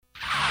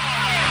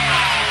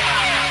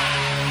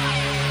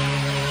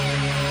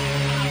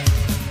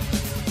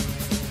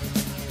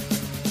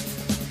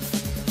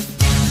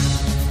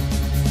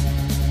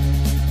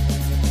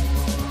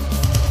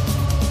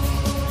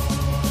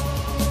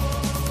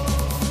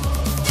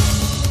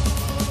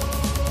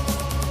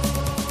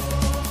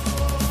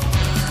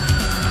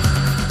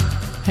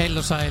Heil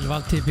og sæl,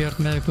 Valtýr Björn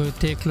með ykkur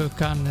til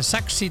klukkan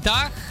 6 í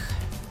dag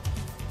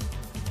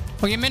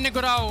og ég minn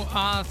ykkur á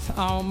að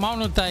á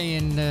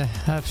mánudaginn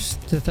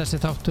hefst þessi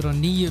þáttur á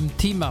 9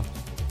 tíma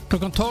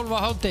klukkan 12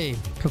 á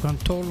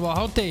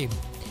hádegi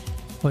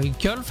og í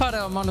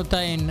kjölfarið á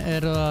mánudaginn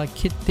eru það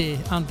Kitty,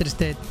 Andri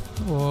Steinn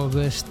og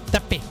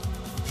Steppi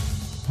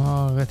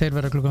og þeir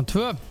verða klukkan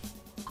 2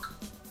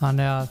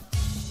 þannig að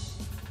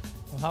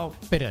og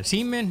þá byrjar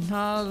síminn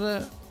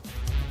að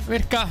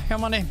virka hjá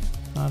manni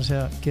það er að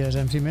segja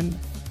GSM síminn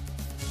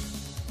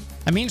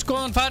en mín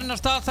skoðun farin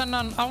af stað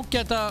þennan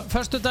ágæta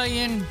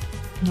föstudaginn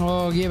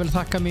og ég vil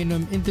þakka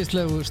mínum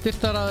yndislegu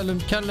styrktaraðilum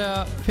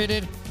kærlega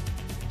fyrir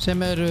sem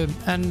eru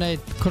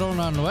N1,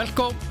 Krónan og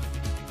Elko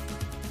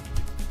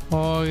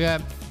og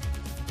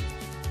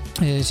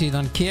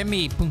síðan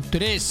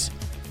Kemi.is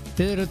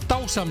þið eru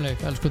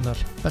dásamleg elskundar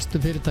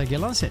bestu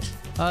fyrirtæki landsins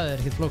það er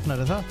ekkert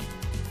flóknari það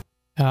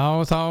já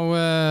þá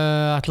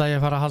ætla ég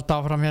að fara að halda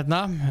áfram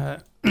hérna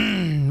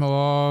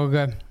og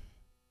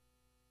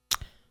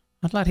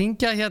ætla að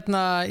hringja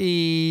hérna í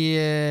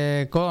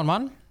góðan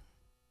mann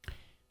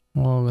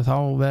og þá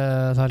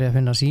þarf ég að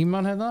finna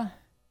síman hérna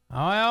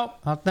já,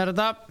 þarna er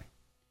þetta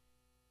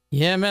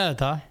ég er með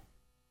þetta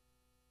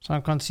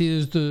samkvæmt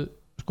síðustu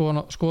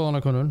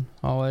skoðanakönnun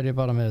þá er ég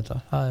bara með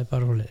þetta það er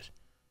bara svoleiðis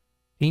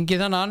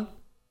hringi þennan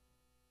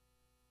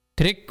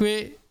Tryggvi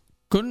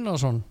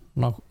Gunnarsson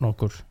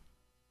nokkur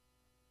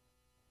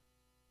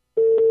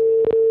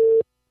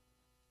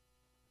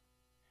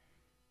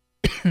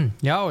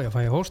já, ég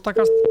fæ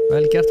hóstakast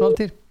vel gert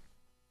Valtýr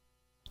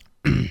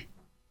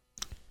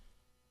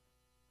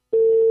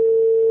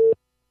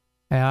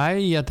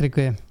jæja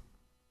Tryggvi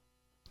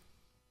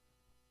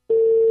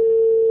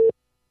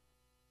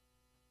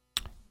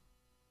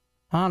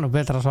nú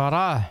betra að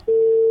svara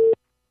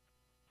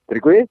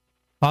Tryggvi?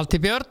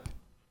 Valtýr Björn?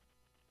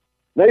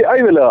 Nei,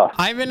 ævilega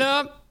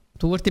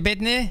þú ert í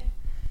beinni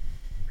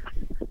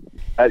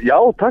já,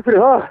 takk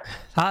fyrir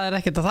það er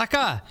ekkert að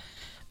þakka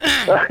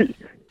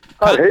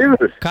það er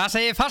heiður hvað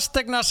segir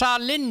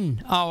fasteignasalinn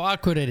á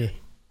Akureyri?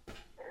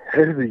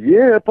 Heyrðu,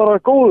 ég er bara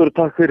góður,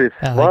 takk fyrir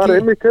var ekki?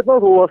 einmitt hérna,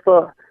 þú varst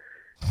að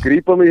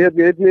grípa mig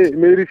hérna í einni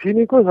miðri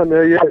sýningu þannig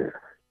að ég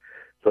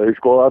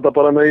skoða þetta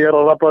bara með ég er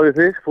að rafla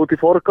við þig út í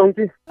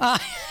forgangi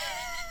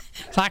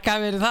Þakka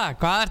fyrir það,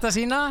 hvað ert að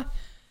sýna?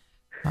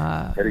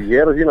 Heyrðu,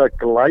 ég er að sýna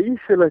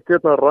glæsilegt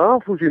hérna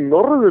rafhús í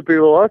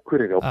Norðurbyggð á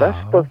Akureyri á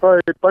besta staði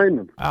í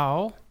bænum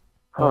já,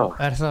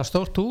 er það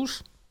stórt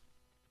hús?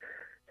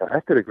 Já,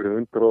 þetta er einhverju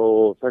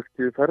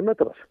 160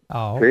 fermetrar.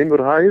 Já.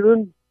 2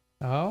 hæðum.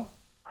 Já.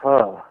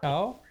 Já.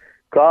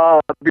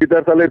 Hvað býr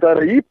þetta að leita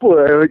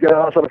íbúð? Ef ekki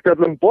að það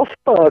spjalla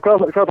bolta?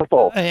 Hvað það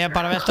spá? Ég er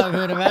bara að velta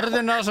fyrir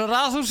verðinu á þessu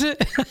raðhúsi.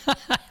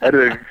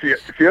 Herðu,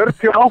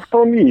 48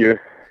 og 9.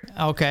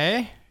 Ok,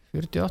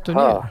 48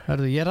 og 9.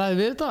 Herðu, ég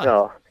ræði við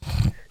þetta?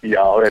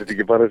 Já, er þetta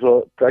ekki bara eins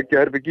og 2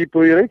 herbergja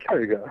íbúð í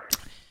Reykjavík?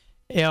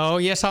 Já,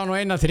 ég sá nú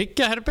eina 3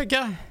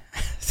 herbergja.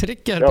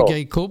 3 herbergja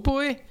í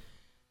Kópavogi.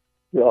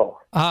 Já.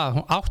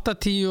 8,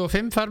 10 og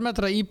 5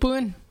 fermetra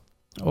íbúðin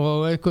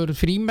og einhver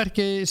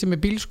frímerki sem er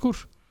bílskúr.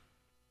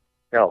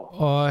 Já.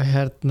 Og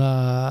hérna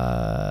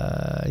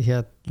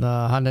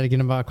hann er ekki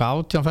nema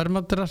 18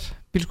 fermetrar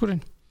bílskúrin.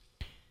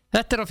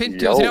 Þetta er á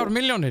 53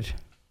 milljónir.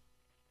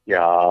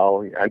 Já,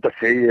 enda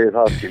segi ég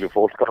það, skilur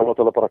fólk að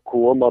náttúrulega bara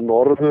koma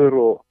norður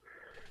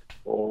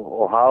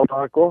og hafa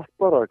það gott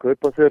bara,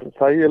 kaupa sér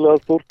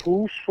þægilega stórt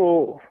hús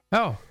og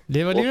já,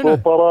 lifa lífinu.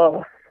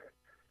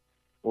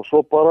 Og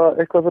svo bara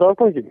eitthvað fyrir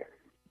afgangin.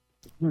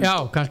 Já,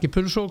 kannski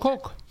pulsu og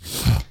kók.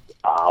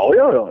 Já,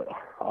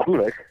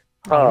 alveg.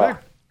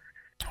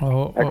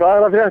 En hvað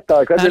er að frétta?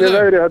 Hvernig er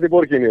veðrið þetta í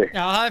borginni?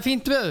 Já, það er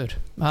fínt veður.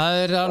 Það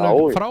er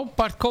alveg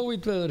frábært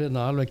COVID-veður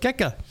hérna, alveg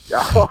geggjað. Já,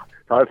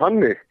 það er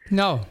þannig.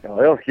 Já,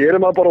 hér er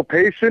maður bara á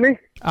peysunni.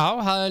 Já,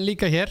 það er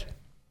líka hér.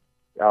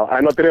 Já,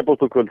 en að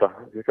drepast úr kulda.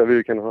 Ég skal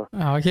viðurkenna það.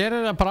 Já, hér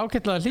er það bara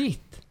ágætlega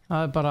hlýtt.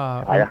 Það er bara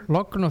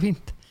logn og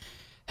fínt.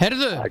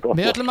 Herðu,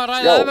 við ætlum að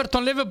ræða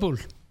Everton Liverpool.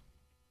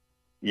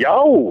 Já,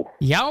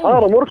 það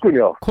er á morgun,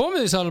 já.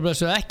 Komið þið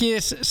sálblessu, ekki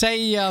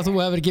segja að þú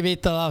hefur ekki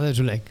vitað af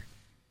þessu leik.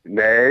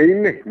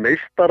 Nei,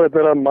 meistarinn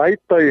er að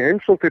mæta í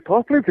heimsókn til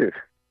toppliðið.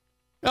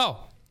 Já.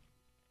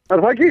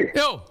 Er það ekki?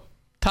 Jú.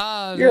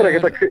 Ég er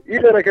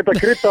ekkert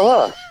að krydda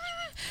það.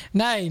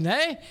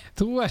 Nei,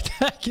 þú ert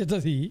ekkert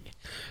að því.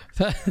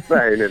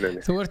 Nei.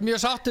 Þú ert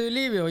mjög sáttur í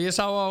lífi og ég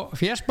sá á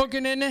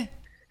Facebookinni.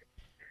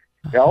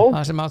 Já.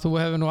 Það sem að þú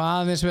hefur nú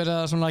aðeins verið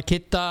að svona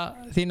kitta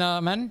þína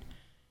menn.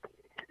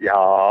 Já,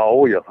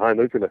 það er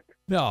nauðsynlegt.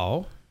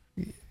 Já,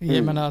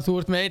 ég meina að þú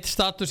ert með eitt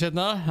status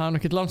hérna, það er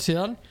nokkið langt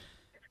síðan.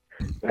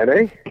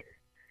 Nei.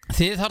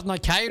 Þið þarna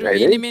kæru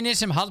vini mínir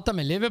sem halda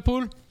með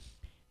Liverpool.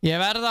 Ég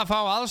verða að fá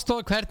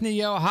aðstoð hvernig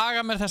ég á að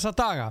haga mér þessa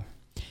daga.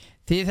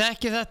 Þið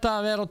þekki þetta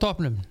að vera á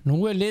toppnum. Nú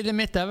er liðið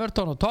mitt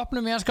Everton á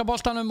toppnum í enska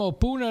boltanum og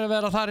búnir að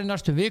vera þar í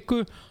næstu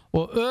viku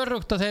og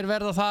örugt að þeir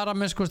verða þar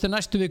að minnskosti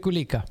næstu viku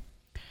líka.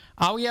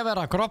 Á ég að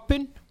vera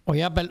groppinn og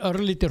jafnvel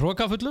örlítið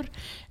hrokafullur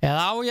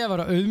eða á ég að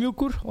vera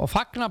auðmjúkur og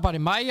fagna bara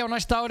í maí á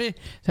næsta ári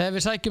þegar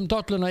við sækjum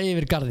dolluna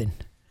yfir garðinn.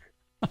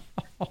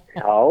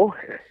 Já.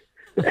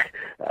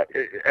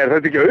 Er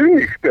þetta ekki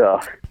auðmýkt eða?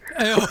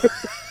 Jú,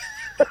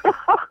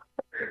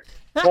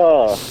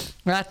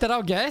 þetta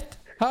ágætt.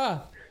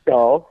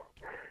 Já,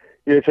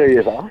 ég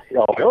segi það.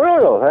 Já,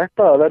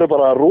 þetta verður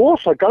bara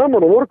rosa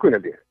gaman á morgun,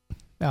 held ég.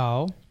 Já,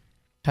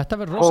 þetta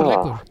verður rosa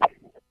leikur.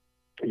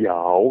 Já,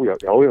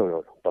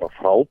 bara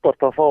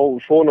frábært að fá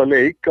svona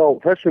leik á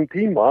þessum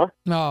tíma.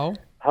 Já,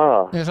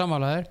 ég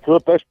sammála þér.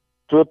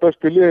 Tvö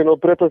bestu liðin á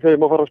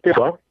Bretlandseyjum að fara að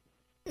spila.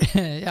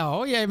 Já,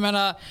 ég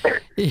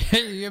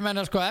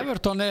meina sko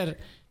Everton er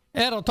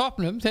á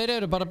toppnum, þeir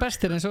eru bara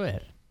bestir eins og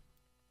er.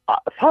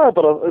 Það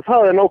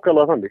er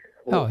nákvæmlega þannig.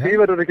 Og því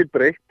verður ekkert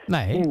breytt.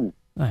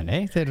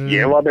 Nei, þeir eru...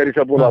 Ég var meira í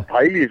sig að búin að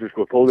pæla í þessu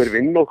sko, þó þeir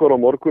vinna okkur á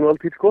morgun og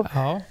alltið sko.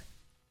 Já.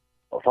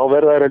 Og þá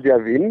verða þeir held ég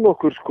að vinna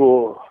okkur sko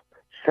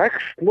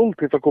 6-0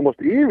 til að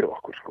komast yfir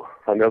okkur sko.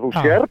 Þannig að þú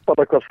sér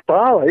bara hvað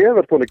staða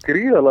Everton er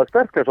gríðarlega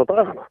sterk þess að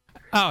dagana.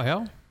 Já.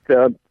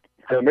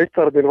 Þegar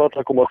meistararnir var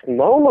að komast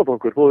nálað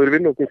okkur, þó þeir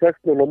vinna okkur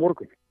 6-0 á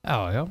morgun.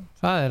 Já,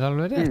 það er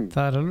alveg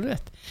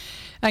rétt,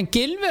 En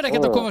Gylfi er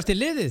ekkert að komast í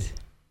liðið?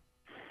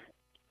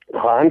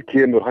 Hann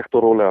kemur hægt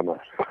og rólega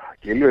maður.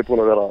 Gylfi er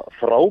búin að vera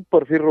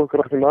frábær fyrir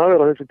okkur að finna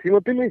aðeira þessu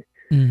tímabili.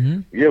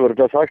 Ég var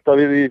ekki sagt að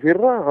við í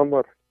fyrra,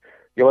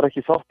 ég var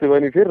ekki sátt við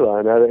henni í fyrra,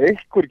 en ef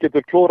einhver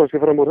getur klórað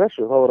sér fram úr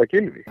þessu, þá var það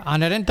Gylfi.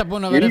 Hann er enda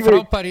búin að vera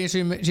frábær í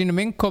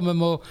sínum innkomum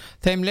og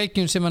þeim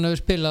leikjum sem hann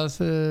hefur spilað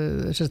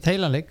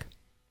heilanleik.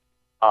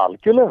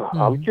 Algjörlega.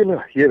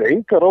 Ég hef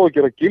engar á að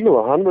gera Gylfi,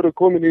 hann verður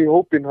komin í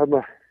hópin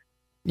hérna.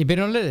 Í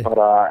byrjunarliði?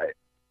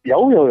 Já.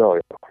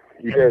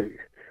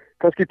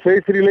 Kannski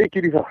 2-3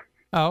 leikir í það.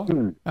 Já.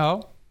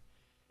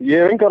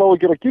 Ég hef engar á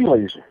að gera Gylfi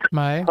í þessu.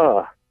 Nei.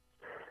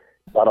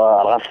 Bara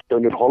allt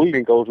önnur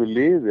holding á þessu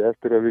liði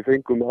eftir að við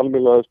fengum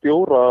almennilega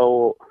stjóra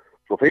og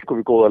svo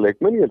fengum við góða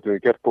leikmenn, ég held að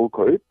við gert góð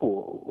kaup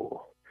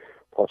og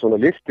það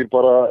svona listir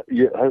bara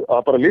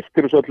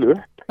listir þessu öllu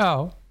upp. Já.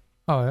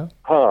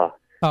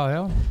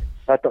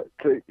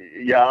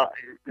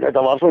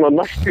 Þetta var svona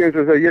næstu eins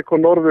og þegar ég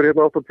kom norður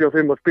hérna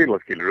 85 að spila,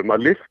 skilur,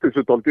 maður listi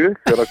þessu dálítið upp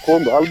þegar það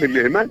komu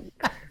almennilegi menn.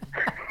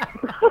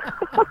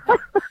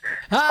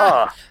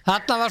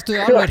 Þarna varstu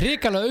alveg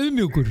hrikalega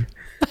auðmjúkur.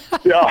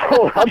 Já,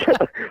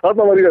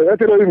 þarna var ég,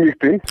 þetta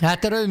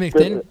er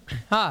auðmýktin.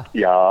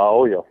 Já,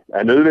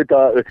 en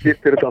auðvitað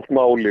skiptir þetta allt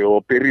máli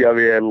og byrja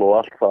vel og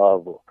allt það.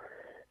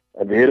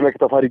 En við erum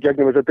ekkert að fara í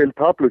gegnum þess að deil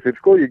tablusir,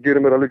 sko, ég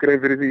gerir mér alveg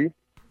grein fyrir því.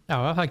 Já,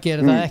 það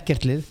gerir það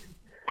ekkert lið.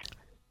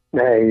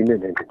 Nei,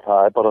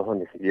 það er bara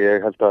þannig. Ég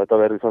held að þetta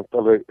verði samt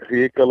alveg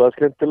hrikalega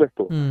skemmtilegt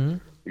og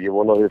ég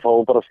vona að við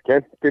fáum bara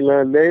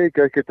skemmtilega leik,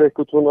 ekkert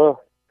eitthvað svona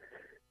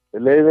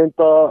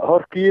leiðenda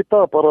hörk í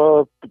þetta, bara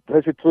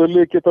þessi tvö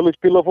lið geta alveg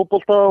spila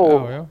fótbolta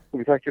og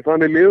við þekkjum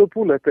þannig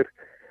Liverpool, þetta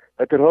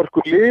er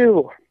hörku lið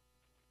og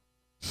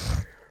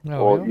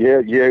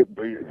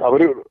það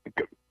verður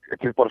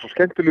bara svo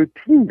skemmtilegu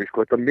tími, sko,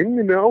 þetta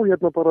minnir mig á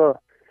hérna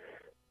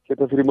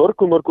fyrir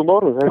mörgum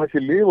árum þegar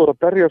þessi lið voru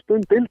að berjast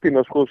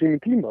deildina sko á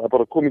sínum tíma, það er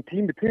bara komið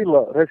tími til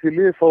að þessi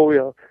lið fái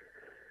að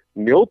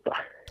njóta.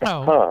 Já.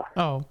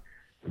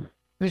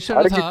 Það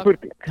er ekki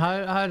spurning. Það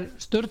er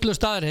sturlu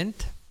staðrind.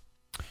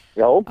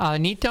 Já. Að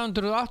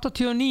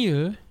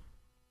 1989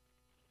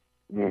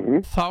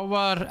 þá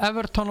var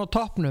Everton á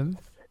toppnum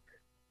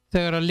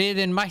þegar að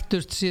liðin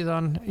mættust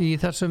síðan í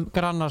þessum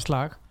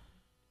grannaslag.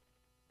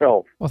 Já.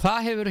 Og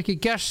það hefur ekki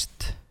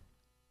gerst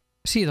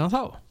síðan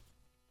þá.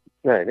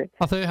 Nei.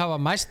 Að þau hafa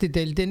mæst í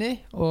deildinni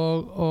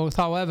og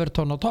þá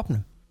Everton á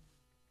toppnum.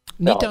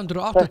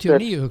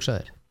 1989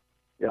 hugsaðir.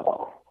 Já.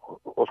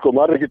 Og sko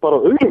maður er ekki bara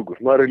auðlugur,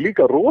 maður er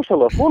líka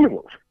rosalega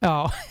þolinmóður.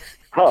 Já.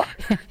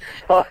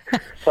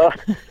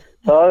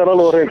 Það er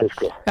alveg að reyna,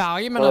 sko. Já,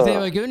 ég menna þið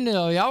hefur ekki unnið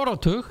á í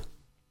áratug.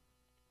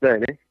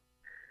 Nei,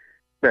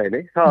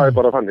 það er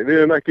bara þannig. Við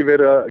hefum ekki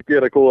verið að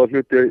gera góða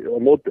hluti á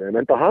móti,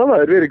 en það hafa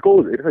verið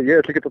góðir, ég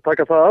ætla ekki að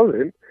taka það af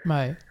þeim.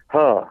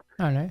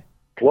 Nei.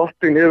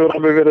 Plottin hefur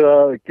alveg verið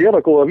að gera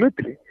góða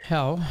hluti.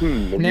 Já,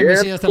 nefnir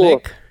síðasta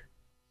leik.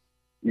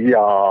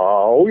 Já,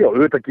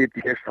 auðvitað get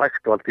ég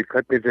sagt alltaf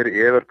hvernig þeir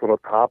Everton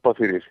að tapa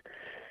fyrir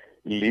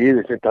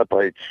liði sem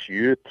tapaði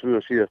 7-2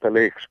 síðasta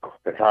leik, sko.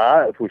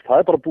 Það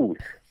er bara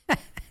búið.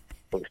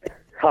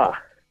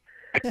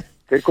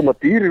 Þeir koma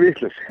dýri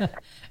vitlaus.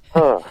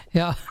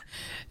 Já,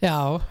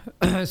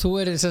 þú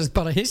er þess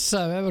bara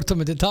hissa ef Everton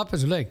myndi tapa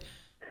þessu leik.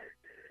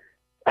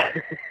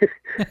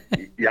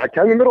 Já,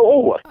 kemur mér á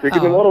óvart, við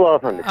getum orðað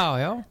að þannig.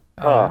 Já.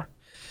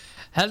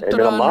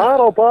 Heldur að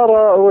maður á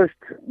bara,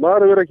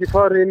 maður verður ekki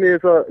farið inn í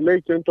þessa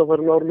leiki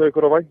undanfarin ár með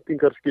einhverja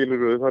væntingar,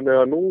 skilur, þannig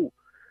að nú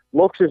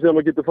loksins þegar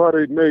maður getur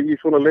farið í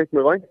svona leik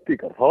með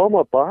væntingar, þá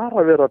maður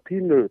bara vera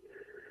pínu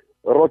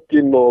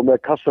rogginn og með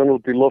kassan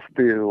út í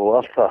lofti og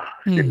allt það,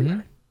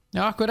 skilur.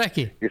 Já, akkur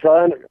ekki. Ég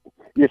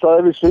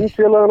sagði við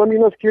sundfélagana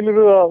mína,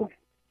 skilur, að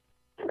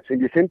sem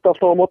ég syndi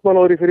alltaf á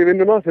mótmannáðri fyrir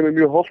vinnuna, sem er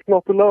mjög holdt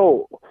náttúrulega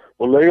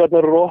og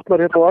laugarnar eru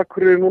opnar hérna á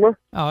Akureyri núna.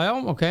 Já,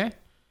 ok.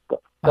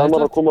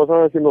 Gaman að koma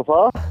það inn á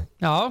það.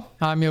 Já,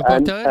 það er mjög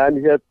gott að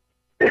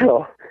þið.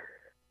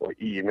 og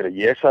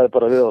ég sagði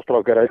bara við á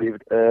strákar ef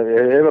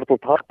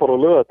Everton tapar á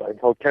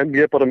laugardaginn þá kem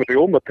ég bara með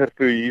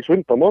rjómatertu í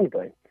sunnudag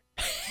mánudaginn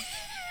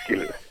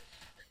skilur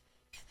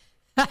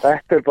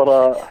þetta bara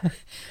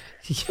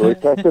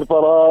þetta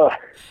bara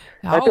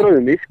þetta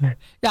auðmýkt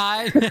já,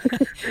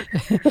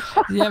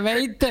 ég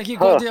veit ekki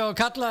hvort ég á að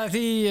kalla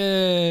því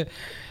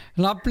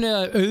nafnið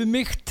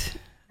auðmýkt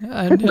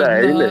en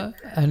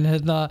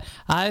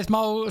það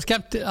smá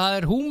skemmt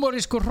það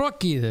húmorískur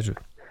hroki í þessu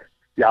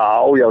já,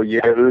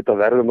 ég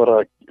auðvitað verðum að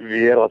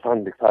vera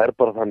þannig, það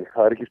bara þannig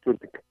það ekki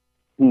spurning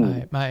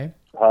nei.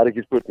 Það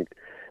ekki spurning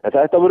en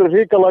þetta verður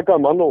hrikalega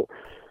gaman og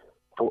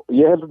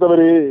ég held að þetta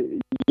verið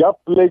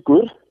jafn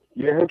leikur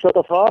ég hef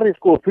þetta farið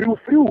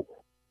 3-3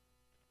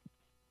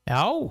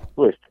 já, þú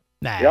veist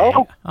nei,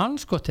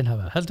 anskotin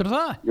hafa, heldur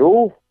það? Jú,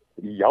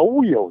 já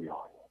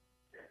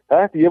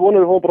þetta, ég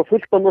vonaði að fá bara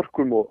fullt af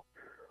mörkum og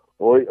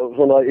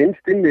svona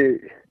innst inni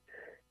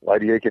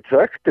væri ég ekki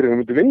svektir ef við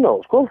myndum vinna á,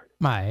 sko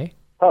nei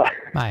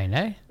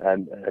en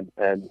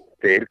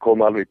þeir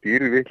koma alveg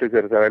dýrvitlis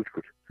þegar það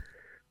elskur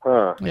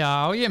já,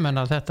 ég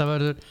menna að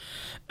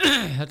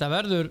þetta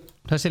verður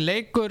þessi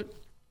leikur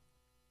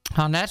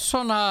hann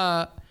svona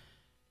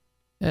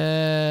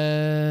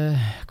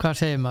hvað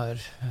segir maður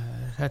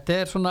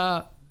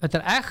þetta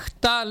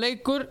ekta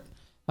leikur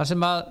þar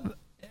sem að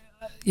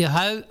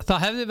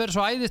það hefði verið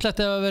svo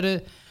æðislegt ef að verið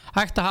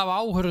hægt að hafa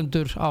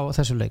áhörundur á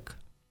þessu leik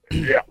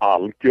já,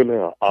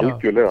 algjörlega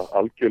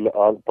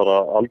bara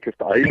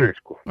algjört æði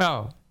sko já.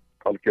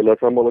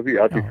 Algjörlega sammála því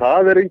að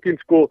það engin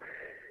sko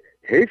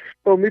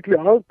heift á milli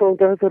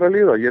aðdáenda þessara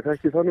liða ég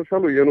þekki það nú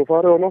sjálf ég nú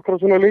farið á nokkra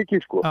svona leiki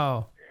sko já.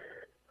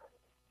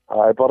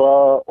 Það bara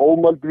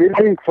ómæld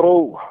virðing frá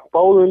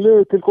báðum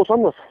liðu til hvers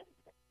annars.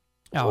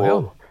 Já.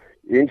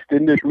 Innst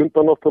inni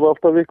blunda náttúrulega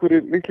alltaf ykkur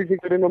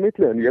vitlýsingar inn á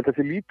milli, en ég held að það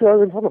sé lítið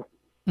aðeins hana.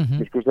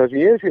 Sko það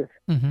sem ég sé.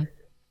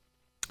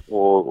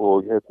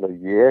 Og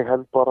ég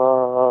held bara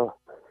að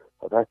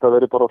þetta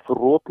veri bara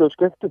þrótlega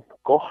skemmtun.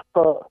 Gott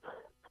að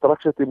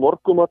strax eftir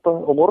morgun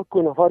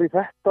að fara í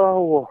þetta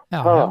og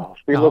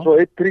spila svo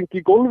eitt ring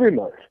í golfi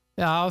maður.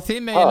 Já,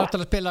 þið megin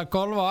náttúrulega spila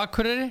golf á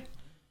Akureyri.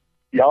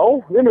 Já,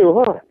 við megum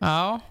það.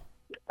 Já.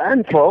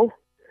 En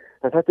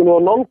þetta nú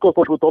að nálgast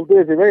okkur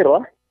dálítið þessi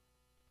veira.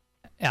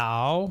 Já,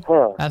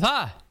 er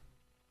það?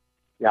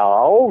 Já,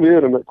 við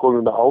erum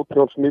komin með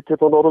 18 smitt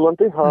hérna á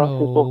Norðurlandi, það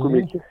finnst okkur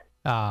mikið.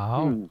 Já.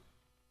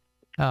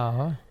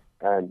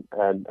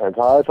 En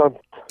það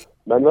samt,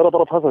 menn verða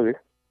bara að passa sig.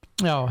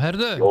 Já,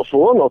 herðu. Og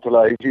svo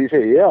náttúrulega, ég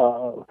segi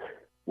að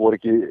voru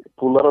ekki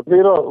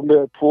púlararnir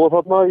með 2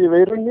 þarna í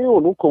veirunni og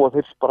nú koma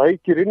þeir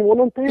sprækir inn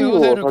vonandi. Jú,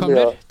 þeir eru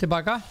komnir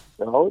tilbaka.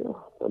 Já,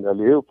 þannig að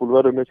Liverpool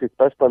verður með sitt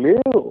besta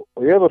lið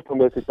og Everton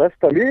með sitt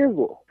besta lið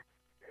og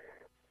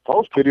þá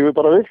spyrjum við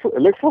bara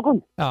leikflokkun.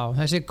 Já,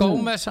 þessi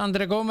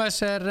André Gómez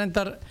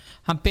reyndar,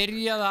 hann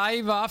byrjaði að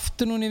æfa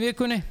aftur núna í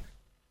vikunni.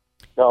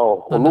 Já,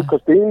 og Lukas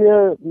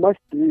Digne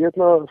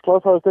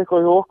slasaðist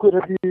eitthvað hjá okkur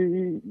í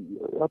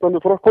þetta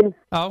með frokkunum.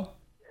 Já.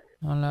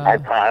 En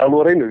það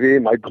alveg að reyna, við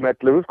mætum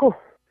 11 sko.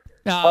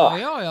 Já. Það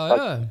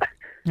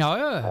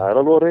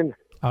alveg að reyna.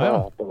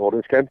 Það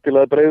voru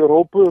skemmtilega breiður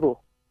hópur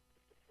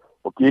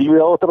og Gylfi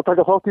á eftir að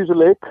taka þátt í þessu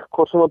leik,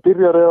 hvort sem hann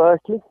byrjar eða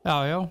ekki. Já.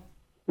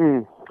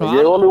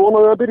 Ég alveg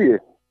vonaði að byrja.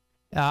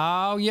 Já,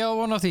 ég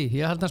vona því.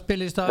 Ég held að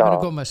spila í staðinn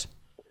fyrir Gómez.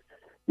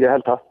 Ég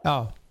held það. Já.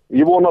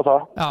 Ég vona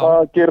það.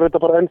 Það gerir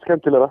þetta bara enn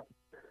skemmtilega.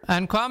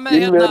 En hvað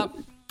með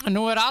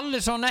nú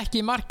Alisson ekki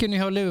í markinu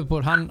hjá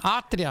Liverpool, hann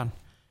Adrian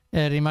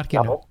í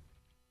markinu.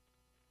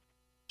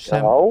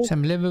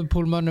 Sem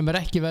Liverpool mönnum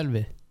ekki vel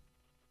við.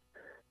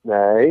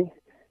 Nei,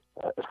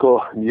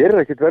 sko, ég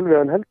ekkert vel við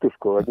hann heldur,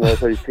 sko, vegna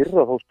þess að í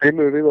fyrra þá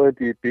spilum við á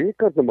þetta í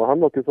bikarnum og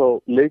hann átti þá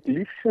leik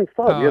lífsins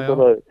þar. Ég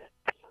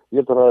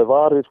held að það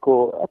varði, sko,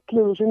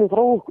 11 sinnum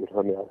frá okkur,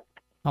 þannig að...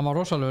 Hann var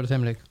rosalegur í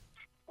þeim leik.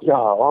 Já,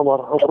 hann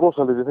var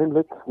rosalegur í þeim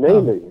leik.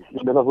 Nei,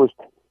 ég meina, þú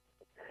veist,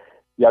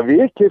 já,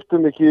 við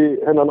keyptum ekki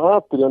hennan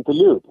Adrian til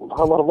Liverpool.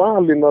 Hann var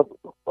valinn af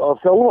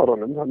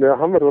þjálfaranum, þannig að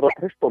hann verður að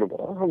treysta honum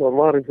bara. Hann var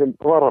varinn sem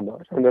var hann,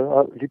 þannig að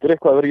það hlýtur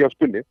eitthvað að vera í hans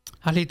spunni.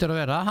 Hann hlýtur að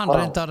vera, hann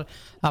reyndar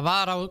að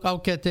var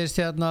ágætist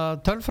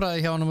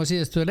tölfræði hjá honum á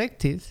síðustu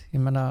leiktíð. Ég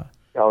meina,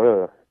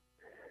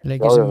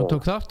 leikið sem hann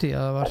tók þátt í,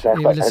 að það var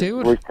yfirleitt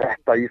sigur.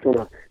 Þetta í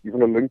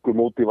svona löngu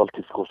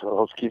mótivalki, sko,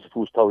 þá skipst,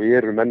 þá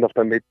eru menn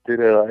alltaf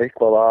meittir eða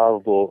eitthvað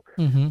af og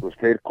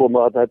þeir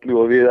koma að 11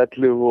 og við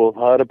 11 og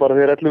það eru bara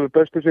þeir 11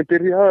 bestu sem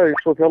byrja,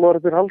 svo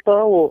þjálfararnir halda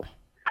og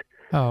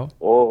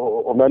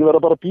menn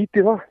verða bara að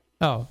býti það.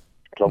 Já.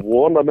 Það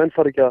vona menn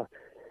fara ekki að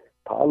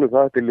tala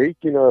það eftir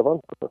leikin eða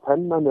vanta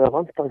þennan eða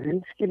vanta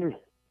hinskilur.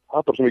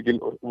 Það bara svo mikil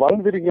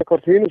vanvirðing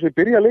hvort hinu sem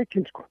byrja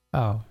leikin, sko.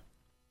 Já.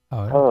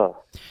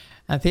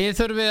 En þið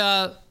þurfið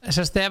að,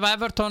 ef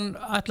Everton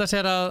ætla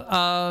sér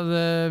að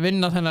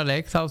vinna þennan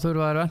leik, þá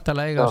þurfið að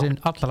væntanlega eiga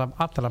sinn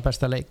allra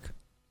besta leik.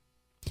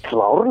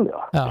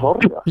 Klárlega.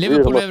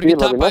 Liverpool hefur ekki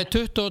tapað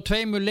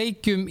 22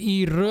 leikjum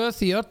í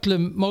röð í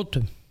öllum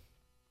mótum.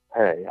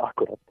 Hei,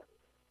 akkurat.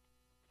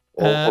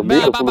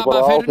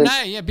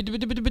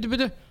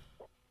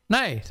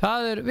 Nei,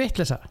 það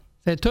vitleysa.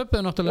 Þeir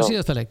töpuðu náttúrulega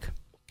síðasta leik.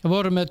 Það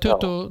voru með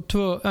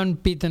 22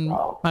 unbeaten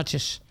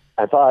matches.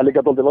 En það líka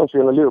dálítið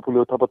landsvíðan að Liverpool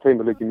og tapa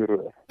 2 leikjum í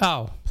röð. Já,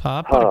 það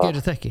bara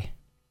gerist ekki.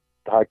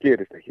 Það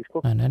gerist ekki, sko.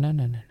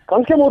 Nei.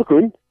 Kannski á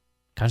morgun.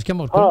 Kannski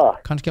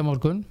á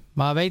morgun.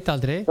 Maður veit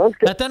aldrei.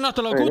 Þetta er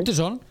náttúrulega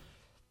Gútisson.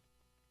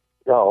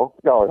 Já.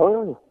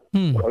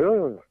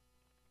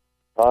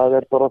 Það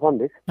er bara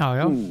þannig. Já.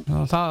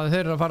 Það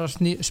þeir eru að fara að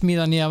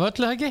smíða nýja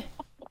völlu, ekki?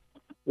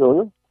 Jú.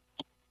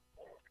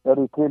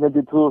 Verður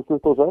tilhendi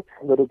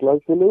 2026, verður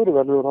glæsilegur,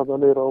 verður hann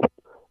að neyra á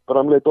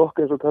Bramley Dock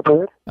eins og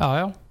kallað er.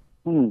 Já.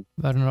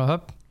 Verður á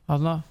höfn,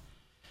 þarna.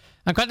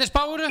 En hvernig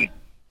spáir þau?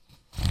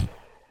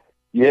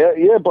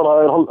 Ég bara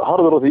er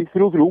harður á því,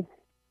 3-3.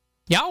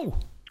 Já,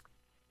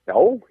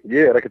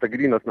 ég er ekkert að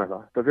grínast með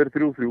það. Það fyrir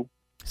 3-3.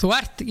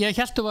 Ég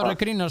hélt þú var að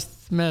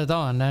grínast með þetta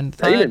áðan, en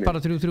það er bara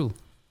 3-3.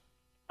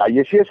 Já,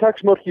 ég sé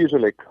 6 mörk í þessu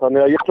leik,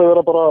 þannig að ég ætla að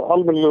vera bara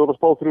almennilegur að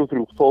spá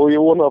 3-3, þó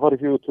ég vona að fara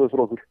í 4-2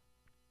 frá okkur.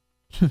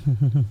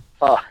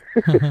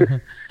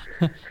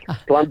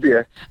 Plan B.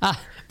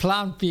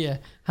 Plan B,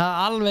 það er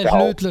alveg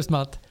hlutlaust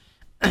mat.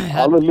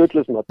 Alveg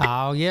hlutlaust mat.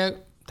 Já,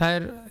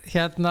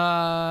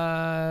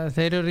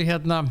 þeir eru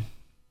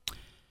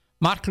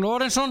Mark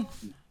Lorenzon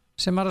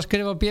sem er að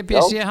skrifa á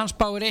BBC, hann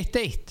spáir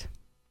 1-1.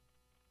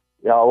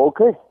 Já,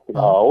 ok.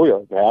 Já,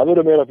 það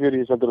verður meira fjör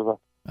í sendur það.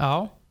 Já.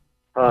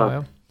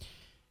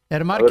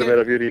 Eru margir? Það verður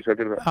meira fjör í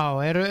sendur það.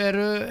 Já,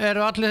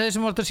 eru allir þeir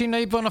sem voru að sína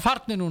íbúðan að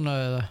farni núna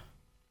eða?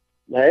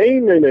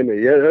 Nei,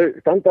 ég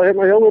standa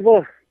hérna hjá mér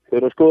bara. Þau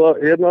eru að skoða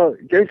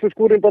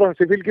geymsluskúrin bara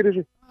sem fylgir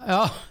þessu.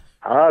 Já.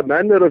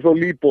 Menn eru svo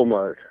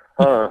líbómaður.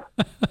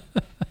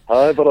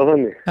 Það er bara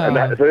þannig. En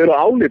þau eru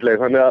álitleg,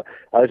 þannig að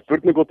það er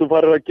spurning hvort þú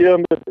farir að gefa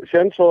mér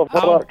séns og að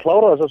fara að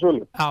klára þessa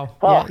sölu. Já,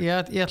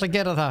 ég ætla að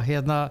gera það.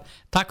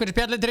 Takk fyrir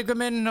spjallið, Tryggvi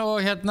minn, og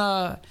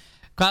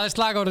hvað er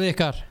slagorðið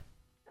ykkar?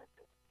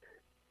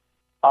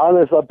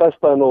 Aðeins það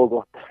besta er nógu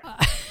gott.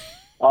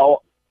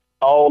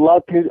 Á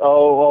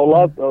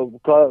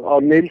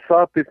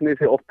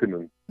nilsatisnisi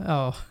optimum.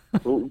 Já.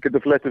 Þú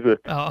getur flettið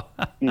upp. Já.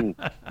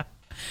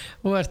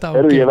 Þú ert á.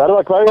 Ég verða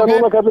að kvæða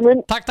núna, kallið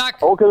minn. Takk.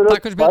 Okay,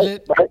 takk fyrir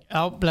spjallið. Bye.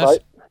 Já, bless.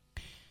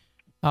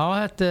 Já,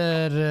 þetta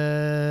er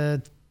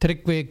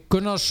Tryggvi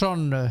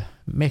Gunnarsson,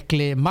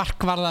 mikli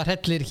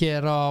markvarðarhellir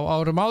hér á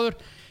árum áður.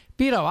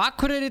 Býr á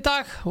Akureyri í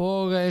dag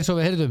og eins og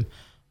við heyrðum,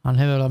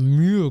 hann hefur það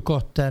mjög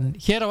gott, en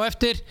hér á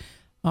eftir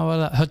þá var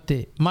það Höddi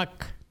Magg.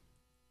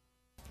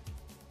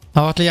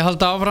 Þá ætla ég að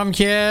halda áfram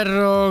hér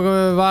og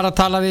var að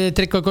tala við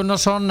Tryggvi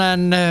Gunnarsson,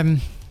 en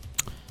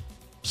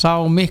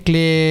sá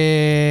mikli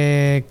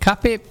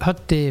kappi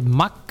Höddi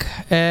Magg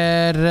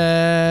er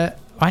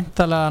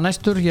væntanlega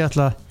næstur. Ég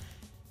ætla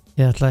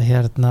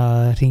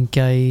að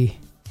hringja í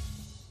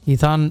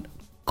þann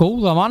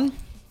góða mann.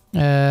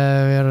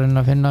 Við erum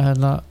að finna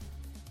þetta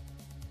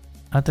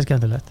er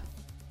skemmtilegt.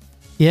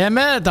 Ég er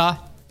með þetta.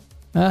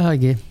 Það er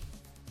ekki.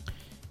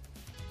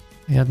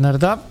 Hérna er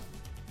þetta.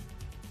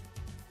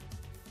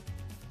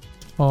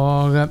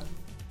 Og ég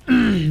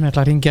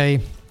ætla að hringja í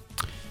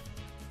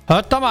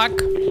Hödda Magg.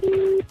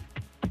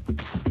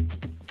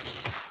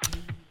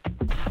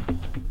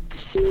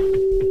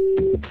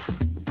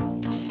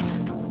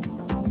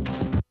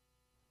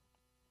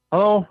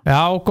 Halló.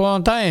 Já,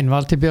 góðan daginn,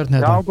 Valtý Björn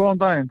þetta. Já, góðan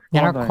daginn.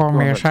 Já,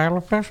 komið í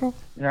sælufressu.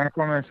 Já,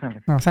 komið í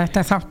sælufressu. Já, þetta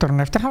er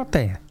þátturinn eftir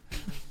hádegi.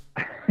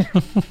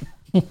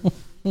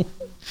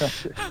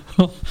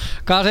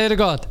 Hvað segir þið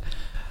gott?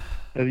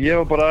 Ég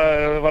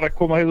var að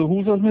koma heiðu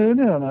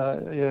húsasmiðunni, þannig að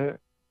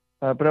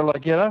það er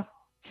brjálað að gera.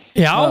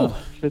 Já.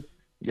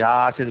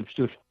 Já, setjum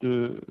sturtu,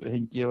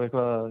 hengi og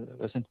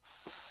eitthvað.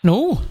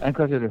 Nú? En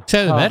hvað segir þið?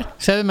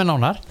 Segðu mér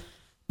nánar.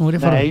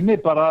 Nei,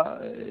 bara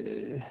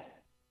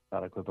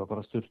að kaupa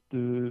bara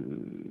sturtu,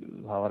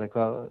 það var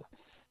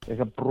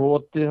eitthvað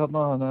broti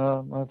þarna, þannig að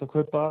maður ætti að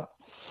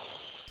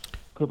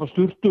kaupa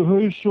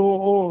sturtuhaus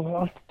og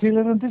allt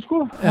tilheyrandi, sko.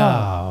 Já,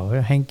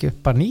 hengi upp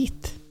bara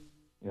nýtt.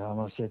 Já,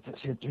 maður setja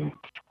upp,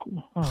 sko.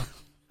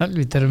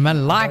 Þetta eru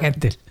menn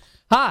lagendir.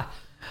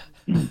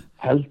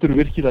 Heldur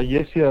virkilega að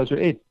ég sé þessu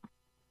einn?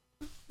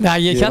 Já,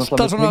 ég held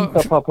að svona...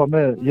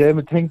 Ég er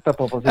með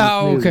tengdapappa.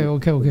 Já,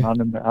 ok.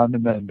 Hann er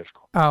með mér,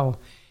 sko. Já.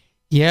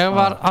 Ég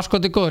var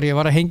askoti góður, ég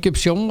var að hengja upp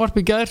sjónvarp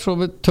í gær, svo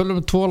við tölum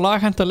 2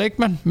 laghenda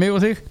leikmenn, mig og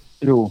þig.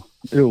 Jú.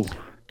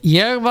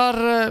 Ég var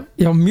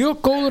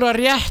mjög góður að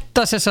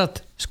rétta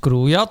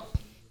skrújárn,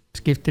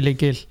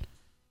 skiptilykil,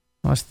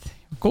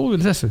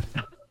 góður þessu.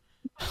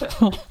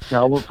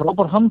 Já,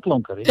 frábær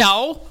handlangari. Já,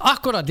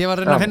 akkurat, ég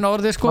var að reyna að finna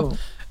orðið, sko,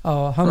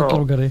 á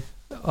handlangari.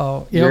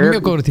 Ég var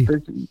mjög góður í því.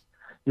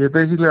 Ég er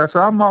basically að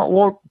sama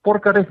og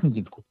borga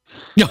reikningin, sko.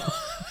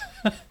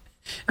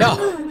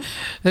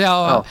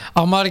 Já,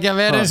 á maður ekki að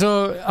vera eins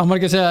og á maður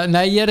ekki að segja,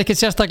 nei, ég er ekki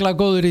sérstaklega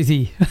góður í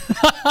því.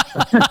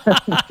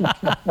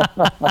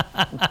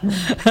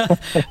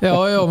 Já,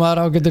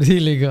 maður ágætur því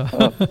líka.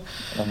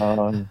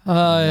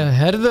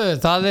 Herðu,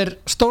 það er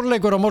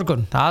stórleikur á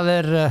morgun. Það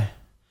er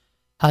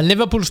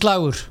Liverpool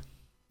slagur,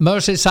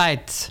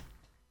 Merseyside.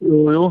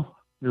 Jú.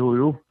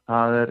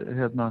 Það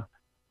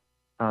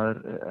það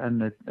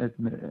enn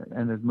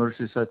eitt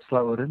Merseyside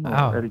slagurinn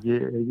og er ekki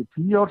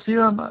 10 ár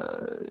síðan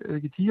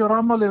ekki 10 ár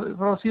afmæli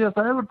frá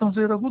síðasta Everton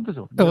sigur á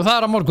Goodison. Jú,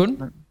 það á morgun.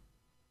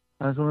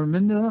 Það svo við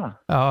minnið það.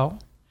 Já.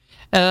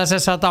 Eða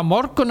þess að á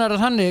morgun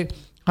það þannig,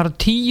 það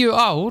 10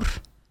 ár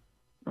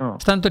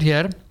stendur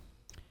hér.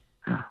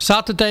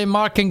 Saturday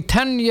marking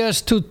 10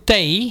 years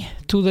today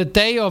to the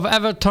day of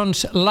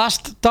Everton's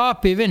last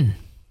derby win.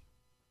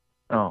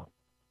 Já.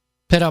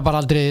 Þeir hafa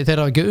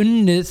ekki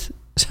unnið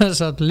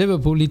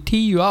Liverpool í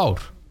 10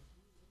 ár.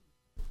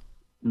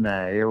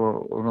 Nei,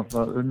 og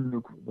náttúrulega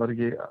unnu var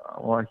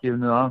ekki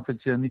unnið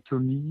Anfield síðan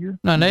 99.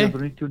 Nei.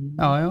 99.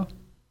 Já.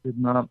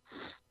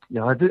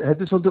 Já,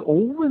 þetta svolítið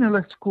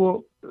óvinnilegt sko,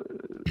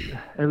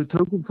 ef við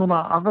tökum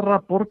svona aðra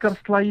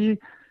borgarslægi,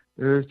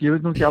 ég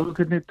veit nú ekki alveg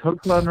hvernig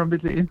tölfræðin á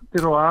milli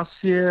Inter og AC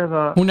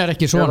eða... Hún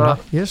ekki svona,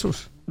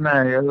 Jesús.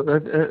 Nei,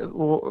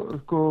 og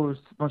sko,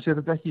 man sér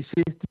þetta ekki í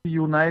City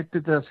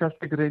United eða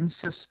Celtic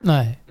Rangers.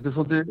 Nei. Þetta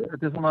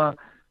er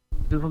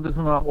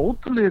svona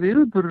ótrúlegir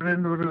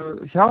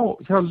yfirburðir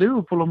hjá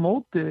Liverpool á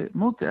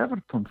móti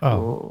Everton sko,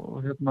 og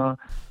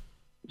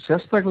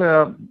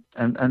sérstaklega,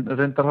 en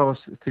reyndar hafa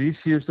 3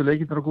 síðustu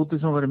leikirnir á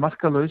Goodison sem verið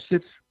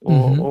markalausir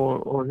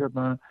og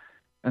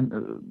en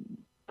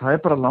það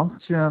er bara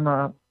langt síðan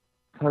að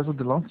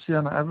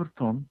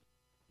Everton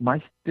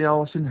mætti á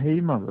sinn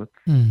heimavöll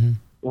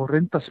og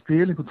reynda að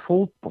spila einhvern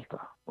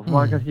fótbolta og það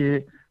var kannski,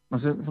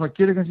 maður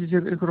gerir kannski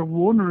sér einhverja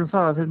vonur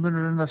það að þeir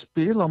munir reyna að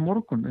spila á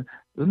morgun.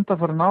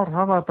 Undanfarin ár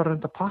hafa það bara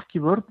reynda að pakka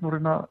í vörn og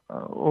reyna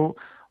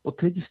og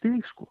teki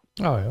stig sko.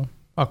 Já,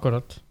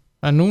 akkurat.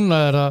 En núna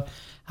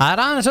það er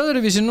aðeins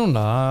öðruvísi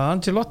núna.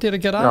 Ancelotti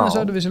að gera aðeins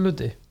öðruvísi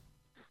hluti.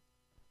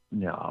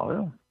 Já,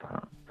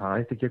 það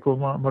ætti ekki að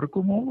koma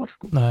mörgum óvar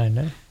sko.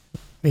 Nei.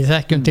 Við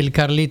þekkjum til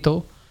Carlito.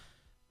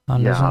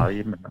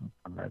 Ég meina,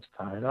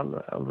 það er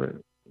alveg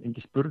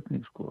engin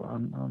spurning sko.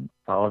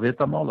 Það var að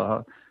vita mála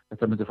að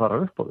þetta myndi fara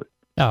upp á því.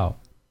 Já.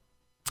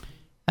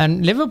 En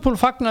Liverpool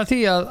fagnar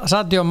því að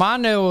Sadio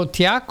Mane og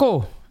Thiago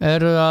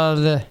þeir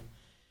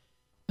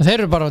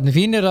eru bara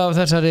fínir af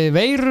þessari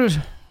veiru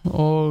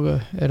og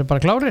eru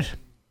bara klárir.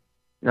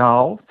 Já,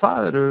 það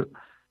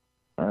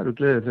eru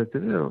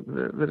gleðifréttir.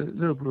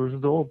 Liverpool er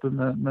svolítið opið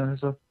með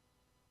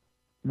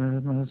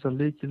þessa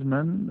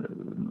lykilmenn.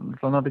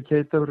 Naby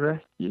Keita verður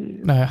ekki.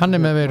 Nei, hann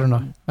er með veiruna,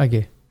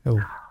 ekki? Jú,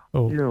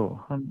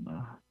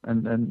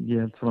 en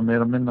ég held svona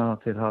meira að minna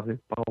að þeir hafi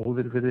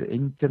báðir verið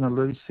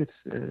einkennalausir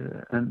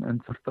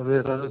en þurft að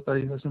vera þetta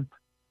í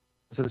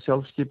þessari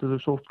sjálfskipuðu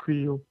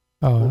sótkví og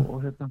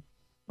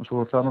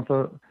svo er það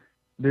náttúrulega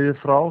liðið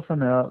frá,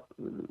 þannig að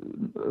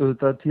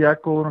auðvitað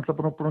Thiago er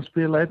náttúrulega búin að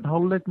spila 1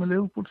 hálfleik með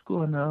Liverpool sko,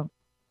 þannig að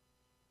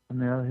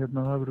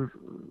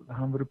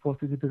hann verður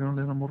pottið í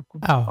byrjunarliðina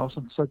morgun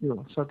ásamt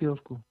Sadio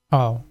sko.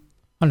 Já,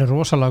 hann er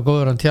rosalega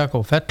góður hann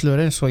Thiago,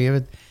 fellur eins og ég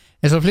veit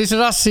eins og flýsir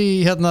rass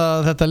í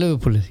þetta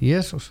Liverpoolið,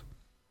 Jesús.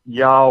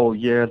 Já,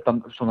 ég held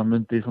að svona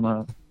myndi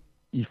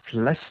í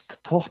flest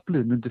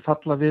topplið myndi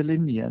falla vel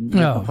inn í, en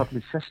það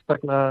falli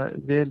sérstaklega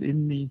vel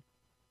inn í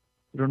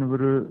raun og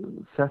veru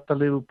þetta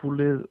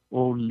Liverpoolið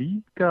og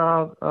líka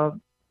að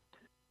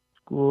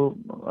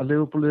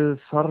Liverpoolið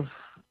þarf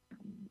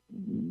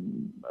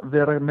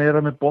vera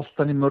meira með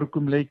boltan í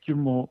mörgum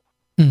leikjum og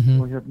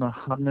hann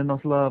er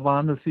náttúrulega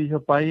vanur því hjá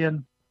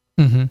Bayern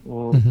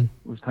og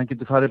hann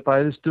getur farið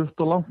bæði stutt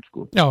og langt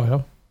sko. Já,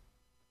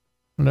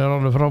 hann er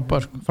alveg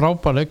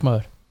frábær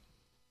leikmaður.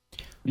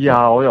 Já,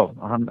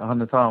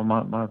 hann er það og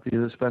maður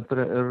býður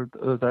spenntur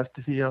auðvitað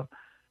eftir því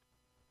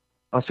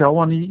að sjá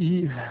hann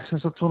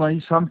í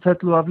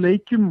samfellu af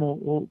leikjum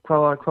og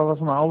hvaða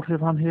svona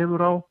áhrif hann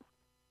hefur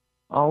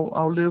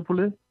á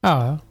Liverpoolið.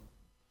 Já.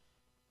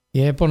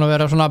 Ég er búin að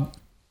vera svona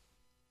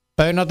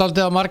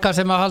baunadaldið á marga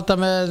sem að halda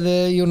með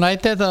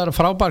United, það er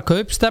frábær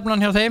kaupstefnan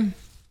hjá þeim.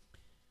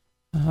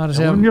 Það er að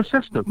segja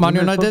Man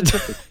United.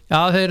 Já,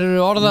 þeir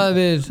eru orðaði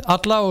við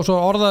alla og svo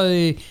orðaði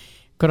í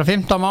einhverja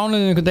 15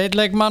 mánuði einhvern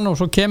leikmann og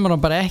svo kemur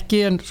hann bara ekki,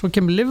 en svo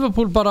kemur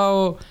Liverpool bara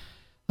og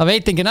það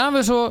veit enginn af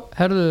þessu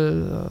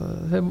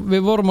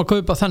við vorum að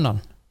kaupa þennan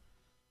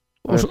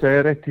og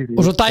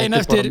svo daginn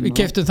eftir við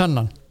keyptum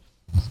þennan.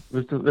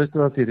 Veistu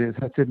það Týri,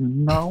 þetta er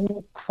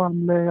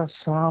nákvæmlega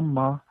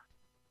sama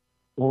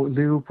og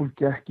Liverpool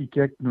gekk í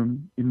gegnum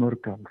í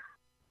mörg ár.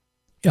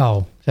 Já,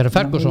 þegar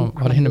Ferguson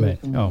var hinum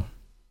megin. Já.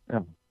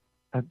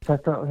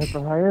 Þetta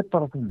það er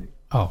bara þannig.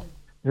 Já.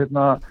 Ef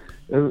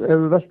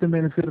við veltum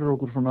einu fyrir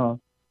okkur svona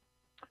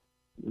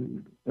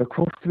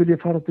hvort vil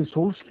ég fara til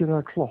Solskjaer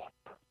eða Klopp,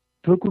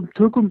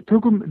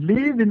 tökum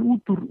liðin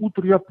út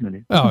úr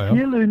jöfnunni,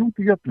 félögin út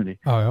úr jöfnunni.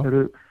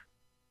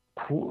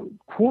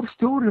 Hvor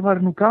stjóri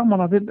var nú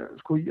gaman að vilja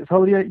sko, þá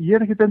ég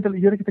er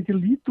ekkert ekki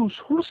lítið úr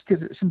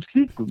Solskjaer sem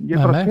slíkum, ég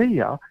er bara að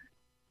segja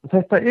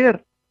þetta er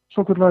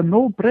svokallaður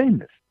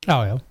no-brainer. Já,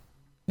 ég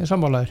er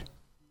sammálaður.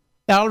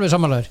 Ég er alveg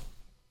sammálaður.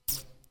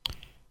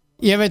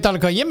 Ég veit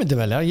alveg hvað ég myndi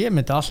velja. Ég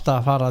myndi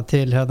alltaf fara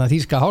til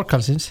þýska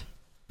hárkalsins.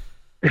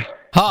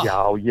 Já,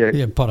 ég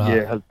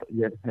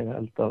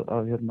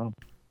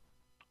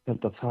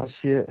held að það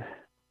sé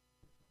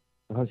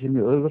það sé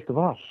mjög auðvelt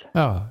val.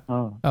 Já.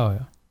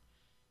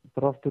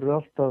 Þráttur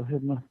alltaf,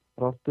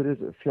 þráttur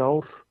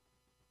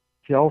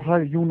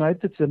fjárhæð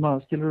United sem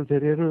að skilur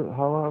þeir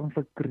hafa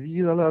alltaf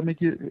gríðarlega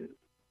mikið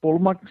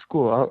bólmagn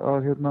sko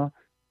að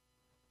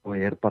og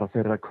bara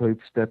þeirra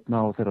kaupstefna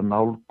og þeirra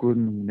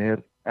nálgun,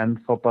 hún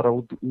ennþá bara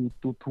út í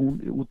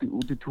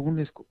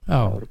túni sko.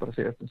 Það bara að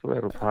segja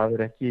eftir og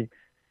það ekki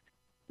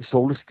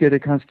sólskeri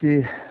kannski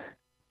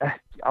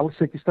alls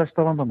ekki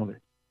stærsta vandamáli.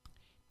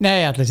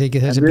 Nei, allir sé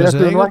ekki þessi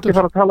blessuðu eigendur. Við ætlum ekki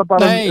fara að tala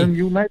bara um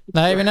United.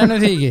 Nei, við nennum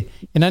því ekki.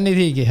 Ég nenni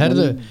því ekki.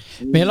 Herðu,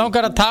 mér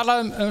langar að tala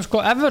um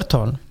sko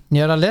Everton.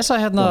 Ég að lesa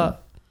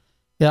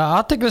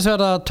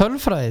athyglisverða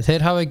tölfræði.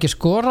 Þeir hafa ekki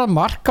skorað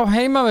mark á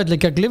heimavelli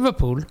gegn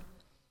Liverpool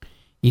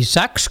í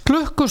 6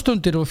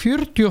 klukkustundir og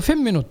 45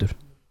 mínútur.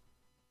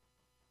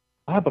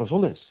 Það bara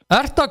svoleiðis.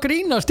 Ertu að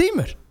grínast í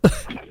mér?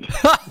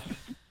 Það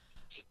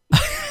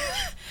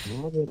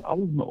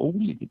alveg með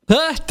ólíkindum.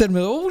 Þetta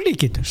með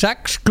ólíkindum.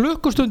 6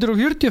 klukkustundir og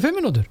 45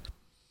 mínútur.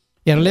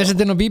 Ég að lesa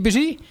þetta inn á BBC.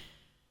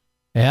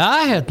 Já,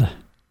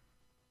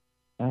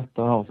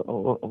 Þetta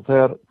og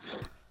þegar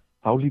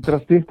þá lítur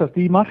að styttast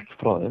í mark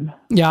frá þeim.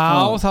 Já,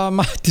 það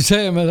mætti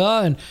segja með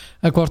það en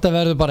hvort það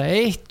verður bara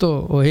 1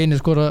 og hinn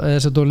skora,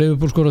 þess að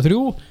Liverpool skora 3.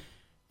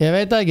 Ég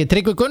veit það ekki.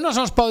 Tryggvi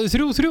Gunnarsson spáði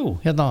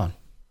 3-3 áðan.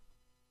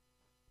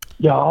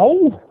 Já.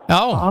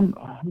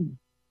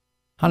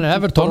 Hann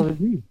Everton.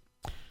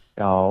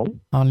 Já.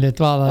 Hann lét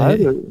vaða.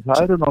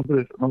 Það eru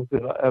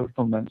náttúrulega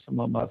Everton menn sem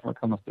maður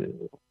kannast við.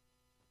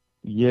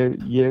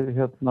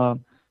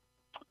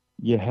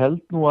 Ég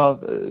held nú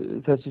að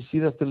þessi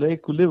síðasti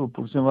leikur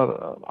Liverpool sem var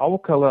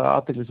ákaflega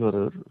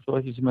athyglisverður, svo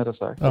ekki sem að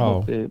sagt,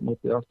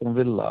 móti Aston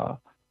Villa,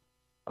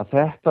 að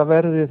þetta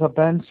verði það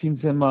bensín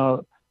sem að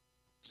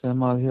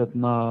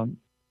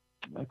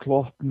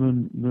Klopp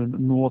mun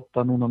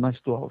nota núna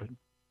næstu árin.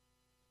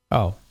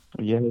 Já.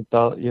 Og ég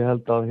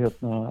held að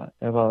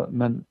ef að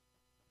menn,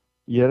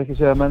 ég ekki að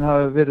segja að menn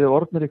hafi verið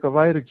orðnir eitthvað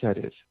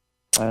værukærir,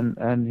 en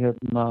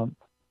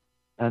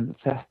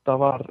þetta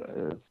var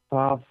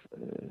það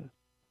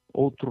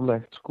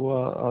ótrúlegt sko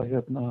að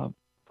það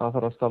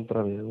þarf að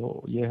staldra við og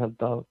ég held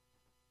að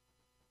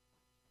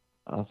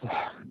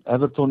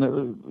Everton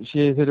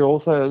sé fyrir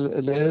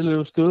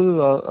óþægilegilegu stöðu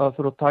að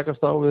fyrir að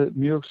takast á við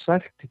mjög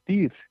sært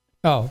dýr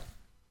á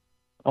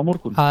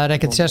morgun. Það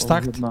ekkert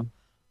sérstakt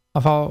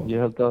að fá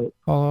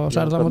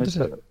særða móti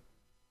sér.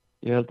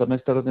 Ég held að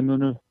meistararnir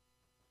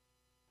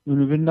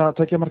munu vinna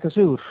 2 marka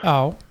sigur.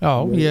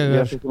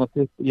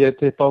 Ég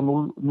tippa á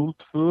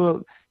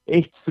 0-2,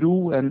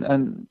 1-3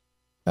 en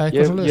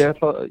ég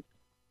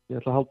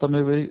ætla að halda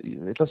mig við,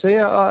 ég ætla að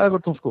segja að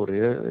Everton skori,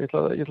 ég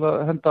ætla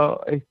að henda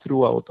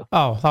 1-3 á þetta.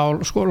 Þá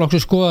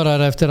loksins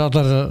skoðar eftir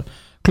allar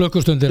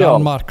klukkustundir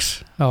án marks.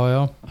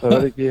 Já.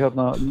 Það ekki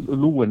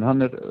Lúin,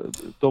 hann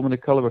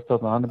Dominic Calvert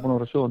þarna, hann búin að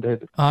vera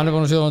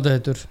sjóðandi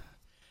heitur.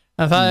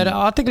 En það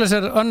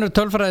athyglisverð önnur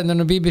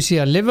tölfræðin BBC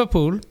að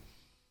Liverpool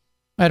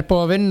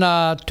búið að vinna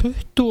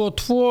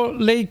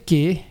 22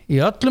 leiki í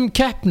öllum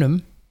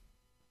keppnum,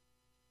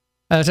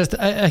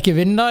 ekki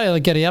vinna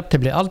eða gera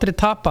jafntefli, aldrei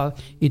tapað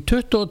í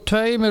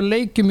 22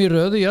 leikjum í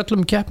röð í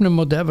öllum keppnum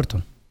móti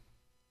Everton.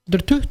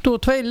 Þetta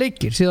 22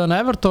 leikir síðan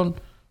Everton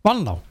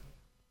vann á.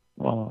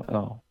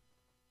 Já.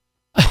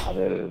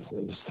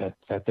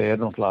 Þetta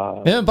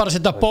náttúrulega. Við höfum bara að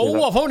setja bó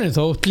á fóninn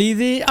þótt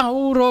líði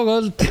ár og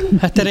öld.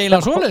 Þetta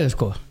eiginlega svoleiðis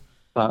sko.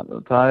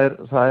 Það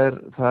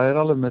er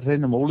alveg með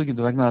hreinum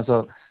ólíkindum vegna þess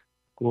að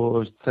sko,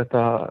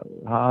 þetta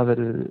hafa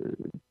verið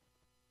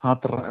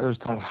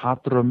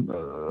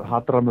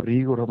hatramur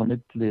rígur á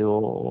milli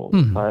og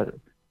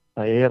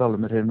það er alveg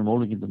með hreinum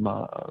ólíkindum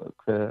að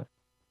hvað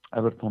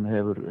Everton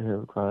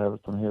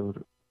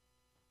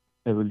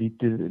hefur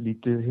lítið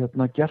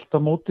gert á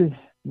móti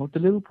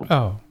Liverpool.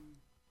 Já.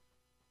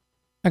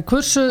 En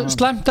hversu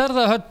slæmt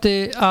það Höddi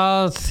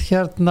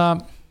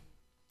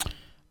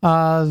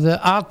að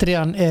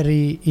Adrian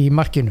í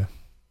markinu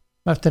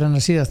eftir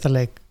hennar síðasta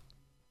leik?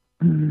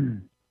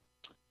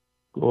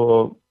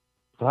 Og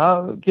það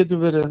getur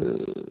verið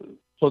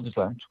svolítið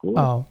slæmt sko.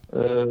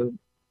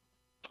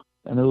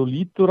 En ef þú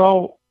lítur á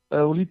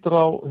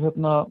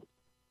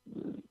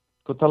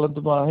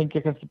talandum að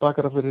hengja kannski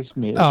bakara fyrir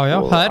Smith. Já,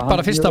 það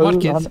bara fyrsta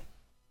markið.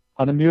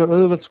 Hann mjög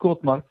auðvelt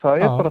skotmark,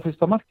 það bara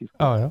fyrsta markið.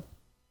 Já.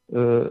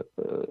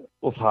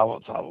 Og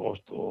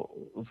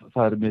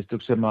það eru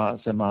mistök sem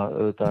að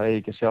auðvitað eigi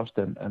ekki að sjást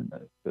en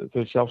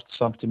þau sjást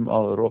samt sem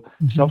áður og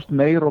sjást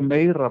meira og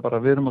meira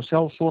bara, við erum að sjá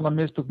svona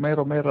mistök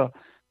meira og meira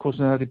hvort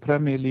sem það er í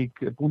Premier League,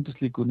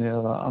 Bundeslíkunni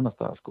eða annars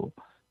staðar sko,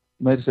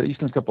 meira þess að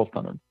íslenska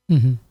boltanum.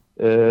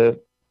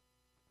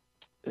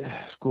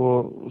 Sko,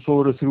 svo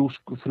eru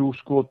þrjú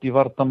skot í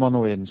varnarmann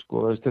og inn sko,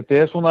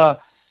 þetta svona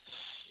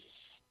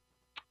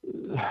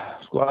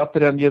sko,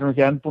 Adrian, ég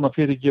ekki enn búin að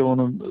fyrirgefa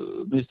honum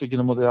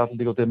mistökina móti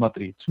Atletico de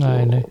Madrid sko,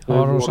 Nei,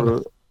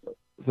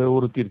 þau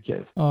voru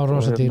dýrkæð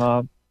rosa dýr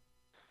af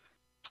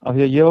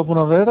því að ég var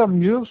búin að vera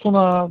mjög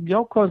svona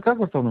jákvæður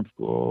gagnvart á honum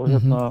sko, og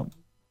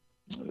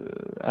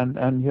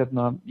en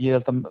ég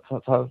held að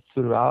það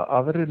þurfi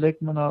aðrir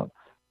leikmenn að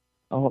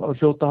að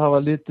hljóta að hafa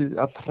litið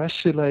að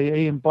hressilega í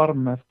eigin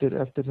barm eftir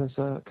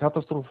þessa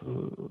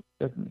katastrófu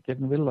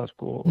gegn Villa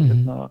sko og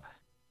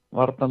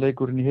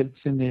varnarleikurinn í heild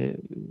sinni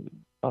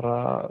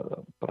bara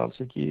alls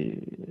ekki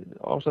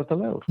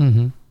ásættanlegur.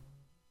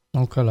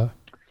 Nákvæmlega.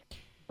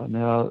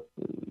 Þannig að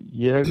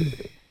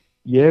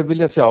ég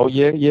vilja sjá,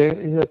 ég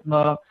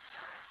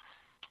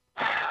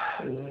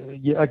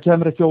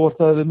kemur ekki óvart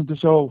að við myndum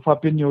sjá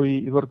Fabinho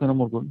í vörnina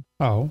morgun.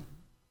 Já.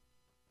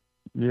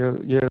 Ég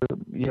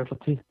ætla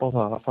að tippa á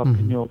það að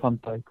Fabinho og Van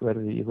Dijk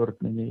verði í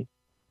vörninni,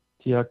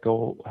 Thiago,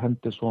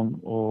 Henderson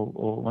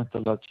og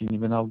væntanlega Gini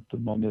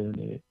Wijnaldum á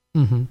miðjunni.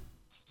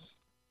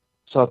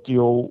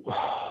 Sadio,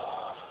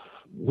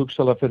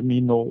 hugsalega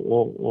Firmino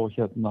og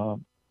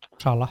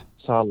Sala.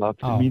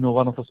 Firmino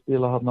var náttúrulega að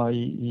spila hérna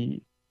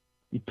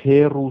í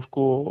Perú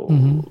sko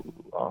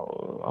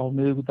á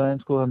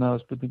miðvikudaginn sko, þannig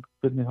að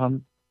spurning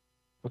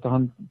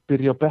hann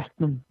byrja á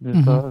bekknum,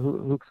 þetta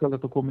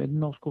hugsalega að koma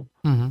inn á sko.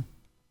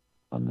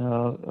 Þannig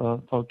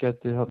að þá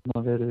geti hérna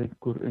verið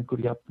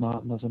einhver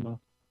jafna sem að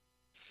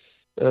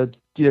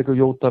Diego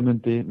Jota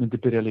myndi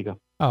byrja líka.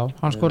 Já,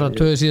 hann skoraði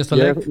 2 í síðasta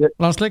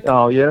landsleik.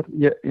 Já,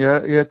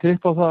 ég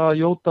tippa á það að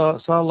Jota,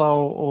 Sala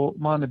og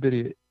Mane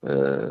byrji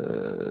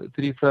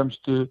 3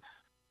 fremstu,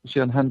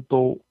 síðan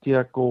Hendo,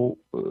 Thiago,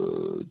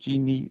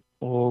 Gini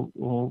og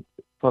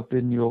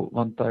Fabinho,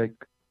 Van Dijk,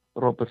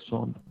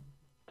 Robertson,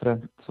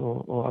 Trent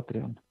og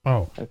Adrian.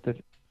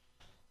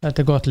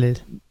 Þetta gott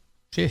lið.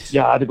 Jeez.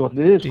 Já, þetta gott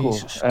lið sko,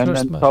 en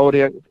þá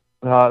ég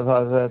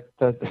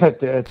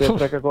þetta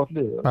frekar gott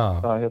lið.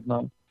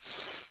 Það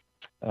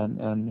en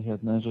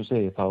eins og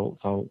segi þá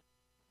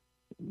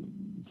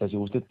þessi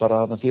úrslit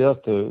bara þarna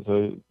síðast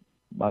þau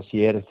maður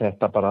sér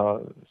þetta bara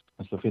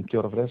kannski 50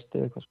 ára fresti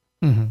eitthvað sko.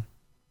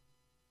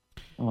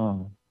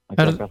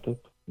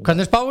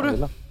 Hvernig spáru?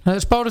 Það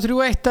er spáru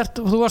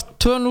 3-1 og þú varst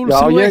 2-0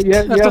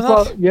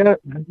 3-1.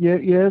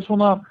 Ég er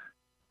svona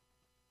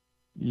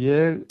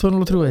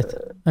 2-0 3-1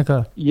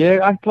 eitthvað. Ég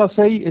ætla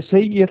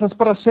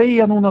bara að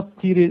segja núna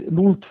Týri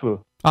 0-2.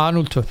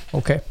 0-2,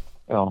 ok.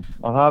 Já,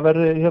 að það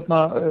verði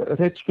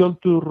Hreinn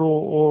Skjöldur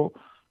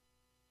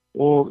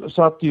og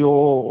Sadio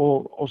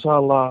og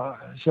Sala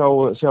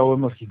sjá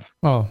mörkin.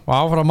 Og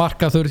áfram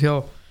marka þurr hjá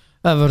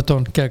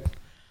Everton gegn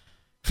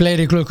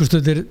fleiri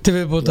klukkustundir til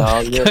viðbóta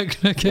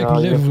gegn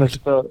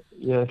Liverpool.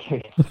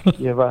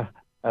 Ég var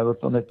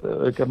Everton eitt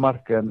auka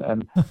mark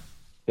en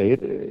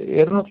þeir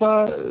eru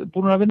náttúrulega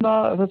búin að vinna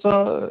þessa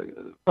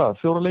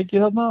 4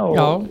 leiki þarna og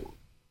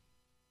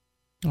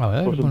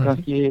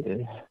kannski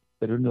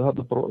þeir unnið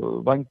þarna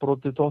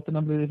vangbrotið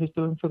Tottenham liðið í fyrstu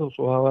umferð og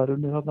svo hafa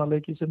unnið þarna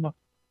leiki sem að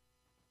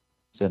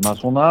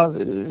svona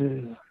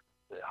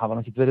hafa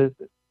ekki verið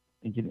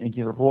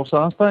engin rosa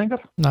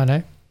anstæðingar. Nei.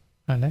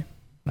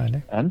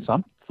 En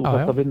samt, þú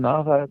þarft að vinna,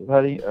 það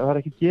er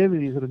ekki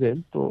gefið í þeirra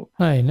deild og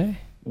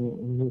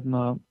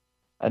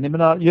en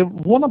ég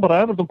vona bara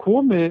að Everton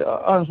komi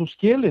aðeins úr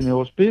skelinni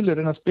og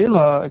reyna að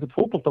spila eitthvað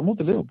fótbolta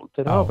mútið Liverpool.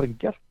 Þeir hafa bara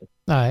ekki gert það.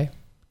 Nei,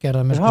 þeir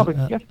hafa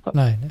ekki gert það.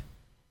 Nei.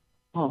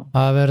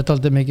 Það verður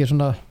dálítið mikið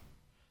svona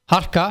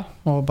harka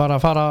og bara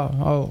fara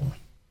á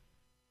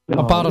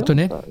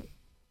baráttunni.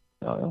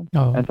 Já.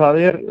 En það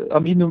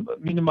að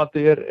mínum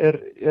mati er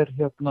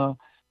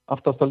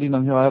aftasta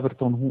línan hjá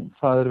Everton,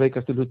 það er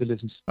veikasti hluti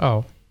liðsins.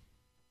 Já,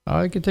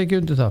 ekki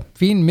tekið undir það.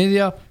 Fín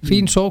miðja,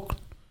 fín sókn.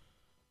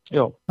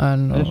 Já,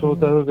 eins og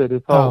þetta hefur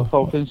verið, þá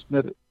finnst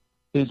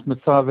mér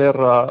það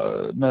vera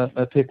með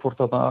Pickford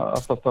þarna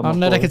aftasta.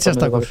 Hann er ekkert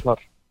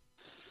sérstakur.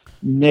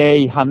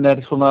 Nei, hann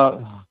er svona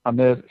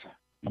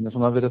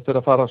verið fyrir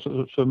að fara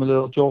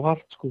sömulega á Joe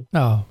Hart sko.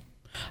 Já,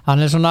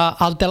 hann er svona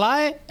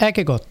aldelagi,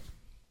 ekki gott.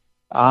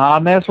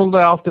 Hann er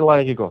svolítið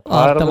aldelagi ekki gott.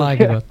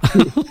 Aldelagi ekki gott.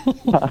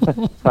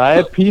 Það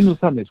er pínuð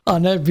þannig sko.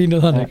 Hann er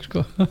pínuð þannig sko.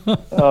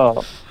 Já,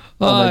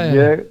 þannig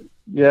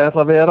ég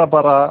ætla að vera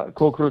bara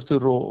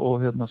kókrustur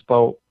og spá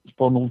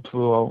 0-2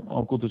 á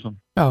Goodison.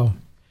 Já.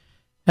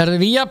 Er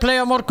þið Viaplay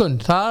á morgun?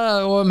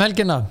 Það og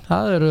helgina.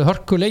 Það eru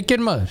hörku leikir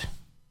maður.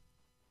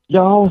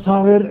 Já,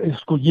 það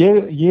sko,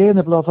 ég er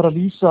nefnilega að fara að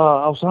lýsa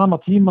á sama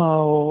tíma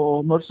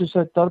og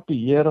Merseyside Derby.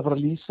 Ég er að fara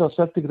að lýsa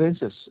Celtic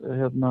Rangers.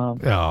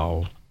 Já.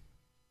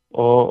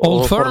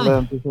 Old Firm.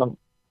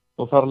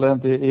 Og þar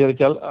leiðandi, ég er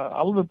ekki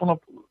alveg búin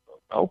að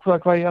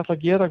ákveða hvað ég ætla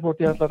að gera, hvort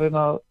ég ætla að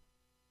reyna að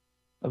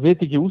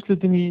veit ekki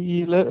úrslitin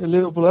í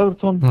Liverpool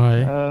Everton,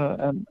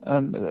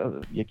 en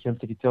ég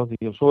kemst ekki til því.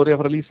 Og svo er ég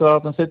að fara að lýsa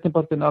þann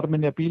seinnipartinn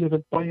Arminia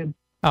Bielefeld Bayern.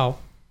 Já.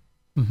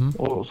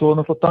 Og svo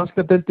er náttúrulega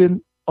danska deildin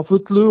á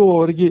fullu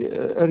og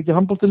er ekki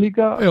handboltinn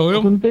líka? Jú,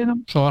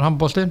 svo er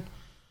handboltinn.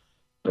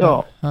 Já.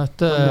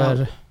 Þetta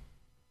er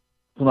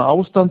svona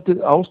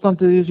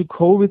ástandið í þessu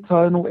COVID,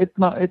 það er nú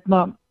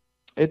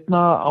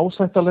einna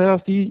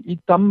ásættalegast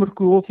í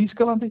Danmörku og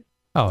Þýskalandi.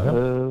 Já.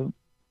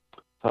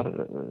 Þar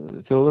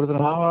þjóðverðir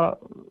hafa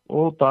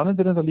og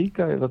Danirnir enda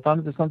líka, eða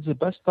Danirnir standi sér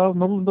best af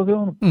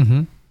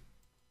Norðurlandaþjóðunum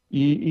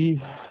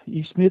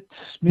í smitt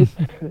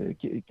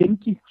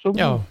gengi.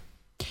 Já.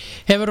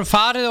 Hefur þú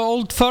farið á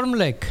Old Firm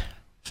leik?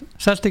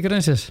 Celtic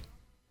Rangers?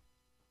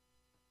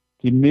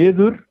 Því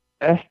miður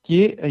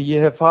ekki, en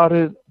ég hef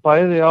farið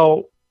bæði á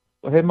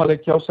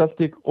heimaleik hjá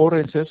Celtic og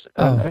Rangers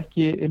en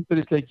ekki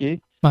innbyrðisleiki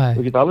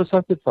og ég get alveg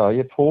sagt það,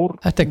 ég fór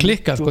Þetta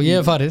klikkað sko, ég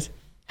hef farið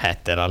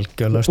Þetta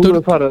algjörlega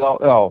sturla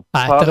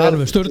Þetta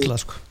alveg sturla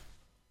sko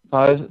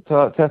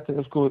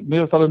Þetta sko,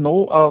 mér finnst alveg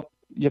nóg að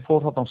ég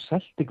fór þarna á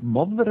Celtic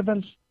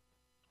Motherwell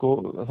sko,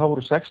 það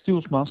voru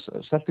 60.000 manns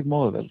Celtic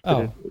Motherwell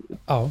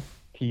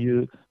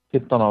fyrir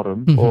 10-15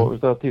 árum og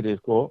það týri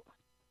sko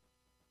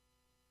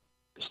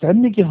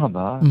stemningin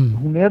hana,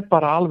 hún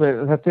bara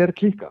alveg, þetta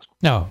klikkað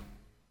sko Já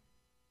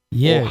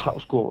Ég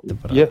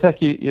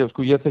þekki ég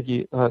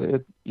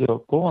á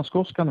góðan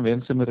skóskan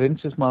vin sem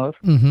Rangers maður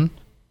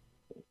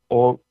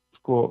og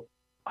sko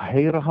að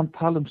heyra hann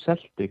tala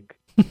Celtic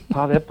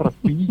það bara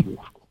bíó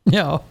sko.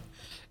 Já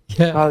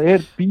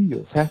það bíó,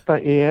 þetta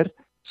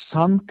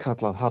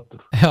sannkallað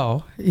hattur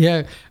Já,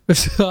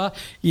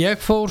 ég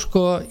fór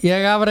sko,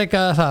 ég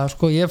afreikaði það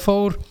sko,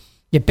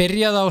 ég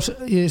byrjaði á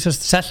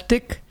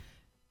Celtic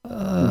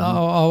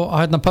á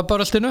hérna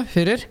pubbaröltinu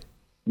fyrir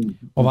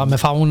og var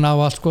með fána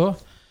og allt sko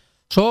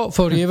svo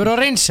fór ég yfir á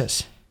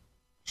Rangers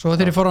svo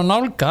þegar ég fór að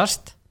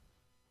nálgast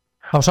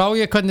þá sá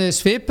ég hvernig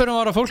svipurinn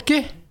var á fólki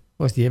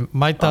ég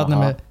mæta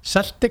þarna með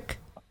Celtic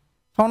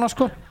fána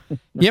sko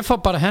ég fór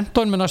bara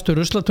hendón með næstu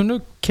ruslatunnu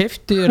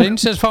keypti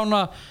Rangers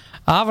fána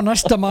af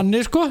næsta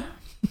manni sko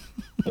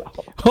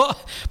og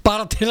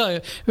bara til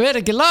að vera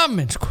ekki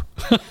lamin sko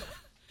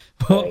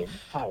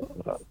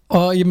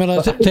og ég meina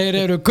þeir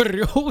eru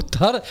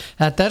grjótar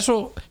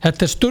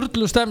þetta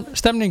sturlu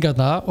stemning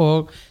þarna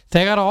og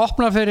þegar að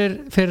opna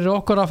fyrir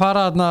okkur að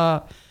fara þarna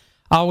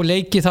á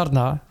leiki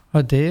þarna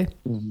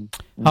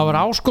það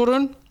var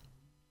áskorun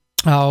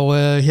á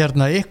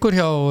hérna ykkur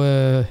hjá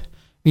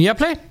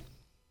Viaplay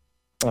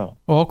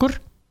og okkur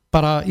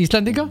bara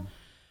Íslendinga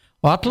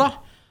og alla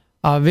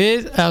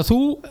að þú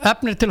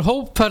efnir til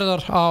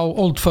hópferðar á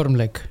Old Firm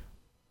leik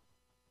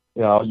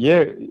Já,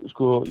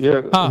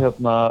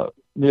 hérna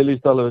mér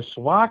líst alveg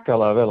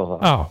svakalega vel á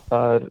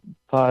það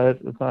það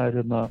er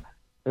hérna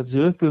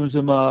þessi upplifun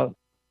sem að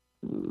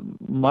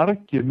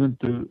margir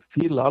myndu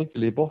fíla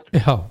algjörlega í botn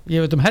Já,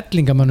 ég veit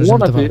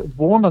hellingamönnum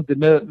vonandi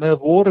með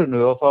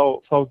vorinu og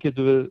þá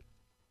getum við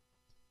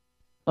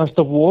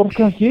næsta vor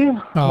kannski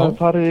það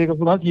farið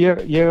eitthvað svona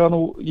ég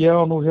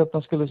á nú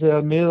hérna skal ég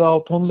segja miða á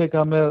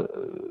tónleika með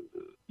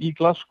í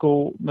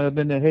Glasgow með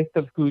minni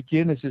heittelsku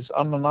Genesis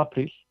 2.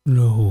 apríl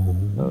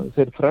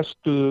þeir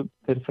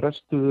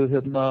frestuðu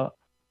hérna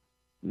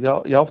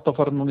ég átti að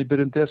fara núna í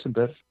byrjun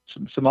desember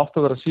sem átti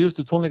að vera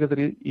síðustu tónleikar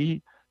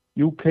í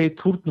UK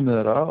túrnum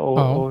með þeirra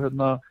og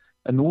hérna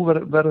en nú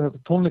verður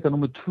þetta tónleika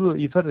númer 2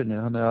 í ferðinni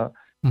þannig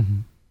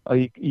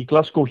að í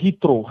Glasgow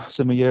Heathrow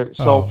sem ég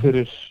sá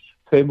fyrir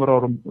 2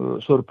 árum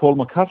Sir Paul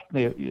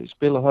McCartney ég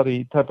spila þar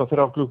í tæpa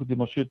 3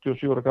 klukkutíma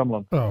 77 ára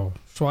gamlan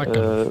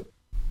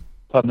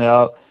þannig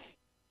að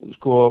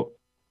sko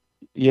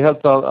ég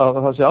held að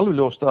það sé alveg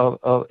ljóst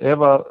að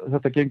ef að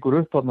þetta gengur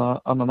upp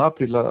 2.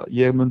 apríl að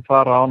ég mun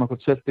fara á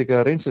náttúrulega Celtic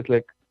eða Rangers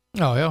leik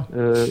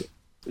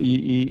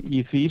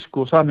í því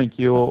sko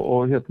samhengi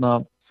og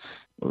hérna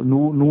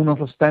nú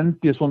náttúrulega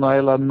stend ég svona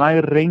eiginlega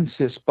nær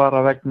Rangers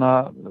bara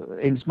vegna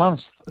eins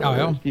manns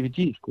Stevie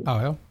G sko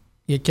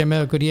ég kem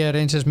með okkur ég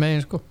Rangers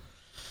megin sko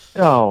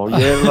Já,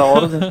 ég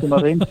orðin sem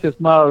að Rangers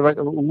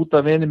maður út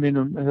af vini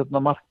mínum hérna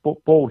Mark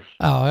Ból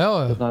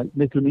hérna,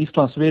 miklum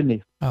Íslands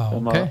vini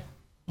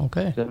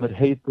sem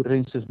heitur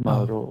Rangers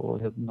maður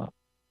og hérna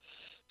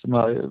sem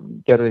að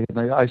gerði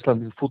hérna í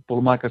Icelandic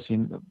Football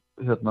Magazine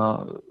hérna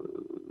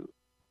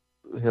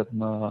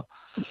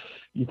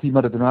í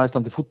tímaritinu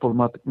Icelandic Football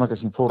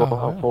Magazine fór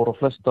á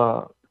flesta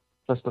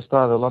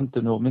staði á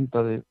landinu og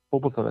myndaði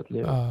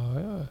fótboltavelli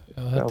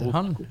þetta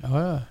hann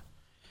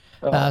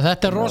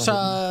þetta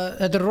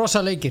er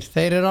rosa leikir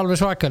þeir eru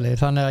alveg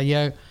svakalegir þannig að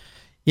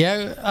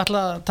ég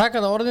ætla að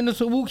taka það orðinu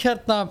þú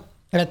hérna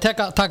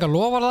taka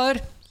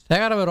lofarðaðir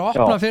þegar að vera að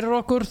opna fyrir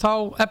okkur þá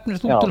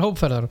efnir þú til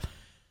hópferðar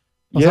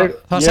og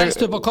það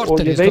selst upp á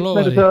korteri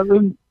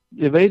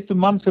ég veit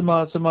mann sem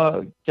að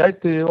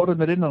gæti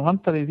orðið mér innan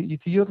handar í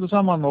því öllu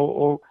saman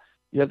og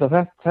ég held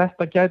að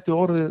þetta gæti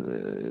orðið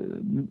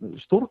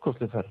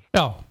stórkostleg ferð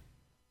Já,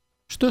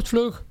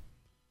 stuttflug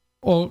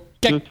og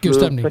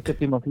geggjustemning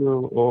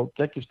og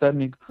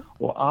geggjustemning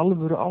og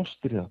alvöru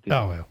ástríða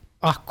Já,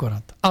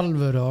 akkurat,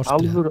 alvöru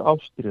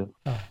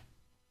ástríða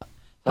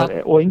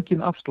og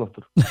engin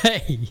afsláttur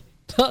Nei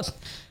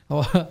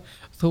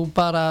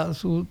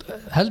þú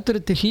heldur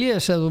þetta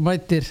hliðs að þú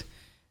mætir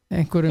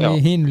einhverjum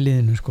í hinu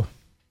liðinu sko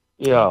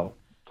Já,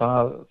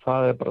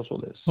 það bara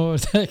svoleiðis og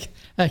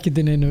ekki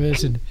til einu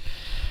vesinu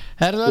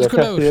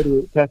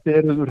Þetta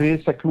eru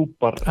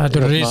risaklúpar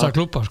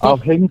sko.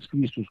 af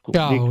heimsvísu sko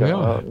líka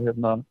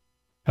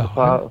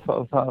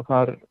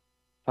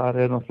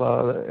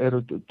þar eru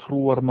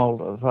trúarmál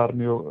þar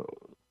mjög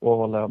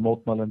ofalega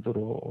mótmælendur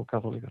og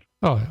kaþólikar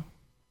Já,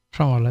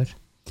 samanlega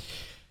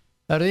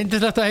Það eru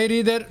yndislegt að heyri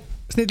í þér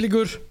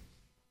snillingur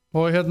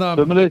Og hérna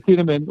Sömulegis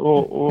tíni minn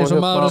og eins og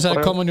maður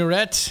segir come on you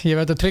Reds, ég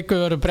veit að Tryggvi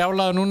verður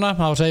brjálaður núna,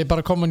 þá segir ég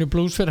bara come on you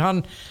Blues fyrir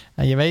hann,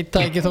 en ég veit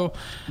það ekki þó.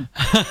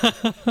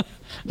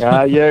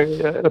 Já,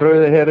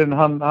 Rauði herinn,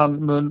 hann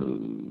mun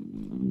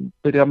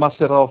byrja að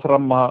massera á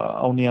fram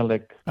á nýjan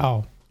leik.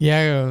 Já,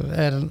 ég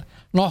er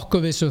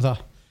nokkuð viss um það.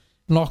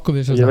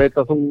 Ég veit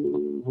að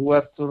þú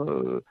ert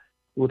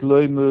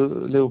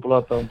laumu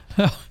Liverpool-aðdáun.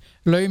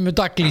 Laumu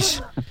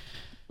Daglís.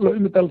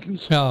 Laumu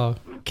Daglís. Já,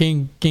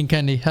 King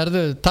Kenny.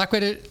 Herðu, takk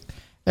fyrir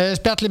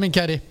spjalli minn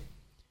kæri.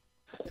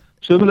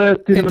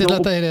 Sömulegis tíni minn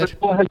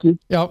og helgi.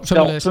 Já,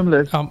 sömulegis.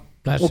 Já,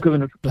 bless. Ok,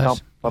 vinnur. Já,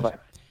 bye.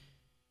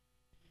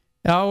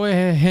 Já,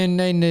 hinn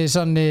eini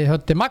sanni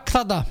Höddi Magg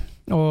þarna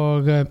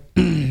og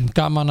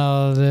gaman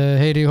að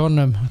heyri í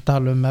honum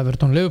tala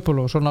Everton Liverpool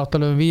og svo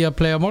náttúrulega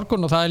Viaplay á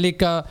morgun og það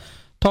líka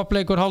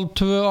toppleikur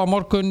 1:30 á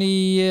morgun á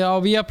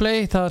Viaplay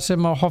þar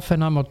sem á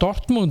Hoffenheim og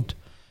Dortmund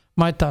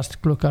mætast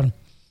klukkan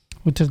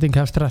útsending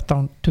hefst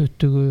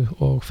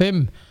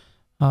 13:25.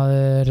 Það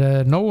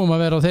nógum að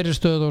vera á þeirri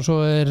stöð og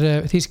svo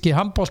þýski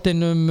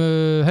handboltinn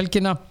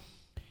helgina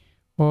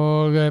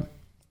og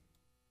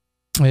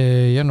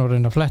ég nú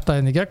reyna að fletta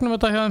inn í gegnum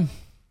þetta hjá þeim.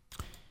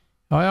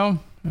 Já,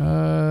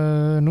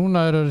 núna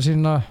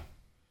sína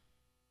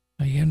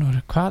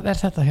hvað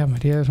þetta hjá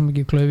mér? Ég svo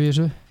mikið klaufi í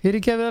þessu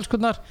fyrirgefið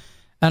elskurnar,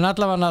 en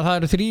allavega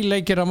það 3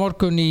 leikir á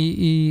morgun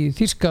í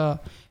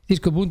þýska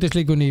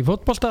búndislíkunni í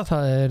fótbolta.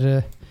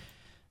 Það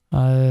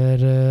er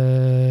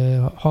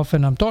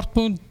Hoffenheim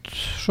Dortmund,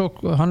 svo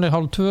hann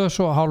 1:30,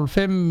 svo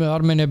 1:30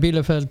 Arminia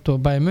Bielefeld og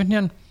Bayern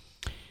München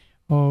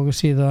og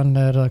síðan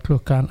það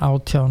klukkan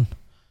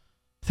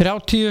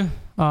 18:30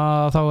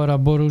 að þá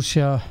það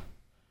Borussia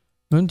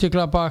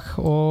Mönchengladbach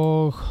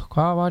og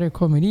hvað var ég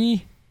komin í?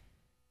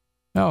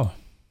 Já,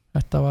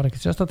 þetta var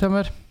ekkert sérstakt hjá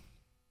mér.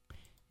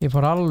 Ég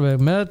fór alveg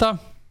með þetta.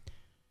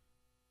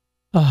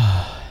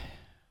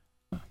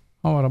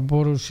 Hann var að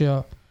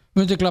Borussia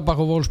Mönchengladbach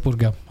og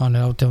Wolfsburg, já, hann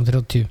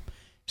 18:30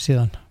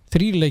 síðan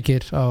 3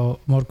 leikir á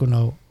morgun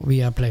á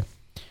Viaplay.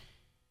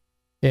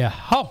 Já,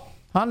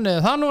 hann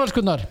það nú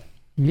elskunnar.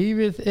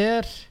 Lífið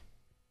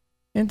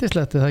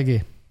yndislegt, það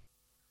ekki?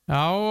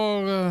 Já,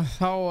 og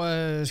þá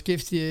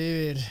skipti ég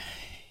yfir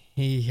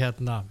í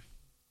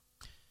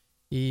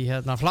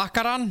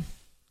flakkaran.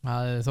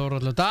 Það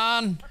Þórhallur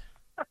Dan.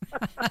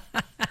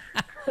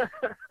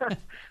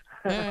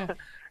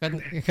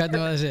 Hvernig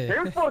var þessi?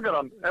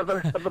 Heimsborgaran? Er það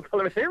að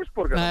tala við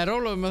heimsborgaran? Nei,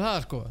 róluðum með það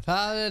sko.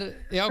 Það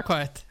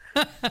jákvætt.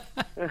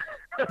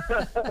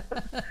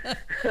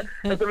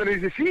 Þetta verður í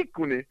þessi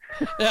síkunni.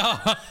 Já.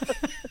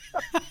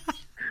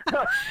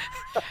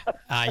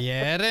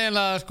 Ég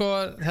eiginlega sko,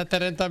 þetta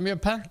reynda mjög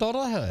pent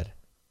orðað hjá þér.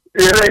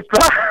 Ég veit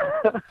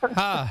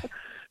það.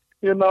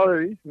 Ég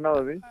náði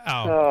því. Já,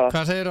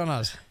 hvað segir þú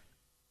annars?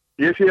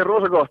 Ég sé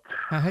rosa gott.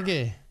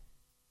 Ekki?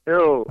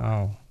 Jú. Já.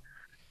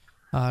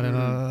 Það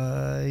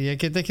ég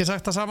get ekki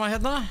sagt það sama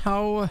hérna á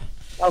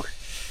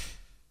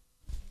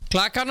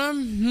klakanum.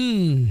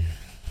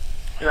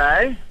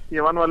 Nei,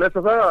 ég var nú að lesa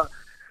það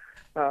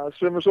að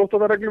sömu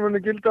sóttvarnareglur muni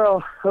gilda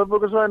á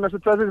höfuðborgarsvæðinu næstu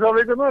 2-3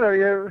 vikurnar ef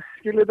ég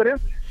skilji þetta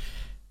rétt.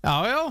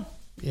 Já,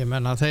 ég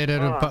menna þeir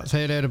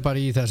eru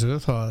bara í þessu,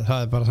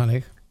 það bara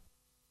þannig.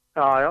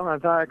 Já,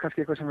 en það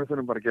kannski eitthvað sem við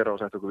þurfum bara að gera og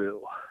setja okkur við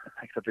og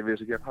ekkert allir við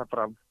þessu gera það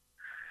bara.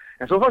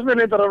 En svo fannst mér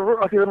reyndar að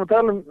því við erum að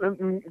tala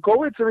um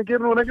COVID sem við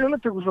gerum nú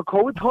reglulega, tökum svona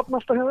COVID-hotn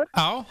alltaf hjá þér.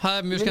 Já, það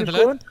mjög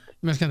skemmtilegt.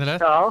 Mjög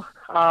skemmtilegt. Já,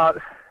 að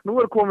nú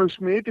komið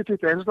smit í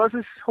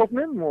 21.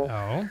 hotnum og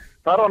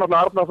þar var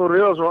náttúrulega Arnar Þór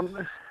Viðarsson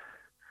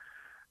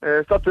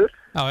stattur.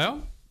 Já.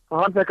 Og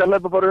hann fekk að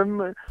hleypa bara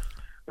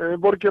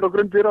borgir og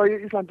grundir á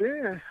Íslandi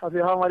af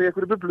því að hann var í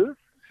einhverju bublu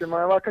sem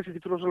var kannski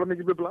ekki rosalega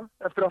mikið bubla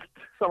eftir allt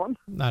saman.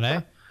 Nei.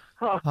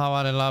 Það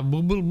var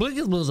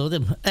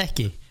eiginlega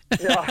ekki.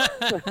 Já,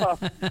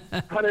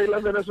 hann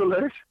eiginlega með þessu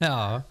leik. Já.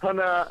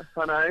 Þannig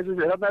að eins og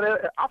því, þarna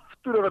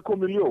aftur að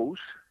koma í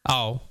ljós.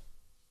 Já.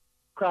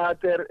 Hvað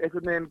þetta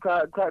einhvern veginn,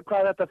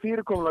 hvað þetta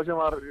fyrirkomulag sem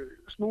var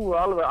snúið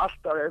alveg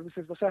alltaf,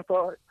 sem það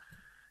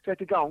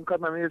sett í gang,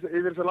 hvernig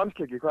yfir þessu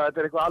landsleiki, hvað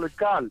þetta eitthvað alveg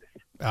galið.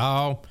 Já.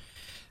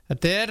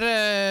 Þetta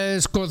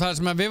sko það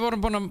sem við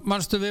vorum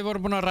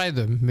búin að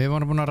ræðum. Við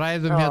vorum búin að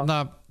ræðum hérna,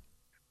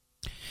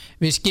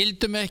 við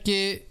skildum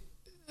ekki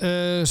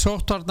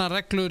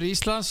sóttvarnareglur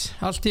Íslands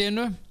allt í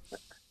einu.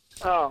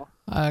 Já.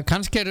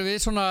 Kannski eru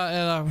við svona,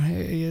 eða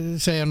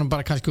ég segja nú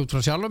bara kannski út frá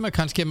sjálfum,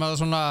 kannski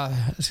maður svona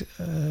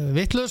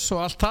vitlaus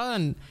og allt það,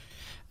 en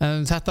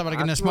þetta var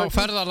ekki neð smá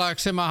ferðalag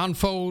sem að hann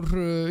fór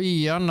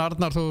í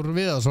Arnar Þór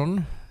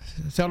Viðarsson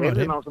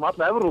þjálfari. Hann sem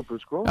alla Evrópu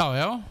sko.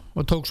 Já,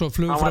 og tók svo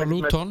flug frá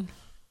Luton.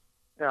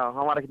 Já,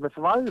 hann var ekkert með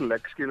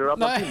þvæglegg, skilur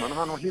allan tíman.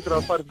 Hann hlýtur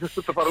að fara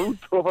út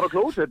og fara á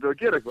klósetti og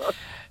gera eitthvað.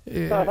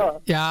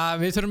 Já,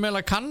 við þurfum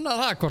eiginlega að kanna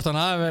það hvort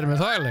hann hafi verið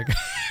með þvæglegg.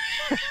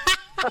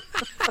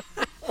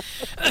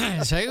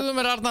 Segðu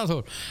mér Arnar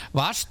Þór,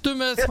 varstu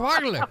með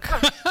þvæglegg?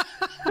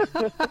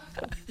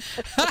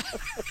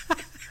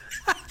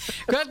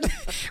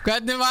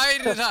 Hvernig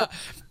væri það?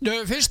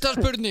 Fyrsta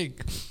spurning.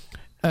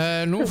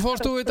 Nú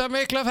fórst þú þetta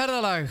mikla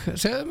ferðalag.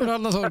 Segðu mér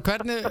Arnar Þór,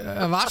 hvernig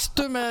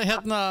varstu með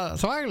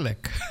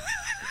þvagleik?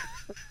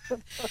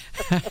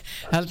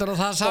 Heldur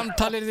það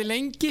samtalir þið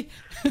lengi?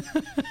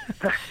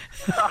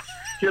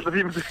 Ég held að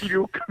því myndi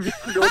ljúka mjög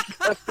fljótt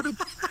eftir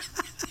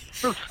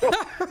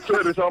svo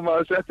eru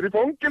saman settir í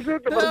fangilsi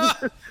þetta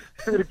bara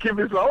fyrir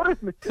kymmis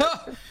áriðni.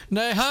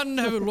 Nei, hann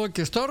hefur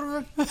lokið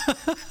störfum.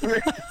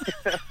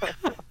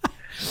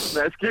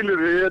 Nei, skilur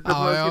við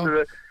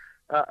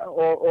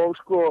og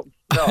sko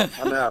já,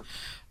 þannig að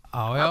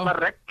þarna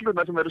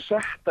reglurnar sem eru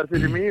settar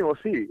fyrir mig og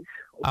því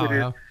og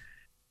fyrir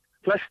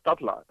flest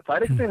alla, það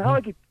einhvern veginn hafa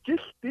ekki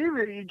gilt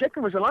yfir í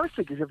gegnum þessar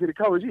landsleiki sem fyrir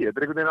KSÍ, þetta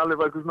einhvern veginn alveg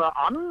eitthvað svona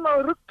annað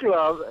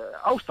ruglað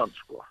ástand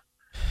sko.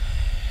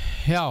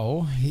 Já,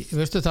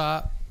 veistu það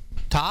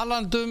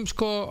talandum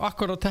sko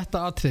akkurat þetta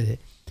atriði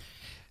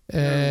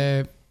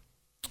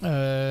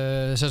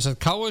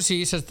KSÍ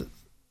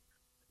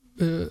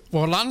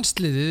og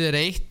landsliðið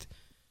eitt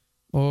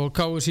og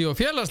KSÍ og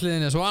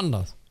félagsliðin svo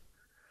annað.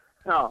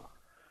 Já.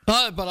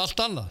 Það bara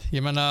allt annað. Ég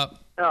meina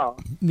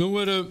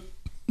nú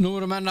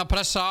eru menn að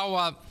pressa á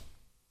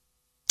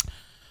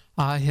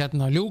að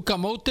ljúka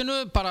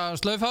mótinu, bara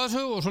slaufa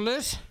þessu og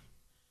svoleiðis.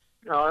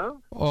 Já.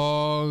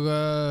 Og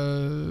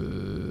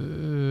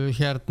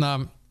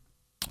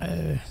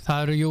það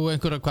eru jú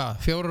einhverja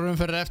 4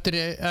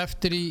 umferðir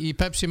eftir í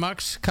Pepsi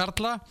Max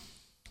Karla.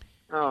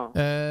 Já.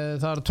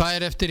 Það eru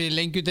 2 eftir í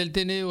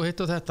lengjudeildinni og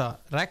hitt og þetta.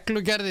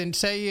 Reglugerðin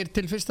segir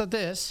til 1.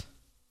 DS.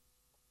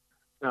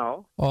 Já.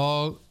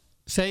 Og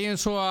segjum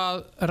svo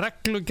að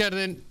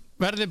reglugerðin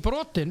verði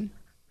brotin,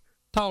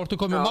 þá ertu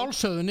komið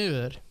málsöðu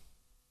niður.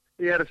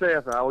 Ég að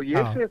segja það og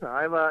ég segi það,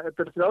 ef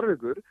þetta 3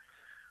 vikur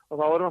og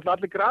þá eru náttúrulega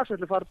allir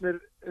grasvelli farnir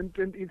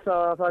í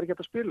það að það ekki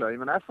hægt að spila. Ég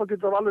meina, FH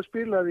getur alveg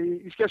spilað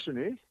í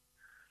skessunni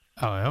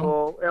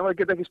og ef það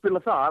getur ekki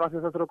spilað þar af því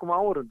það þarf að koma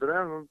áhorfendur,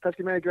 en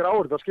kannski með ekki vera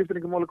áhorfendur, þá skiptir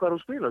engum máli hvað þú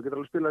spila.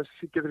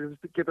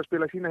 Getur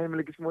spilað sína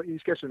heimiliki í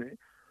skessunni.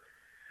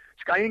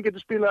 Skaginn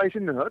getur spilað í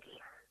Sinnihöll,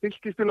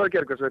 Fylkir spilað á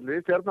Gergarsvelli,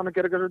 Stjarnan á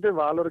Gergarsvelli,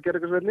 Valur á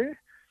Gergarsvelli.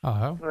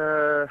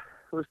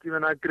 Þú veist, ég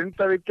meina,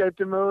 Grindavík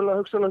gæti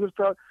mögulega hugsaðlega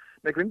þurft að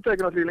Nei, Grindavík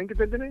er náttúrulega í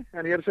lengjudeildinni,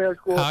 en ég að segja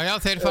sko... Já,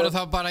 þeir fara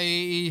þá bara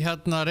í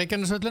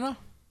Reykjanesvöllina?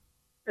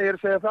 Ég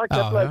að segja það,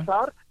 Keflavík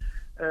þar.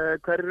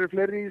 Hverjir eru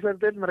fleiri í þessari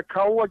deild? Mér að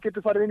Káa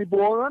getur farið inn í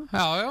Bogan.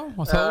 Já,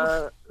 og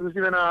Þór? Þú veist,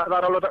 ég meina, það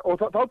er alveg... Og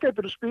þá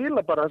getur þú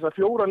spila bara þessar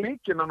 4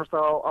 leiki nánast á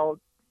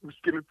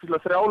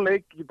 3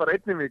 leiki bara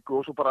 1 viku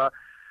og svo bara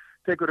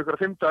tekur ykkur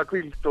 5 daga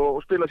hvíld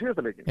og spila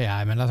síðasta leikin. Já,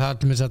 ég meina, það er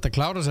til að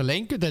klára þessa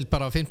lengjudeild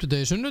bara á 50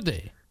 degi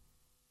sunnudegi.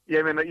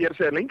 Ég meina, ég að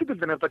segja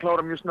lengjudildin eftir að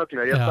klára mjög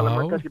snögglega. Ég tala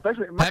með kannski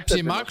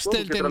Pepsi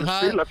Max-dildin. Þú getur að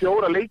spila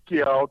 4 leiki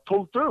á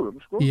 12 dögum,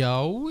 sko. Já.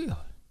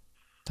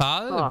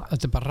 Þetta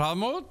er bara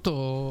hraðmót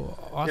og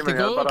allt er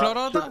góð að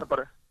klára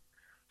þetta.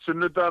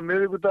 Sunnudag,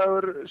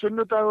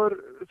 sunnudagur,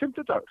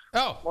 50 dagur.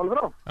 Já. Málið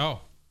frá. Já.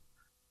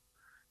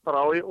 Bara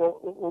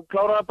og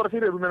klára það bara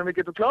fyrir. Við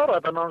getum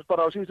klárað þetta náttúrulega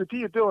bara á síðustu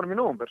 10 dögunum í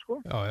nóvember,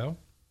 sko. Já.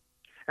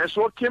 En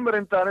svo kemur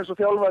reyndar eins og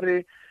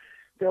þjálfari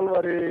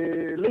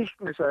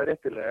Leiknis að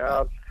réttilega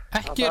að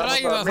ekki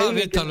ræða það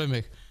viðtal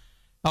mig.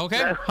 Ok,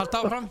 halda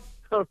áfram.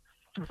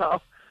 Já,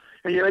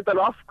 ég veit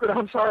alveg af hverju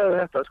hann sagði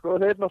þetta, sko.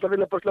 Þeir náttúrulega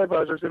vilja bara sleipa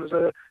þessu til þess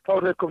að þá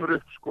þeir komur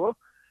upp, sko.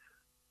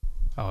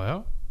 Já.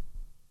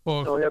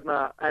 Og en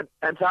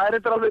það er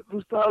eitthvað alveg, þú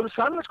veist, það er alveg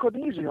sannleiksskot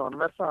í þessu hjá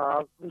hann, er það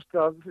að, þú veist,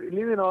 að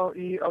líðin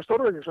á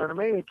stórveikingsvæðinu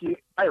megi ekki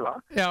æfa.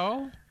 Já.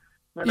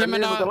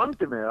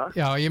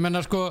 Ég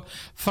meina, sko,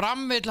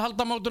 Fram vill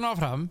halda mótun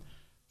áfram,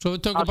 svo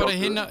við tökum bara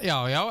hinna, já,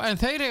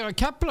 en þeir eiga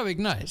Keflavík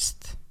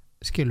næst.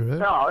 Skilur þú?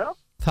 Já.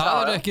 Það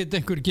er ekkert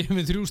einhver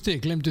gefið 3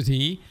 stig, glemdu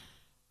því.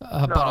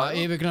 Það er bara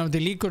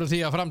yfirgnæfandi líkur á því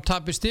að Fram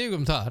tapi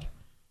stigum þar.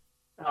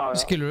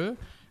 Skilur þú?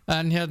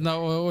 En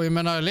og ég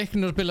menna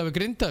Leiknir að spila við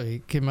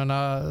Grindavík, ég menna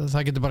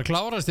það getur bara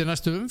klárast í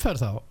næstu umferð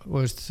þá, og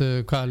veist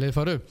hvaða lið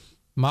fara upp.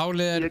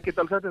 Málið er... Ég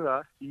get alveg þetta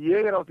það,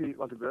 ég á því,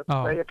 Valtýr,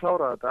 þegar ég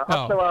klára þetta,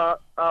 alltaf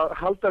að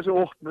halda þessu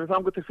opnu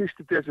þangur til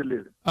 1. desember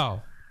liðin.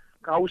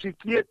 KSÍ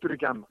getur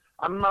ekki annað.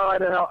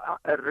 Annað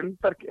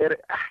Rundberg er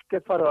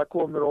ekkert farið að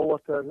koma mér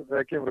óvart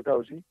þegar kemur á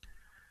KSÍ.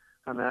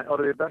 Þannig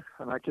að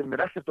það kemur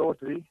mér ekkert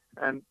óvart því,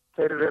 en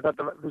þeir eru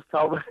þetta,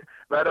 þá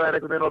verða þeir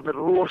einhvern veginn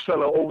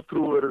rosalega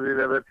ótrúður við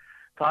ef við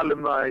tala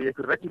það í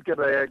einhver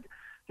reglgerð að ég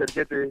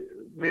geti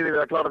miðið við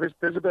að klára 1.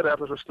 desember eða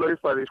alltaf svo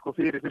slaufaði sko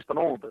fyrir 1.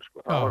 nóvember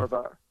sko. Það var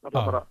þetta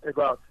bara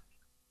eitthvað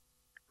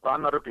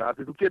annar rugla.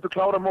 Þú getur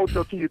klára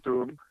móti á 10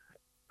 dögum,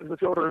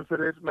 4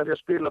 umferðir með því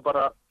að spila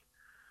bara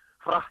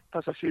hratt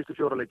þessar síðustu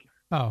 4 leiki.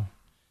 Já.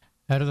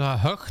 Er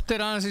það högtir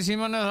aðeins í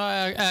símanu? Það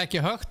er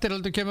ekki högtir,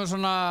 heldur kemur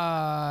svona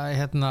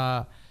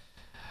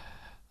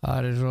það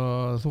er svo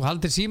þú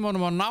haldir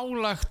símanum á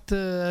nálagt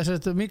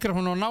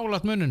mikrofónu á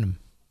nálagt munninum.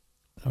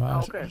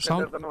 Ok, hvernig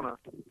er þetta núna?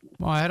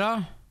 Má að heyra?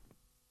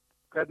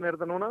 Hvernig er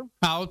þetta núna?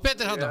 Já,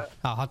 betur þetta.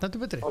 Já, þetta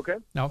er betri. Ok.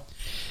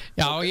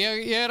 Já,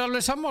 ég er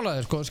alveg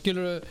sammálaður, sko,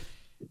 skilur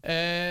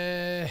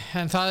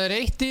en það er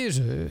eitt í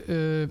þessu.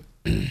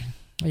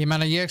 Ég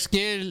meina, ég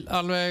skil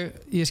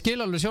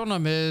alveg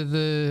sjónarmið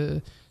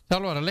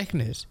þjálfara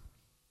Leiknis.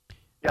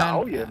 Já,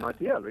 ég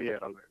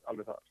er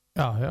alveg það.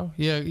 Já,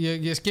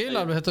 ég skil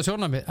alveg þetta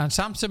sjónarmið, en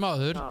samt sem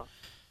áður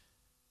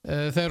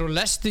þegar þú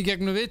lest í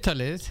gegnum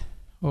viðtalið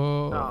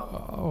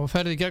og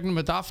ferði í gegnum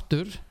þetta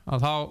aftur, að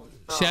þá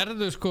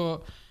sérðu sko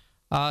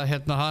að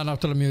það er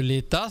náttúrulega mjög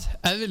litað,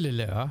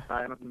 eðlilega. Það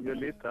er náttúrulega mjög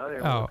litað,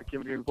 það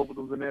kemur í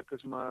fótbolta.net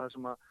sem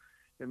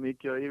er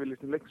mikið að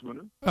yfirlýstum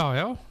leiknismönnum.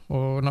 Já,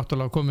 og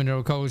náttúrulega komin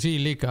á KSÍ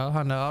líka,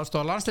 hann er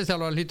aðstofa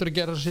landsliðsþjálfari hlýtur að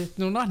gera sitt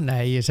núna.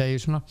 Nei, ég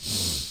segi svona.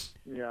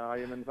 Já,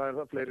 ég menn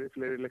það fleiri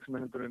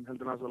leiknismenn heldur en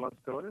aðstofa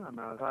landsliðsþjálfari,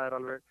 þannig að það er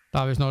alveg...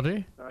 Davíð Snorri?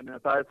 Þannig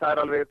að það er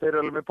alveg, þeir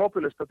eru alveg með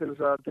populista til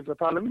þess að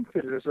tala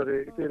fyrir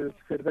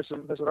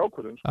þessar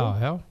ákvörðum.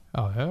 Já.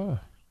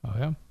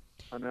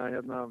 Þannig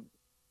að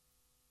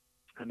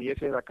en ég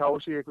segi að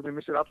KSÍ einhvern veginn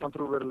missir allan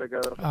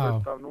trúveruleika að það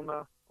er af núna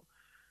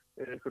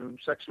einhverjum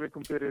 6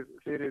 vikum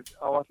fyrir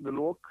áallu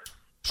lok.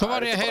 Svo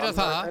var ég að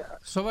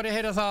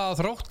heyra það að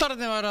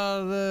Þróttararnir var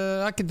að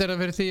agitera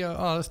fyrir því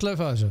að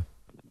slaufa þessu.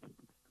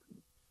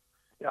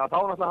 Já, þá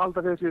náttúrulega halda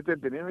fyrir því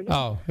deildinni.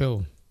 Já, jú.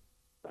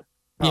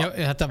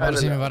 Þetta var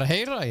sem ég var að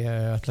heyra,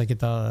 ég ætla ekki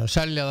að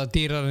selja það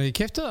dýrar en ég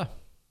keypti það.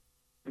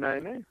 Nei,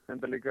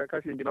 enda líka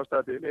kannski engin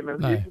ástæða til.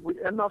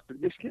 En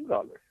aftur, ég skil það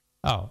alveg.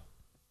 Já.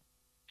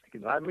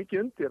 Það er mikið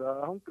undir að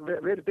hann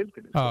veri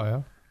deildinni. Já.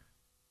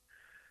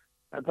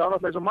 En það var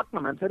alltaf eins og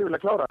magnamenn, þeir vilja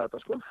klára þetta,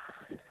 sko.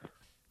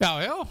 Já,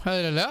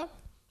 eðlilega.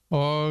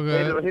 Og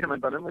þeir eru á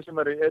hýrmyndanum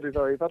sem eru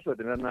þá í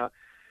fallvöldinu,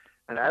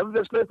 en ef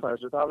þeir slaufa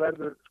þessu, það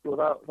verður, sko,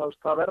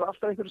 það verður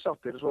alltaf einhverju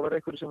sáttir, svo verður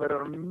einhverju sem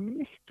verður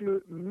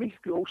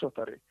miklu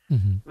ósáttari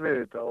við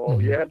þetta.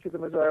 Og ég held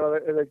þetta með þess að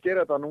ef þeir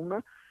gera þetta núna,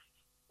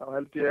 þá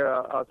held ég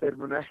að þeir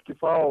mun ekki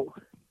fá,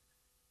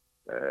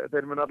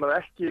 þeir mun allavega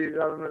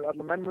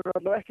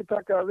ekki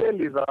taka vel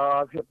í það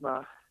að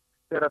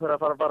þeir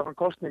að fara frá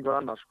kostningu og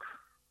annars, sko.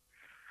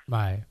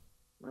 Nei.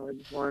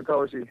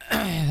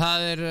 Það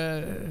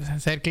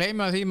þeir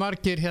gleyma því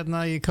margir í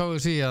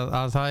KSÍ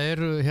að það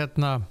eru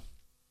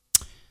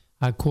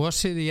að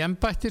kosið í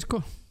embætti, sko.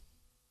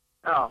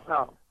 Já.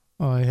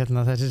 Og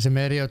þessi sem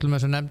er í öllum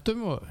þessum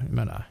nefndum og ég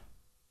meina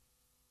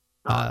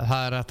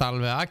það er þetta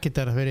alveg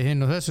agitera fyrir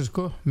hinn og þessu,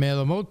 sko,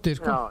 með og móti,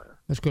 sko.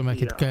 Við skulum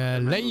ekki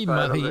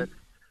gleyma því.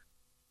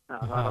 Já,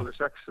 það er alveg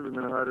 6, við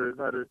meina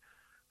það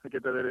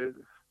geta verið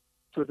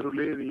 2-3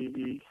 lið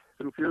í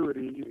 3-4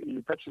 í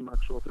Pepsi Max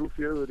og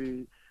 3-4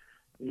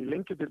 í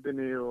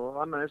lengjudildinni og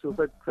annað eins og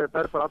þeir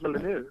berfa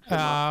allaveg niður.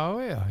 Já,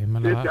 ég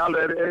menna það.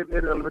 Þeir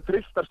eru alveg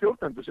trilltar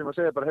stjórnendur sem að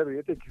segja bara,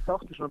 ég tek ekki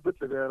þátt í svona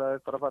bulli þegar það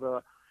er bara farið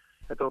að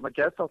þetta var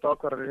gett þátt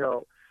ákvarðanir hjá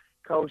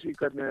KSÍ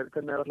hvernig er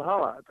alltaf að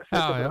hafa þetta.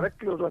 Þetta er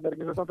reglu og svo þetta er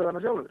ekki með standað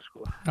hana sjálfur, sko.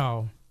 Já,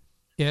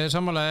 ég er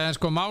sammála, en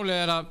sko málið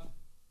er að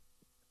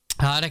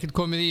það er ekkert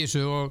komið í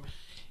þessu og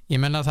ég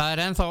menna það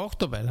er ennþá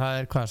október, það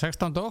er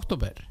 16.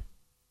 október.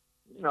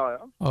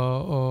 Já.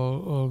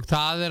 Og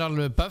það er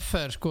alveg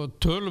buffer, sko,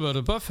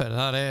 tölvöru buffer,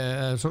 það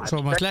er svo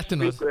maður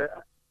slettinu.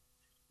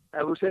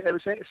 Ef þú segir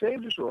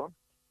því svo,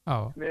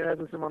 með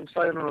þetta sem hann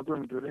sagði núna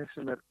Guðmundur,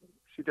 sem er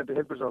sitjandi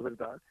heilbrigðisráðherra í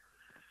dag,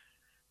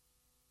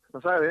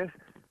 hann sagði,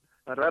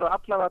 það verða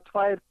allavega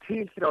 2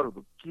 til 3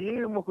 vikur.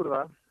 Gefum okkur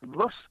það,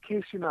 worst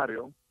case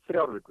scenario,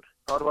 3 vikur.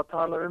 Þá erum við að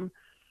tala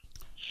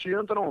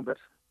 7. nóvember,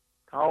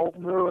 þá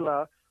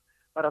mögulega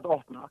verða þetta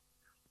opna.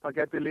 Það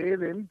geti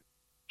liðin,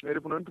 við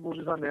erum búin að undirbúa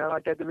sig þannig að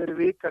það geti verið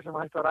vika sem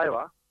hægt að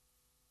ræfa.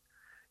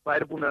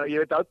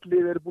 Ég veit að öll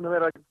lið eru búin að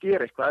vera að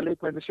gera eitthvað,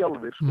 leikmennir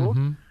sjálfur, sko.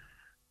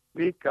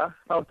 Vika,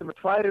 þá ertu með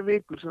 2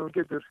 vikur sem þú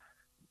getur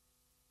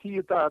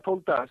 10 daga,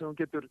 12 daga sem þú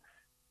getur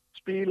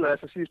spila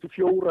þessar síðustu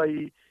 4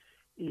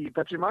 í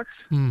Pepsi Max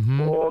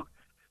og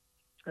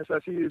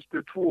þessar síðustu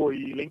 2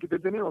 í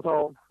lengjudildinni og þá,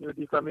 ég veit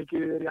ekki hvað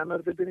mikið er í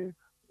annar dildinni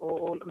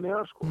og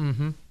neðar, sko.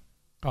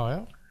 Já.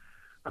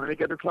 Þannig að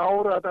við getum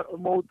klárað þetta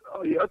mót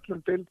í öllum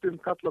deildum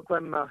kalla og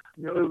kvenna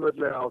mjög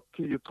auðveldlega á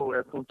 10-12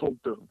 eða 12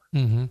 dögum.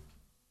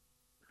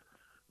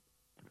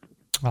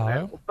 Og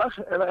ef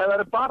það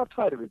er bara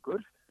 2 vikur,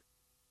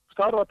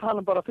 þá erum við að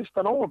tala bara 1.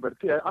 nóvember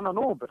til 2.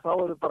 nóvember, þá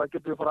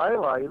getum við fara að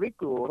æfa í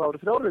viku og þá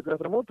eru 3 vikur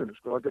eftir að mótinu,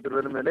 sko, þá getur við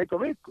verið með leik á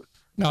viku.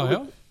 Já.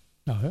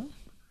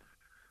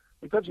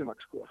 Í Pepsi Max,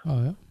 sko.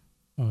 Já.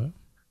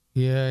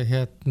 Ég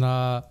er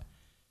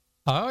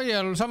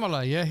alveg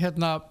sammála,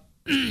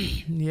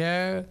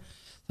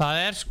 það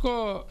er sko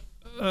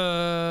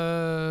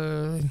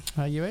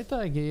ég veit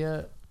það ekki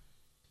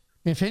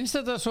mér finnst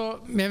þetta svo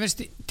mér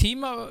finnst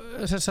tíma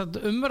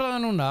umræða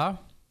núna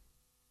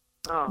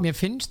mér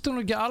finnst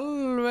hún ekki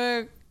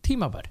alveg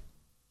tímabær.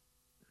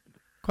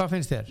 Hvað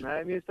finnst þér?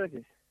 Nei, mér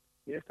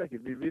finnst ekki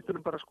við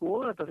þurfum bara að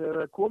skoða þetta þegar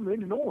það er komið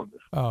inn í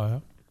nóvember.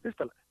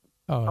 Fyrstulega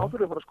þá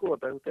þurfum við bara að skoða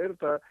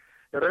þetta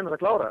ég raunar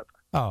að klára þetta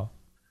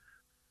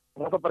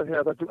og það er bara því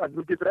að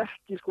þú getur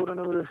ekki sko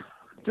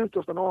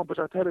 20. nóvember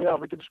sagt, við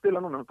getum spila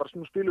núna, bara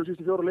spilum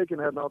síðustu 4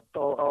 leikina hérna á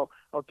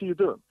 10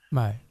 dögum.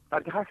 Nei. Það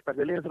er ekki hægt því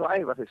að liðin þurfa að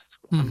æfa fyrst,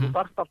 sko. Þú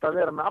þarft alltaf að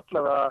vera með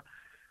allavega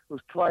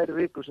 2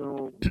 vikur sem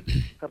þú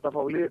þarft að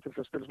fá liðið til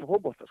að spila svona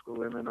hópbolta, sko,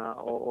 ég meina,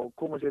 og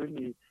koma sér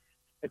inn í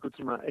einhvern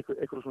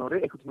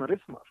svona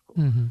rytma, sko.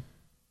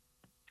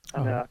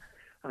 Þannig að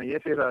Þannig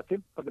ég fyrir að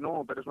 15.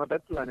 nóvember svona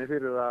deadline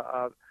fyrir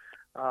að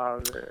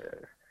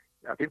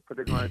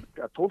 15.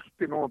 að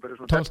 12. nóvember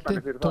svona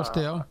deadline fyrir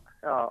 12.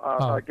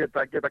 að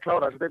geta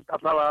klárað þessi deild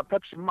allavega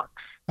Pepsi Max.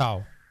 Já.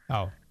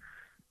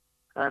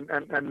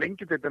 En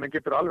lengjudeildina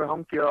getur alveg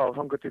hangið á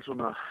þangað til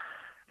svona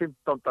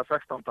 15.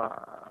 16.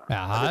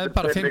 Já, það er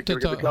bara 50.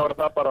 Getur klárað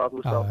það bara, þú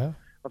veist,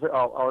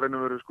 á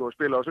reynum veru sko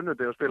spila á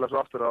sunnudegi og spila svo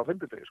aftur á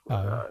fimmtudegi sko,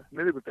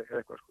 miðvikudegi eða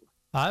eitthvað sko.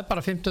 Það er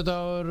bara 50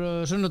 dagur,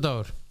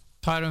 sunnudagur,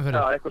 tvær umferðir.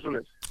 Já, eitthvað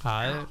svoleiðis.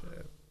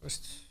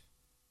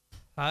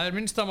 Það er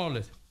minnsta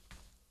málið.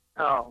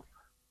 Já.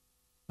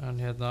 En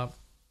já,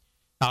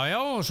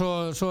 og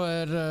svo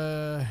er,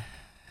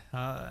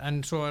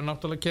 en svo er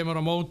náttúrulega kemur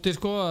á móti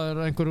sko, það er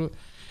einhverju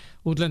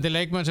útlendi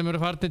leikmenn sem eru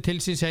farnir til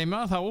síns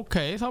heima, þá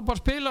þá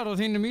bara spilar á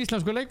þínum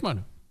íslensku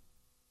leikmannum.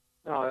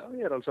 Já,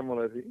 ég er alveg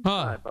sammálaður því.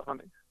 Það er bara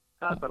þannig.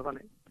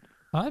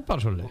 Það er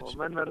bara svoleiðis. Og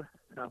menn verður,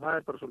 það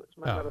er bara svoleiðis.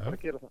 Menn verður bara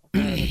að gera það.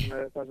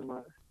 Það sem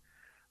að,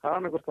 það er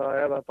annarkvort það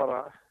eða bara,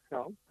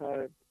 það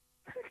er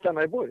ekki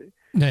annað í boði.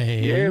 Nei.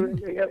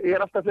 Ég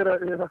er alltaf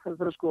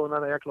fyrir skoðun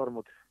að ég klára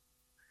móti.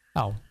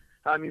 Já.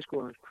 Það er mín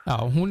skoðun. Já,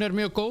 hún er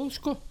mjög góð,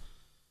 sko.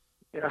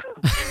 Já.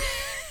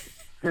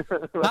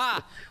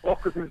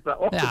 Okkur finnst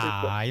það.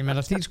 Já, ég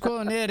meina þín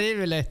skoðun er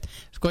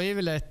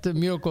yfirleitt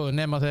mjög góð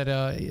nema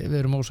þegar við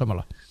erum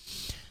ósammála.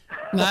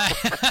 Nei.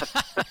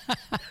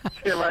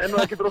 Sem er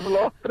ekki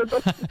drosalega oft.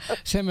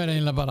 Sem er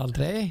eiginlega bara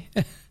aldrei.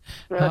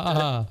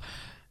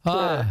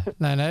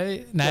 Nei,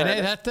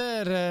 þetta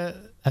er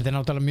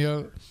náttúrulega mjög.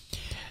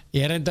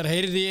 Ég reyndar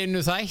heyrði í einu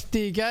þætti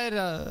í gær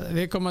að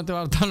viðkomandi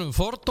var að tala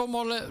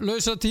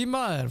fordómalausa tíma,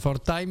 það er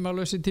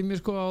fordæmalausi tími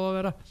sko á að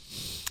vera.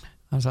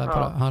 Hann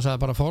sagði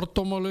bara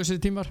fordómalausi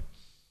tímar.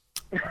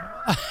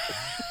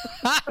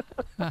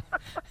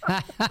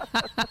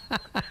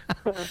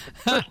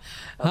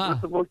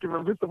 Það fólki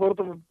með fyrsta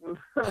fordómum.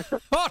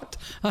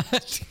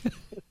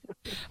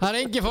 Það er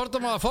engin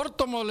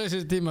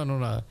fordómalausi tíma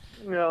núna.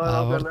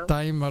 Það var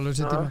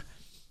dæmalausi tíma.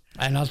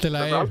 En allt í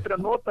lagi. Það er aldrei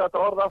að nota þetta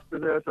orð aftur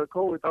þegar þetta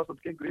COVID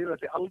ástand gengur yfir,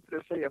 þetta aldrei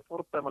að segja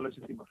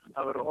fordæmalausi tímar.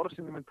 Það verður orð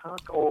sem ég mun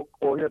taka og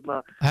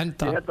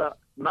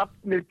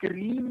nafnið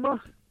gríma.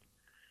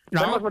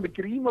 Það var svona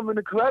gríma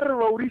muni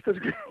hverfa úr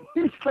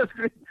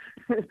íslenskri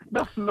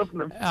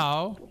nafnum. Já,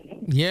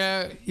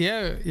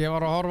 ég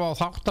var að horfa á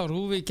þátt á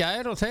RÚV í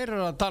gær og þeir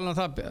eru að tala um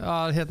það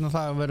að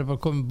það verður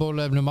bara komið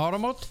bóluefni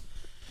áramót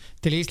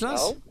til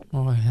Íslands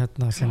og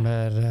sem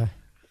er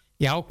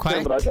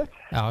jákvætt.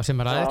 Já, sem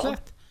er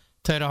æðislegt.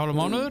 2,5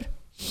 mánuður.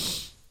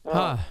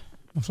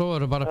 Og svo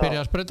verður bara að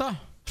byrja að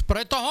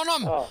sprauta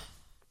honum.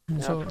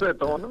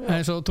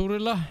 Eins og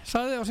Túrilla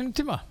sagði á sínum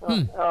tíma.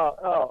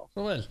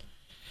 Svo vel.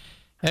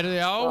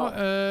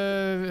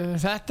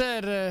 Þetta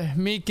er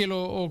mikil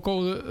og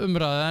góð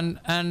umræða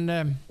en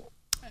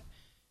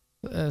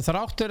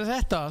þrátt eru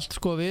þetta allt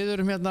sko, við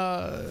erum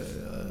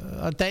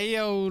að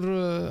deyja úr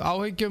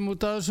áhyggjum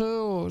út af þessu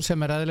og sem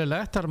er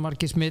eðlilegt, það eru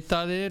margir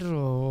smitaðir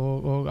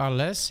og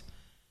alles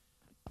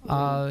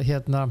að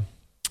það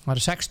eru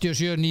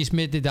 67 ný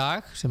smitt í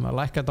dag sem að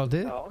lækka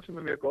dálítið. Já, sem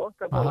er mjög gott,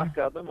 það er að lækka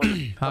þetta.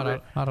 Það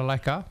er að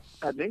lækka.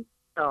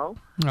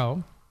 Já.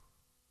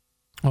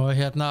 Og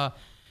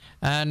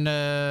en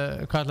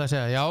hvað ætla að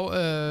segja,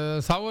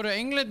 þá eru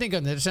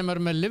englendingarnir sem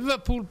eru með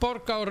Liverpool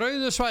borg á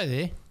rauðu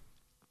svæði,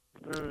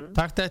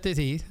 takt eftir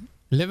því,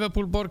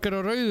 Liverpool borg er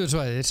á rauðu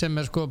svæði sem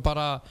er sko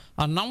bara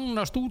að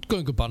nánast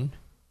útgöngubann,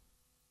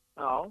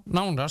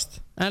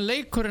 nánast, en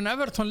leikurinn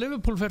Everton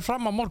Liverpool fer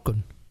fram á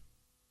morgun.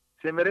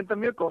 Sem er enda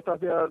mjög gott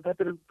af því að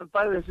þetta er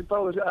allir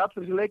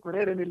þessi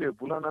leikmenn inn í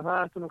Liverpool, þannig að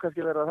það ætti nú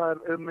kannski verið að það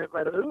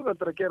væri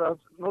auðveldur að gera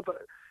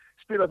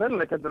spila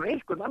þennileik heldur en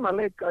einhvern annan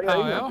leik í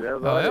Englandi.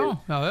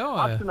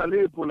 Arsenal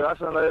Liverpool,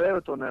 Arsenal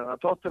Everton eða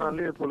Tottenham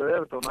Liverpool eða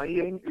Everton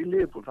í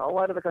Liverpool, þá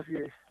væri það kannski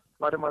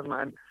maður svona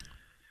en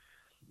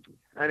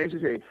eins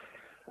og segi.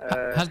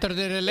 Heldur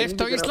þetta er leyft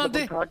á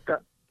Íslandi?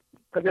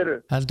 Hvað gerðu?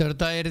 Heldur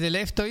þetta er þið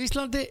leyft á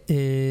Íslandi?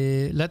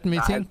 Let me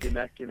think.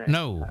 Nei.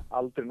 No.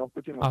 Aldrei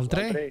nokkuð tíma.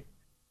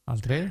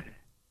 Aldrei.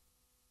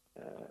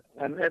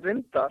 En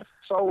reyndar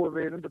sáum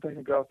við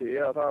undantekningu á því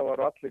að það var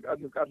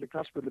allir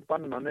knattspyrnur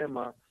banna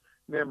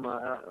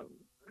nema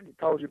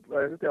kási,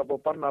 það var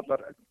banna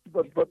allar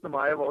börnum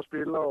að æfa og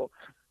spila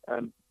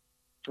en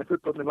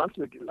fullorðnir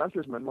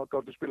landsliðsmenn má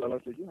gátt að spila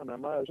landsleiki, þannig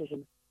að maður svo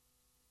sem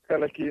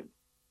skal ekki,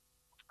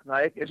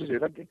 eins og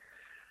sér ekki.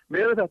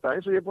 Með þetta,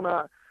 eins og ég er búin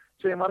að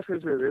segja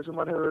margfælisviði sem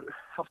maður hefur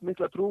haft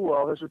mikla trú á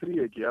þessu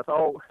þríeiki, að þá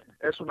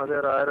er svona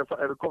þegar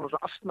er komin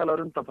svona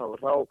astnalar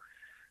undanþágur,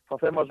 þá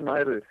þeim að svona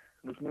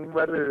nú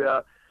verður við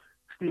að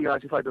stíga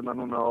þessi fæturna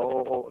núna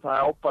og það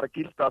er bara að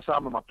gilda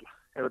saman alla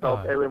ef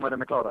við maður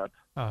að klára þetta.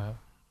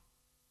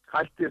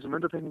 Hætti þessum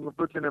undantekningum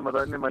bulli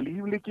nema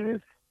líflíki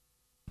við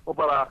og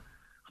bara,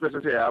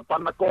 að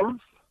banna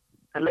golf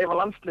en leyfa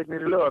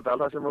landsleiknir í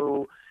Laugardal þar sem þú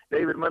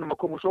leifir mönnum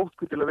að koma úr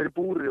sótkví til að vera í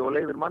búri og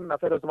leifir manna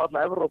að ferðast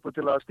alla Evrópu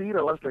til að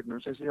stýra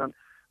landsleiknum sem síðan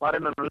var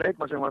innan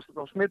leikmann sem var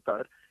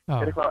smittaður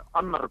er eitthvað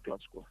annar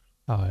glad sko.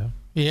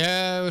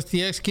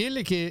 Ég skil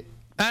ekki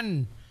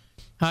en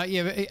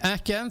ég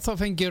ekki ennþá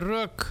fengi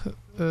rök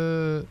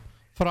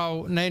frá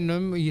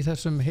neinum í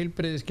þessum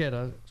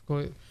heilbrigðisgeira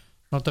sko,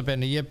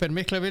 notabenni, ég ber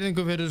mikla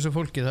virðingu fyrir þessu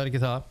fólki, það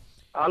ekki það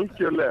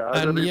algjörlega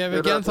en ég hef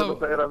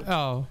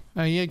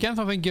ekki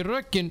ennþá fengið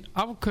rökin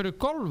af hverju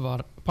golf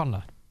var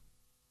bannað.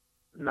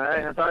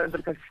 Nei, en það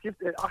er kannski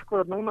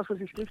akkurat núna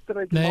skiptir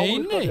það ekki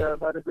máli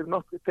það er eitthvað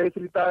nokkuð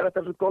 2-3 dagar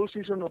eftir þessu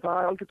golfsísun og það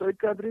er algjört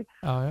aukaðri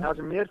en það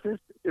sem mér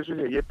finnst,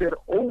 ég ber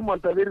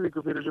ómælda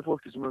virðingu fyrir þessu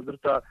fólki sem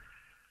þurft að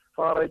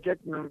fara í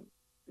gegnum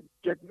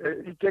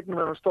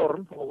þennan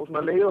storm og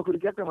svona leið okkur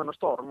í gegnum þennan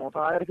storm og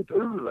það er ekkert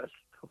auðvelt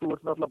og þú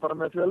ert náttúrulega bara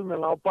með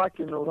fjölmiðla á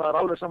bakinu og það er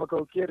alveg sama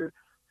hvað þú gerir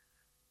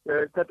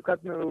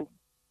hvernig þú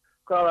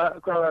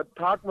hvaða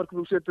takmörk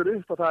þú setur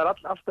upp og það er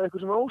alltaf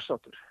eitthvað sem er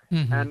ósáttur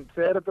en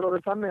þegar þetta er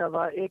orðið þannig að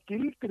það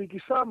gildir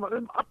ekki sama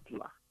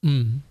alla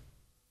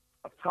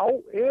þá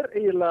er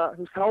eiginlega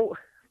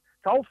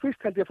þá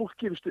fyrst held ég að fólk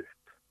gefist upp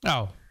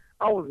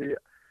á því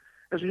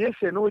eins og ég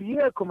segi, nú er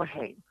ég að koma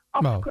heim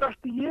af hverju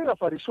ætti ég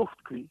að fara í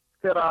sóttkví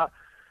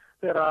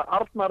þegar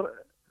Arnar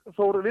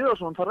Þór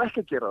Viðarsson þarf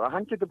ekki að gera það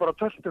hann getur bara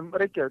tölt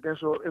Reykjavík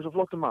eins og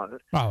flottum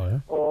maður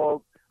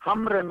og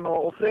Hamren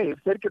og Freyr,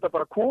 þeir geta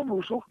bara komið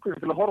úr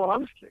sóttkvíðum til að horfa á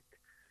landsleik.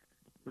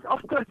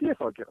 Af hverju ætti ég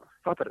þá að gera það?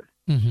 Fattar þið?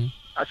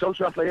 Það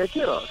sjálfsög ætla ég að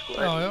gera það, sko.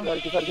 Það er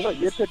ekki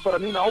það. Ég tek bara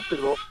mína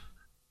ábyrgð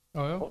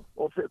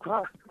og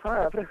hvað er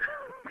það Freyr?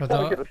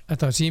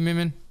 Þetta var sími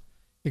minn.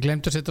 Ég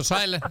glemdi að setja á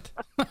silent.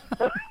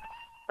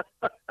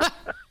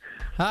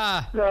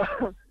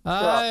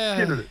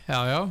 Skilur þú?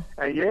 Já.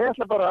 En ég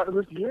ætla bara,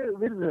 þú veist, ég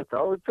virði þetta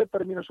og þetta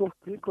bara mína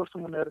sóttkvíð, hvort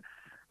sem hún er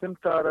 5.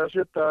 eða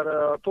 7.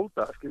 eða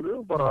 12.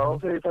 skilu bara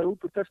og þegar ég fæði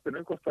út úr testinu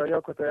hvort það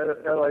jákvætt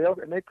eða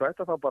neikvætt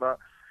þá bara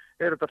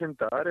er þetta 5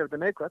 dagar, er þetta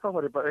neikvætt þá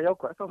þarf ég bara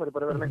jákvætt, þá þarf ég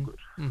bara að vera lengur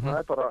það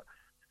er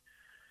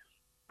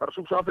bara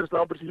svo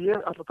samfélagslega ábyrgð sem ég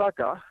ætla að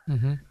taka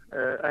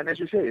en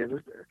eins og ég segi þú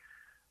veist,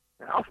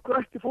 af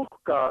hverju ætti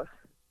fólk að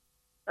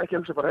ekki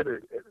hugsa bara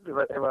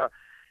ef að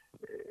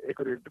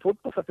einhverjir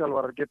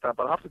fótboltaþjálfarar geta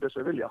bara haft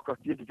þessu vilja, af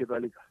hverju ég ekki geta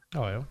það líka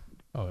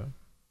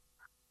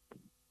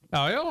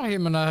Já, ég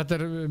meina þetta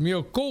er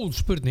mjög góð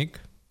spurning.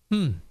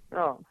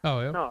 Já.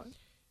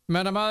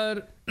 Menna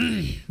maður,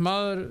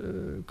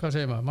 hvað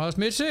segir maður? Maður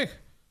smyr sig?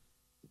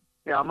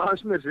 Já, maður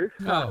smyr sig.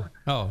 Já.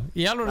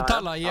 Í alvöru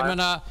tala, ég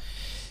meina,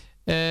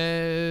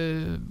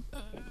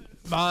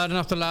 maður er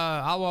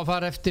náttúrulega á að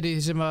fara eftir í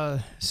sem að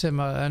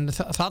en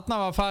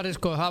þarna var farið,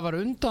 sko, það var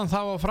undan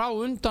þá og frá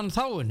undan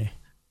þáinni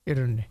í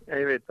rauninni.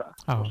 Ég veit það.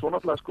 Og svo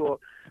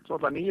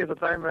náttúrulega nýjasta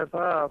dæmi er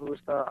það að þú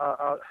veist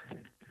að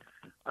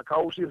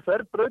KSÍ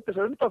braut þess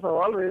að undan þá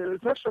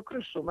alveg þess og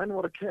kryss og menn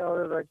voru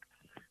að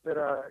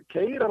vera að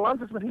keyra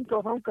landsliðsmenn hingað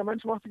og þangað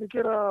menn sem átti ekki að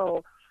gera og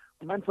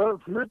menn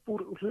hlup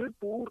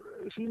úr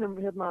sínum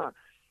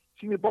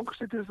sínir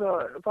bóksi til þess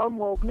að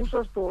faðma og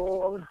knúsast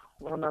og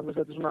þannig að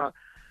þetta er svona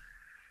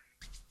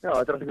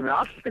þetta er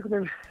allt einhvern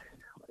veginn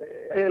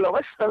eiginlega á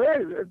versta veg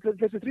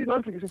þessi 3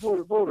 landsleikir sem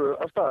fóru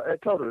af stað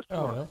kláruðust.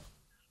 Já.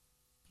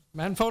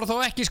 Menn fóru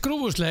þó ekki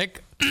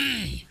skrúfusleik.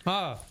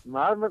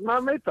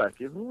 Maður veit það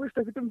ekki, þú veist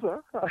ekkert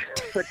það.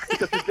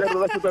 Það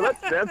gerðu ekkert að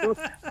velli, en þú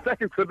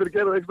þekkir hvernig þeir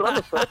gerðu eitthvað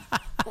annars það.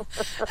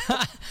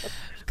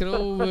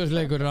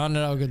 Skrúfusleikur, hann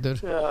er ágættur.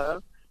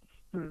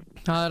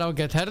 Það er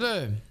ágætt. Herðu,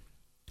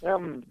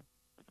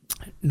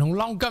 nú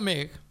langar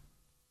mig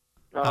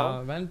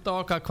að venda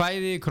okkar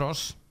kvæði í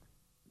kross,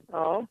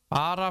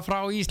 bara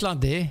frá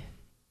Íslandi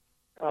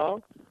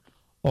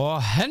og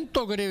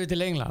henda okkur yfir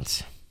til Englands.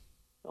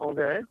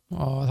 Okay.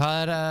 Og það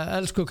er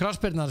elsku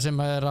krassbyrnar sem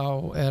er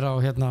á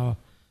hérna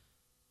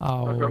á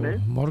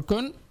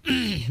morgun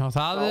og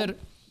það er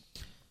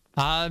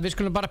við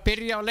skulum bara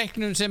byrja á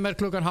leiknum sem er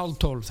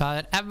 11:30 það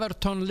er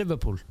Everton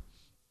Liverpool.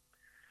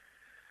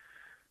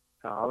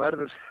 Það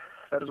verður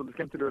svolítið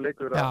skemmtilegu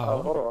leikur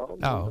að horfa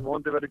á og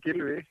vonandi verður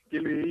Gylfi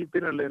í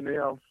byrjunarliðinu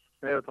á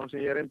Everton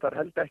sem ég reyndar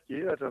held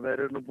ekki þess að þeir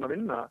eru nú búin að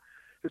vinna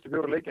fyrstu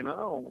 4 leikina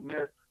og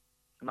með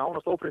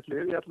nánast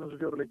óbreyttlið í allir þessu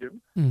 4 leikjum.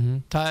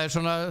 Það er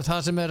svona það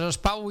sem er að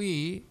spá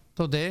í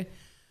Tóti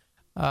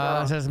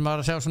þess að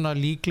maður sjá svona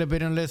líklega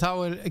byrjunarlið þá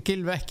er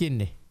Gylfi ekki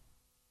inni.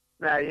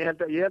 Nei, ég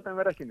held að hann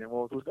verði ekki inni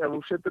og þú veist, ef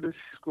þú setur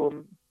þess sko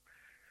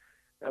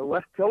ef þú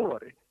ert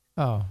þjálfari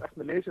ert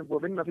með lið sem búið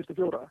að vinna fyrstu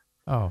 4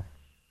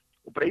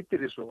 og breytir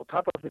þessu og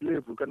tapar fyrir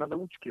Liverpool hvernig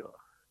það útskýra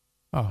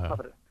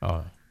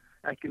það.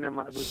 Ekki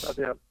nema þú veist að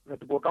þetta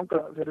er búið að ganga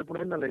þeir eru búin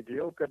að vinna leiki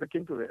og þetta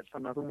gengur vel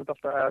þannig að þú munt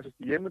alltaf,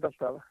 ég munt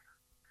alltaf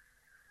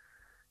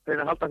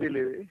reyna að halda því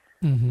liði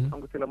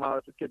þannig til að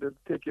maður getur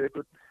tekið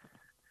einhvern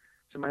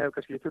sem hefur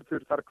kannski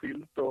fyrir þar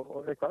kvíld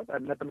og eitthvað,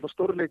 en þetta er náttúrulega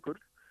stór leikur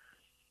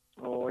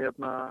og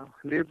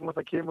Liverpool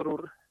náttúrulega kemur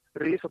úr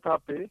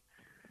risatapi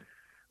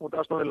út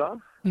af Aston Villa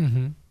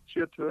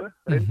 7-2,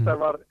 reyndar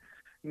var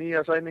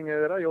nýja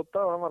sæningið þeirra,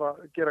 Jota, hann var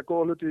að gera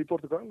góða hluti í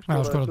Portugal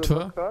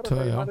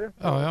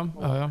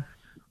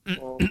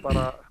og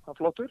bara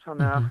flottur,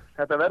 þannig að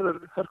þetta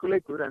verður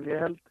hörkuleikur, en ég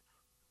held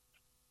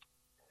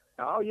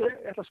ég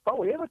ætla að spá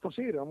Everton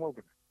sigri á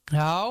morgun.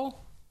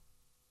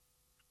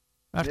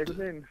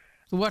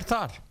 Þú ert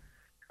þar?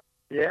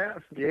 Ég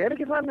er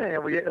ekki þannig,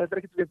 þetta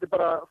er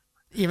bara...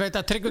 Ég veit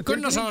að Tryggvi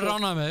Gunnarsson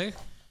ránaði með þig.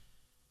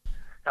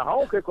 Já,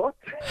 ok, gott.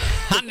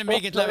 Hann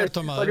mikill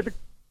Everton-maður.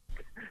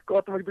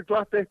 Gott að maður getur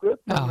glatt eitthvað.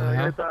 Já.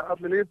 Ég veit að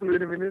allir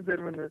liðbúlunni mínir,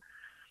 þeir munu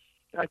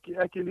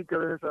ekki líka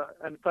við þetta.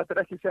 En þetta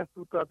er ekki sett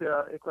út af því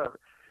að eitthvað...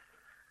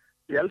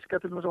 Ég elska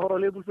til þess að horfa á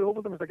Liverpool fyrir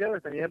hófaldum þetta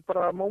gerðist, en ég held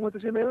bara að mómentu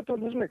sé með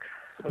Everton þessum leik.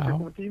 Það er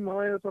komið tíma á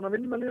Everton að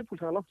vinna með Liverpool,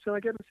 það er langt sem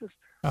það gerðist sérst.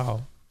 Já,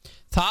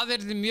 það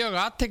er mjög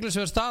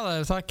athyglisverð staða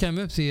ef það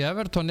kemur upp því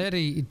Everton er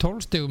í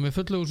 12 stigum með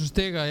fullu húsum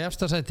stiga í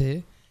efsta sæti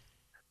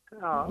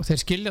og þeir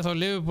skilja þá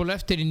Liverpool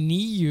eftir í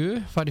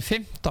 9, fari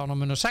 15 og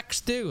mun á 6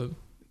 stigum.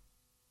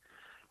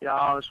 Já,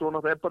 en svo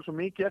náttúrulega er bara svo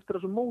mikið eftir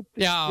þessu móti.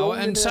 Já,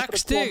 en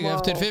 6 stig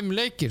eftir 5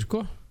 leikir,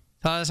 sko.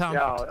 Það er samt.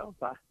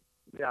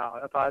 Já,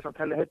 það er samt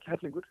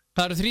hellingur.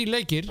 Það eru 3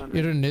 leikir í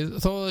rauninni,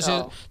 þó þessi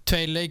 2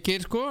 leikir,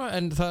 sko,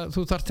 en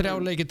þú þarf 3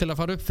 leikir til að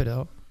fara upp fyrir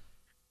þá.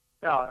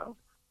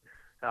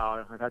 Já,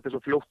 þetta er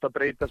svo fljótt að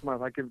breytast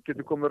maður, það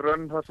getur komið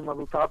rönn þar sem að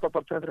þú tapar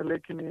bara 2-3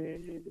 leikin í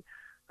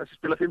þessi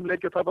spila 5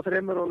 leiki og tapar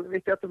 3 og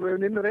eitt eftir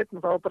við innur einn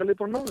og það var bara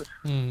lítið á náður.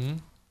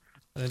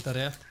 Reyndar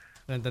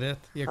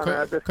rétt. Ég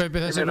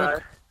kaupi þessi rögg.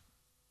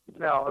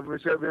 Já,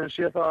 við höfum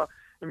séð það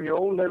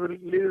jól hefur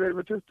liðið verið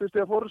með 20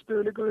 stiga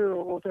fórustuðu líka við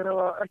og þeir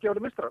hafa ekki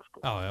árið mistrar, sko.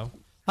 Já.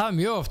 Það er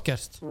mjög oft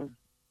gerst.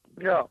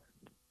 Já.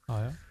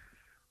 Já.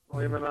 Og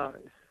ég meina,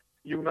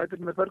 United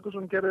með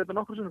Ferguson gerði þetta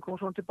nokkur sinni, kom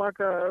svona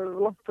tilbaka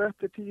langt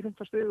eftir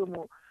 10-15 stigum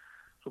og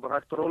svo bara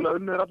hægt og rólega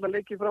unnur alla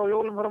leiki frá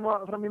jólum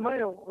fram í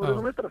maí og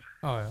eru mistrar.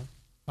 Já.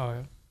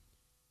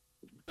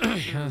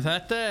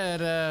 Þetta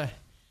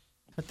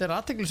er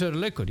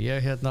athyglisverður leikur.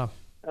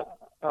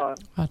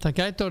 Þetta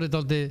gæti orðið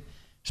dálítið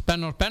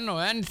spennu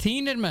en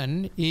þínir menn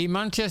í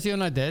Manchester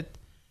United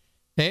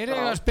þeir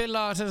eiga að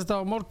spila á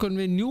morgun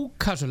við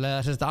Newcastle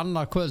eða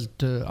annað kvöld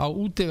á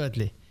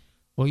útivelli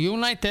og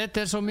United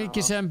er svo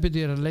mikið sem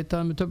byrjir að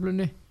leita með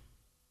töflunni.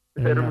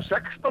 Þeir eru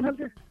 16 held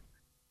ég.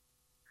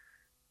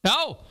 Já,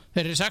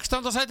 þeir eru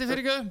 16. sæti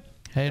fyrir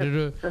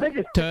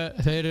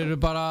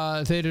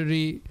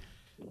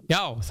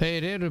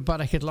þeir eru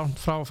bara ekkert langt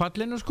frá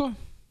fallinu, sko.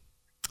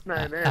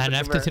 En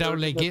eftir 3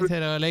 leiki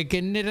þeir eru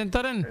leikinni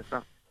reyndar en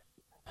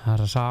það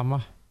er það sama.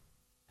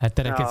 Þetta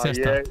er ekkert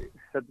sérstakt.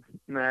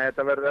 Nei,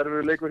 þetta verður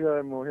erfiður leikur hjá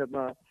þeim og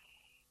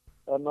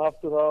þannig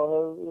aftur þá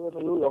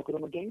hefur okkur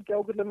að gengi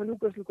ákveðlega með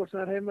Newcastle hvort sem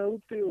er heima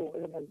úti og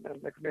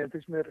en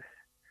finnst mér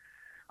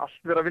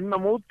allt verið að vinna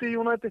móti í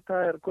United.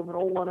 Það er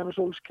komin óvann með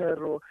Solskjær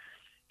og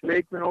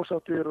leikminn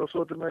ósáttir og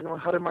svo til með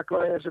Harry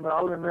Maguire sem er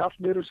alveg með allt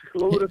niður sig,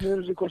 lóðröð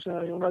niður sig hvort sem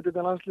er United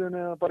en landsliðinu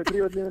eða bara í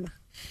prívatliðinu.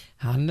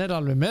 Hann er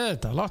alveg með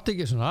þetta, látt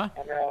ekki svona.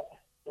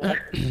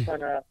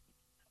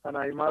 Þannig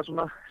að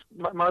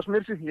maður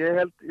smyr sig, ég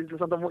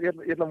ætla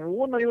að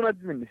vona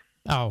United vinni.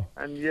 Já.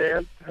 En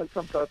ég held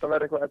samt að þetta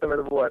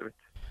verður erfitt.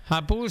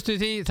 Það búist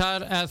við því,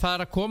 það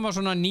er að koma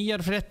svona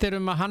nýjar fréttir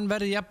að hann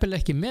verði jafnvel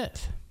ekki með.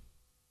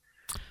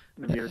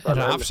 Það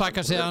er að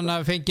afsaka sig að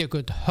hann fengi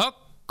eitthvað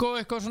högg og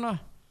eitthvað svona.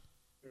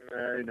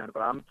 Nei, hann er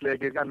bara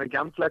ekki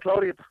andlega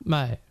klár í þetta.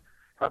 Nei.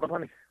 Það er bara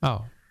þannig. Já.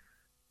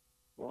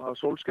 Og að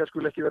Solskjær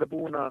skulle ekki vera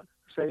búin að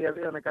segja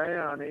við hann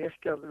gæja, hann er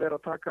ekki að vera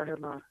að taka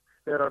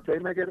þegar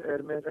playmaker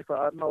er með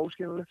eitthvað annað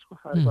óskilulegt, sko.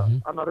 Það er eitthvað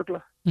annað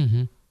rugla.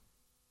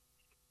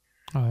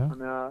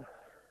 Þannig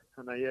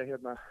að ég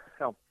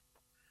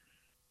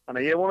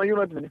Þannig að ég vona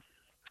United minni.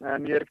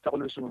 En ég er ekki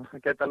alveg sem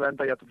það geti alveg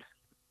enda jafnvel.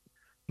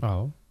 Já.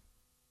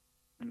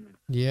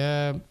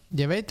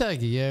 Ég veit það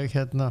ekki.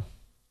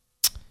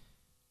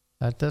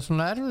 Þetta er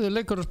svona erfiður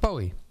leikur að spá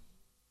í.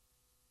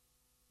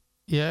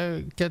 Ég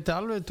geti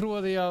alveg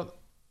trúað því að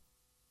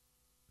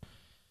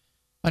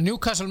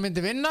Newcastle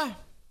myndi vinna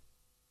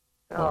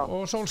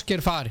og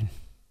Solskjær farin.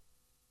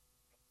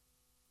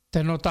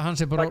 Þeir nota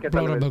hans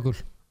blóraböggul.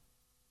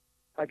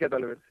 Það geti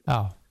alveg verið. Já.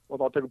 Og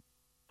þá tekur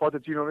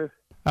Pochettino við.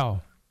 Já.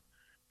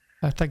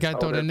 Þetta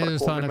gæti orðið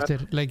niðurstaðan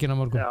eftir leikinn á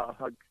morgun. Já,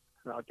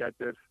 það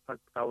gæti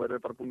þá verður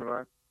bara búin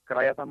að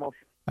græja það mál.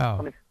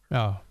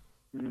 Já.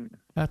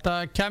 Þetta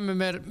kemur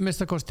mér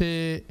minnstakosti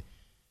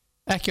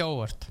ekki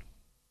óvart.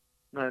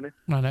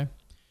 Nei.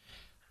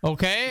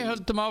 Ok,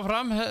 höldum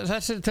áfram.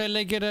 Þessir 2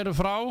 leikir eru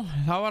frá.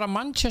 Það var að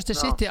Manchester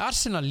City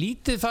Arsenal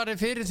lítið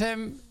farið fyrir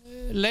þeim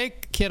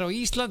leik hér á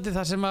Íslandi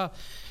þar sem að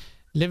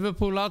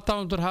Liverpool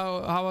aðdáendur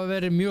hafa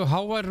verið mjög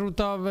háværir út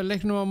af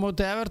leiknum á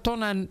móti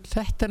Everton en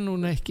þetta er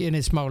núna ekki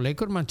einnig smá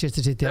leikur Manchester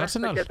City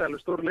Arsenal. Þetta geta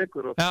alveg stór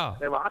leikur og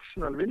ef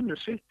Arsenal vinnur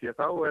City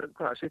þá er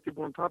City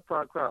búin að tapa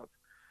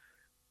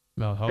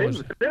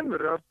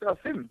Þremur af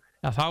 5.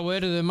 Já, þá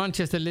eru þau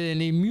Manchester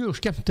liðin í mjög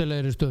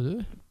skemmtilegri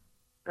stöðu.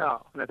 Já,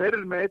 þeir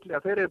eru með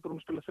þeir eru búin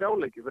að spila 3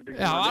 leiki.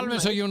 Já,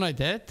 alveg svo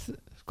United.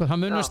 Sko,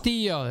 það mun að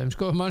stíga á þeim.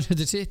 Sko,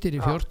 Manchester City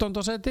í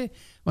 14. seti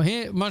og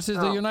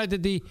Manchester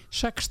United í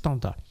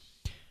 16.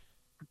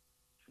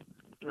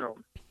 Já,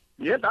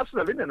 ég held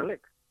Arsenal vinna þennan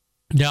leik.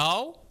 Já,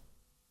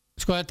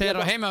 sko þetta er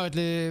á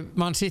heimavelli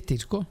Man City,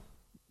 sko.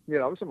 Ég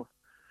er alveg sama.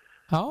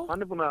 Já.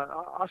 Hann er búin að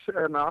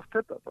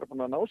þetta, bara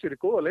búin að ná sér í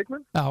góða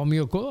leikmenn. Já,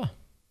 mjög góða.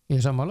 Ég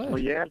er sammálaður. Og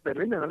ég held að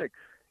vinna þennan leik.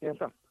 Ég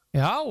held það.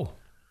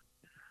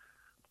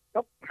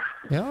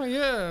 Já,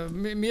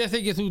 mér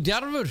þykir þú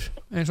djarfur,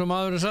 eins og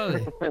maðurinn sagði.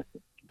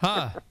 Ha?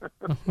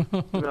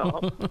 Já.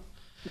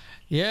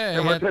 Ég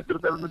Ef ég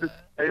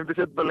myndi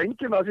setja þetta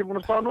lengi með það sem ég er búin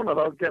að spá núna,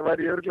 þá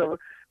væri ég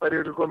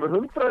örugglega komið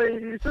 100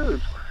 í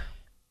stöðum.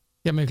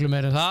 Já, miklu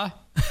meira en það.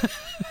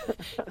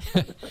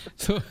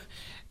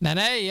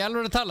 Nei, ég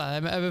alveg að tala.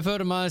 Ef við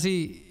förum aðeins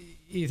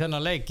í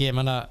þennan leik, ég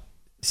menna,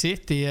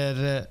 City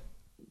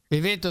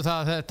við vitum það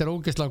að þetta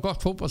ógeðslega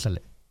gott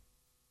fótboltalið.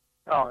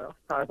 Já,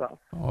 það er það.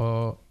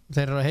 Og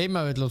þeir eru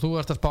heimavill og þú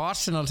ert að spá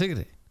Arsenal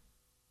sigri.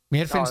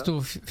 Mér finnst þú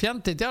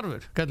fjandi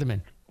djarfur, kallið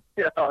minn.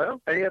 Já,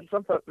 en ég held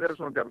samt að vera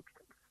svona djarfur.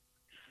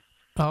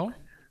 Já.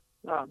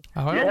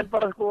 Ég held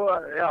bara sko,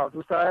 þú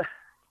veist,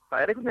 það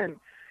er einhvern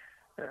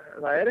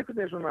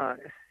veginn svona,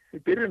 í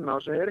byrjunum á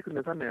þessu einhvern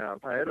veginn þannig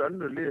að það eru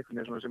önnur lið einhvern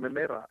veginn svona sem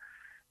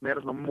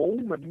meira svona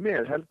moment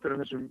með heldur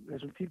en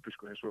þessum típu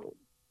sko, eins og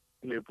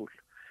Liverpool.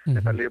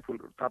 Þetta Liverpool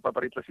tapar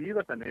bara illa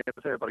síðast, en ég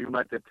segja bara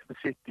United,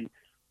 City,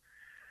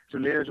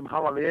 sem liðir sem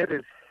hafa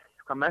verið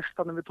hvað mest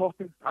þannig við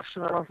toppin.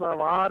 Arsenal alltaf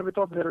var við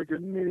toppin, þeir eru ekki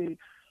unnið í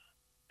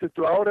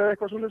 20 ári eða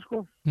eitthvað svolítið sko.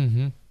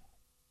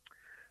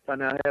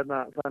 Þannig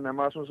að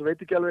maður svona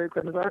veit ekki alveg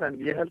hvernig það er, en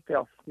ég held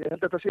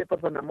þetta sé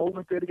bara þannig að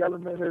mómenti er ekki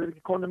alveg með, þeir eru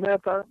ekki konið með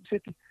þetta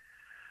City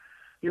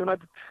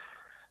United.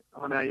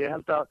 Þannig að ég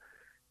held að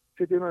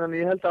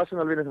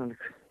Arsenal vinni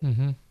þannig.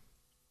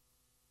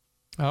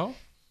 Já.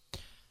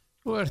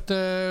 Þú ert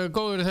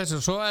góður í þessu.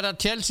 Svo er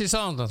það Chelsea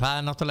Southampton, það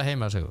er náttúrulega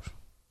heimasigur.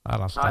 Það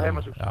er alltaf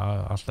heimasigur. Já,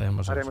 alltaf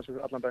heimasigur. Það er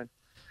heimasigur allan daginn.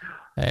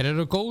 Þeir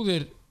eru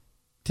góðir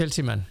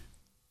Chelsea menn.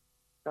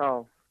 Já.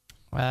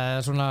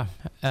 Svona,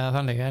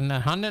 þannig, en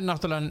hann er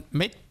náttúrulega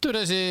meiddur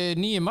þessi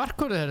nýju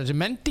markvörður þeirra, þessi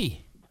Mendy.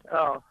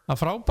 Já.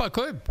 Það frábæð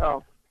kaup.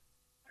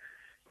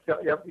 Já,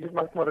 ég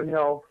markvörðin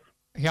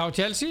hjá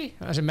Chelsea,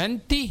 þessi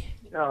Mendy.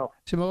 Já.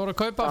 Sem voru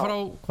að kaupa frá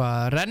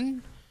Rennes.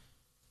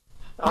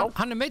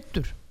 Hann er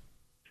meiddur.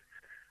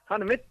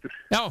 Hann er meiddur?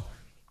 Já,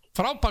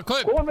 frábæð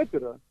kaup. Góða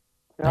meiddur það?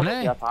 Já,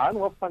 það er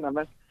nú oft þannig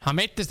að hann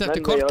meiddist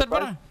eftir korter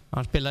bara.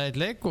 Hann spilaði eitt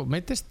leik og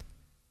meiddist.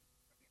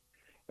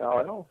 Já.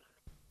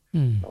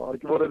 Það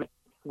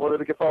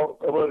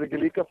voru ekki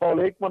líka að fá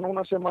leikmann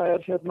núna sem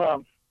meiddist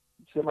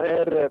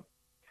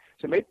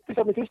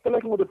hann í fyrsta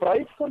leikum út í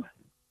Brighton.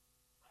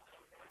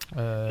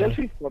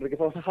 Chelsea, voru ekki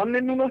að fá hann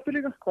inn núna eftir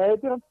líka? Hvað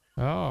heitir hann?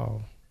 Já,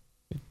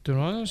 vittu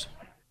nú aðeins.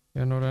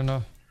 Ég er nú að reyna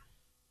að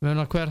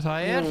muna hver það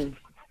er.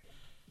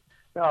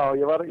 Já,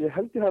 ég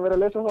held ég hafi verið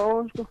að lesa það á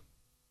hann sko.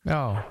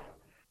 Já.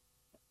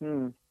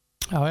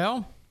 Já.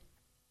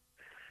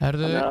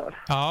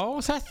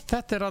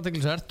 Þetta er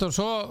athyglisvert og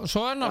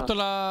svo er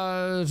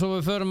náttúrulega, svo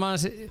við förum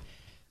aðeins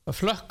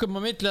flökkum á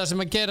milli það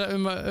sem að gera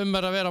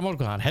að vera á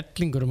morgun. Það er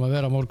hellingur að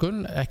vera á morgun,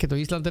 ekkert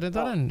á Íslandi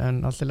reyndar en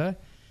allt í lagi.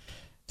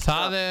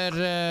 Það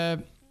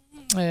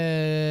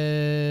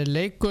er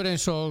leikur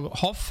eins og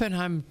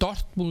Hoffenheim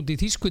Dortmund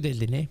í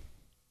þýskudeildinni.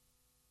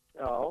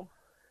 Já.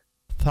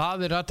 Það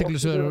er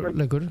athyglisverður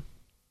leikur.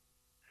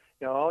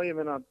 Já, ég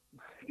meina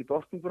ekki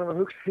Dortmund búin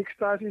að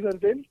hugsta þessi þessari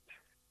deild.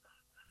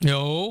 Jó,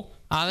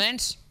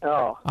 aðeins.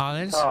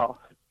 Aðeins. Já.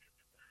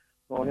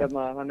 Og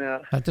þannig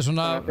að þetta er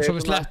svona, svo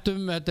við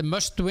slettum, þetta er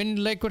must win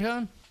leikur hjá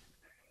þeim.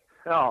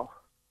 Já,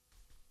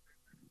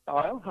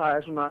 það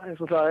er svona eins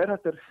og það er,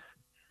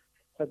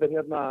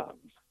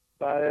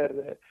 það er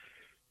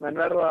menn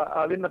verða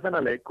að vinna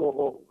þennan leik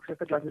og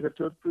sérstaklega því þeir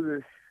töpuðu,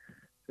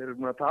 þeir eru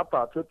búin að tapa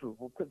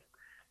töpuðu.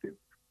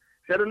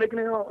 Sérðu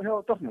leikinni hjá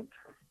Dortmund?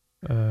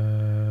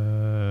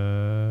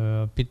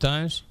 Býta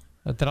aðeins,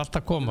 þetta er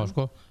alltaf að koma,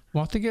 sko.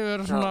 Mátti ekki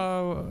vera svona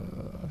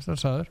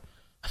stressaður.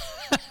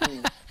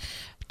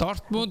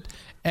 Dortmund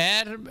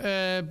er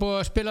búið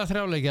að spila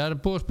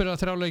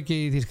þrjáleiki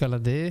í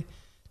Þýskalandi.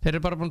 Þeir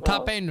eru bara búin að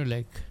tapa einu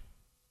leik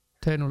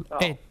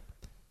 2-0-1.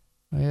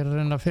 Ég er að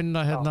reyna að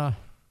finna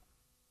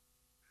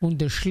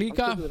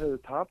Bundesliga. Þeir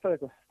hefur tapað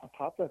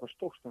eitthvað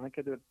stórt, en það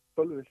getur verið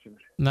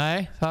bölvuvilsumur. Nei,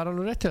 það er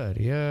alveg rétt hjá þér.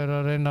 Ég er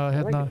að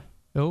reyna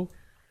jú.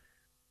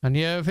 En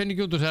ég finn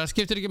ekki út úr það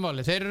skiptir ekki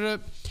máli. Þeir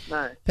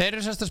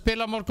eru sérst að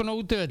spila morgun á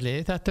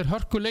útivelli. Þetta er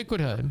hörkuleikur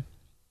hjá þeim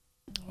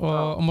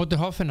og móti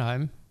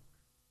Hoffenheim.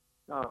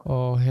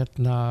 Og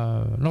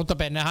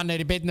notabene, hann er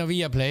í beinni á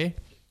Viaplay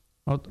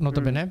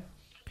notabene.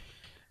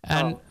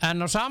 En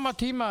á sama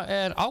tíma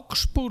er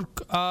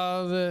Augsburg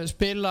að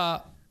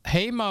spila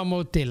heima á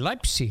móti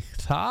Leipzig.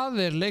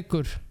 Það er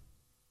leikur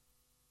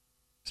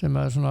sem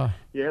er svona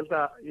Ég held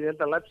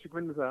að Leipzig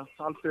vinnur það.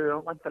 Aldrei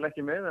vantar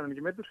ekki með, en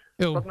ekki meður.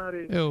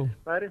 Jú.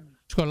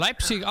 Sko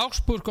Leipzig,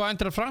 Augsburg og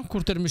Eintracht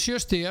Frankfurt eru með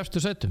 7 stig í efstu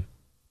sætum.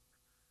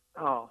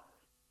 Já.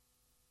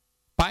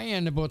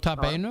 Bayern er búið að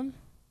tapa einum.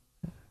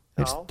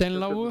 Þeir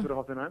steinlágu.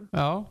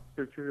 Já.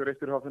 4-1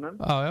 fyrir Hoffenheim.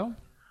 Já.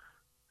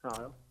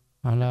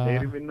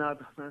 Þeir vinna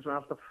þetta eins og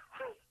alltaf.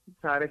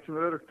 Það er eitt sem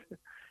er örugt.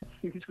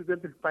 Í þýsku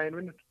deildinni, Bayern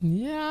vinnur.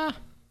 Já,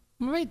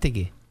 maður veit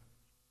ekki.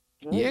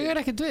 Ég er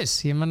ekkert viss.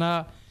 Ég meina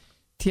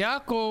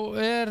Thiago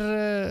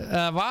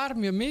var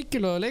mjög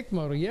mikilvægur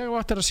leikmaður og ég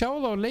var eftir að sjá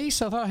það og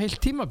leysa það heilt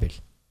tímabil.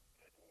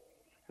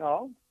 Já,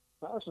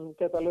 það sem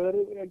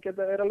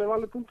er alveg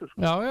valið punktur.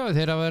 Já,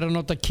 þeir að vera að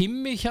nota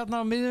Kimi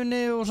hérna á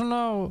miðunni og svona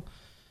og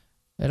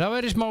þeir að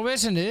vera í smá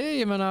vesinni.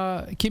 Ég meina,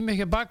 Kimi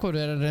ekki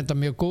bakvörður er reynda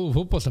mjög góð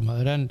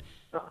fótboltamaður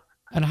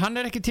en hann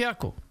er ekki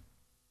Thiago.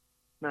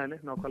 Nei,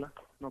 nákvæmlega.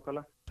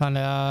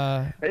 Þannig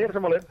að Ég er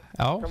sammála.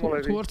 já,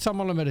 þú ert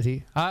sammála með því.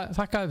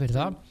 Þakka þér fyrir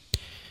það.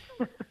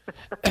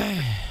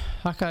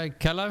 Þakka þér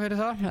kærlega fyrir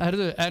það.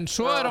 Herðu, en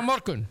svo á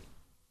morgun.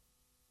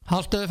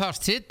 Haltu þig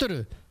fast,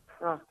 siturðu?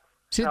 Já.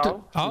 Já.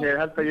 Ég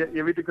held að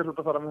ég veit ekki hvað þú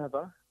ert að fara með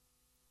þetta.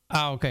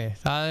 Ok.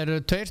 Það eru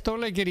 2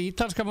 stórleikir í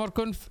ítalska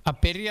morgun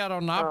að byrja á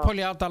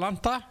Napoli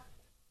Atalanta.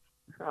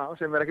 Já,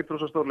 sem ekkert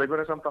rosa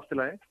stórleikur, samt allt í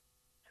lagi.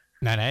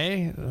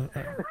 Nei.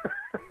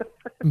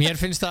 Mér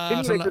finnst það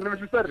Hinleikurinn er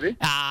miklu stærri.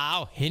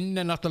 Já, hinn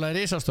er náttúrulega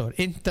risastór.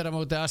 Inter á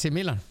móti AC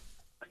Milan.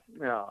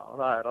 Já,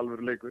 það er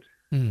alvöru leikur.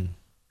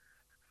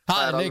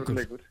 Það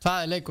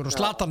er leikur og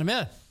Zlatan er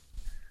með.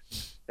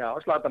 Já,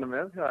 Zlatan er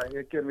með. Já,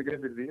 ég ger mig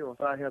grein fyrir því og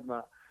það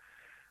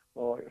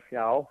og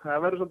já,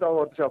 það verður svolítið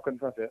áhugavert að sjá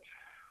hvernig það fer.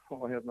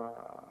 Og þetta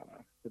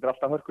er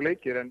alltaf hörku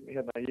leikir en ég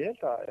held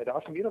að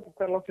AC Milan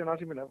hver langt síðan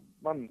AC Milan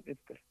vann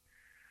Inter.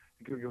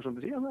 Ég ekki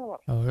svolítið síðan það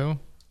var. Jú.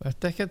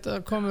 Þetta er ekkert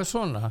að koma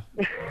svona.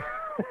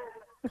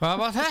 Hvað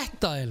var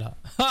þetta eiginlega?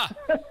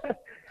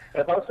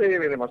 Þá segir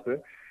við þeim aðstu.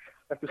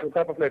 Eftir svo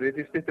tapa fleiri,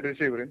 því styttir í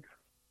sigurinn.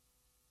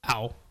 Já,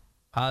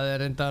 það er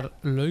reyndar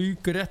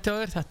laugur rétt hjá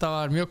þér. Þetta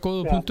var mjög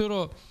góðu punktur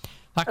og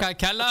þakkaði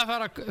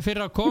kærlega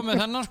fyrir að koma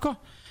með þennan sko.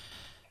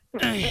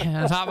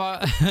 En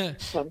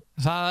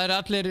það er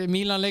allir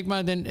Milan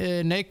leikmæðin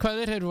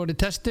neikvæðir, þeir voru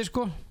í testi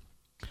sko.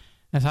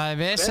 En það er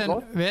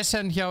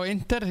vesen hjá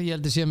Inter, ég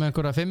held að sé með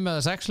einhverja 5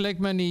 eða 6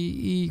 leikmenn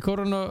í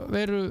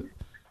koronaveiru.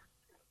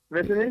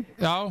 Vesenni?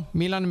 Já,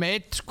 Milan er með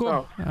 1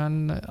 sko, en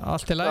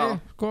allt í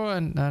lagi sko,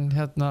 en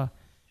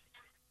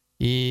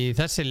í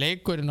þessi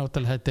leikur er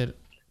náttúrulega,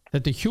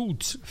 þetta er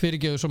hjúts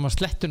fyrirgefur sem að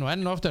slettu nú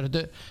enn og oftar,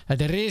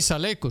 þetta er risa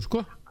leikur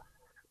sko.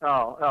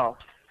 Já.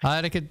 Það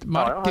er ekkert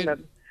margir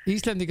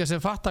Íslendingar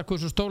sem fattar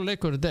hversu stór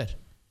leikur þetta er.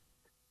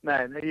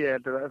 Nei, ég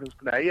er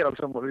alveg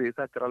sammála við því,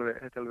 þetta er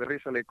alveg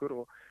risa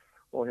leikur og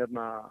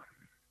það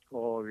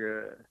og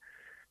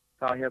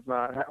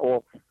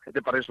þetta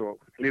er bara eins og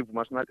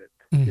Liverpool United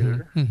þetta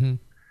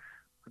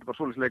er bara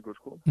svoleiðis leikur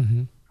sko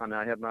þannig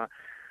að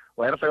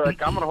og alltaf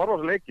gaman að horfa á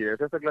þessu leiki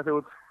sérstaklega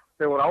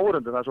þegar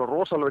áhorfendur það er svo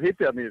rosalegur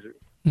hiti þarna í þessu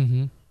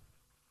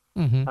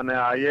þannig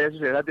að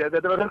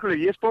þetta verður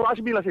hörkuleik ég spóð AC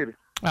Milan sigri.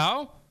 Já,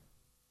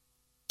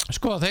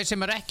 sko þeir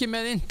sem er ekki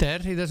með Inter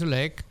í þessu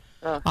leik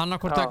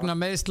annarkvort vegna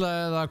meiðsla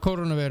eða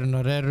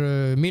koronaveirunar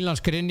eru Milan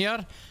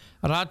Skriniar,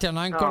 Radjan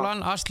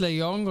Angolan, Ashley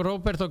Young,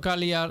 Roberto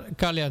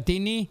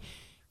Gagliardini,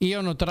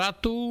 Iono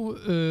Dratu,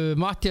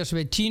 Mattias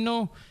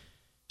Vecino,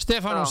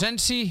 Stefano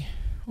Sensi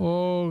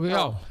og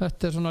já,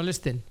 þetta er svona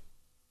listin.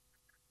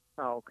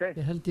 Já, ok.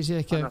 Ég held ég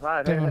sé ekki að það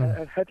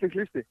er helling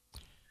listi.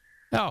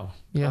 Já,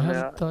 ég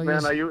held að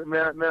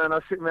meðan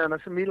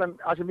AC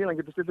Milan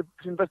getur stilt upp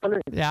sín besta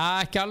leik.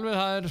 Já, ekki alveg,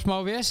 það er smá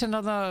vesen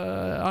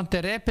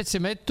Ante Rebic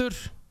sem eittur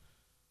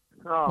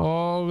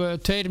og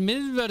 2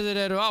 miðverðir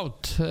eru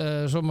átt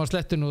svo maður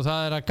sletti nú,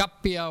 það er að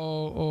Gabbia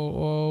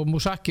og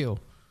Musacchio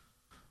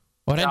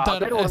og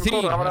reyndar 3,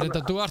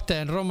 reyndar Duarte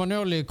en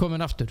Romagnoli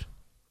komin aftur.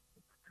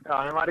 Já,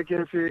 hann var ekki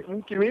þessi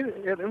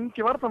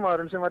ungi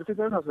varnarmaðurinn sem var í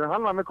fyrsta umhaldinu,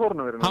 hann var með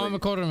kórnumverðinu. Hann var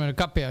með kórnumverðinu,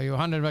 Gabbia, jú,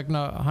 hann er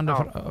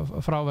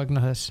frá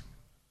vegna þess.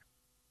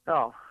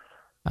 Já.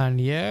 En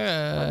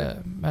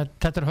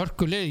þetta er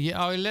hörkulið,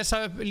 ég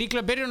lesa upp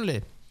líklega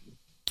byrjunlið.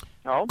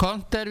 Já.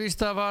 Conte er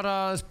víst að var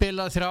að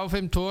spila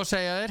 3-5-2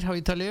 segja þér á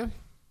Ítalíu.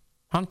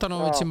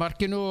 Handanovic í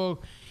markinu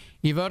og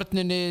í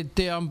vörninni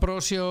De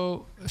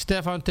Ambrosio,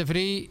 Stefan De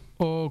Vrij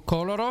og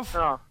Kolarov.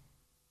 Já.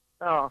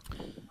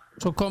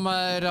 Svo koma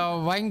þeir á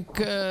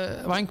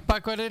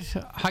vangbakvarir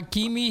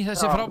Hakimi,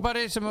 þessi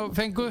frábæri sem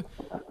fengu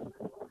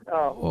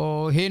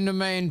og hinum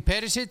megin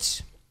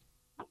Perisic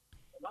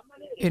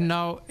inn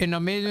á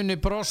miðjunni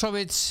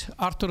Brozovic,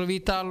 Arturo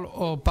Vidal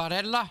og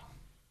Barella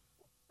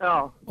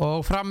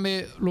og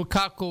frammi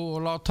Lukaku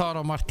og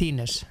Lautaro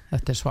Martínez.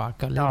 Þetta er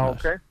svaka lið.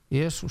 Okay.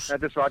 Jesús.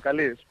 Þetta er svaka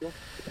lið sko.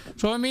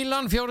 Svo er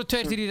Milan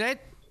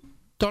 4-2-3-1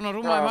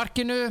 Donnarumma í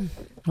markinu,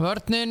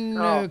 vörnin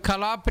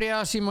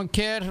Calabria, Simon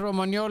Kjær,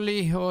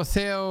 Romagnoli og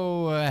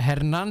Theo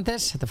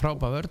Hernández, þetta er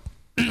frábær vörn.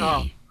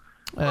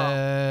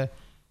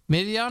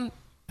 Miðjan,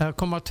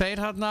 koma 2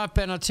 hérna,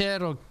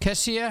 Benacer og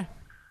Kessie.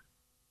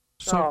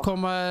 Svo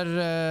koma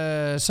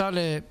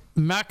Salih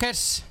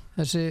Makers,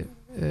 þessi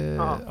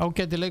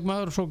ágæti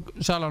leikmaður, svo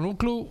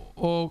Çalhanoğlu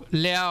og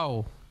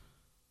Leao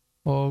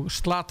og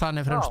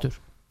Zlatan er fremstur.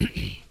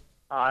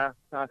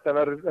 Þetta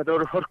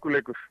verður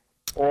hörkuleikur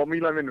og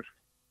Milan vinnur.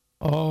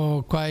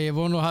 Og hvað ég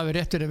vonu að hafi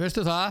rétt verið,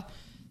 veistu það?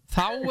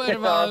 Þá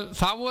erum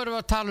við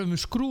að tala um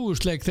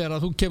skrúfusleik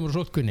þegar þú kemur úr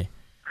sótkunni.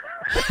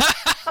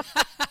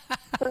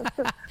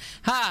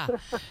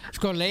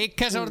 Sko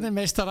leikæsorðin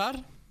meistarar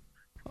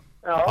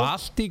og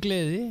allt í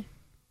gleði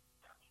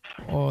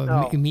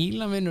og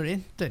Milan vinnur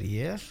Inter,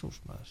 Jesús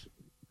maður.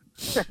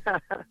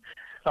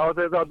 Það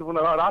er allir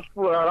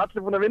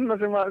búin að vinna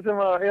sem að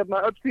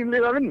öll tín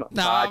lið að vinna.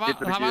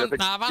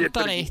 Það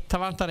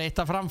vantar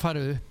eitt að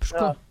framfæra upp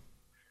sko.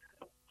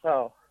 Já.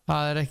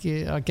 Það er ekki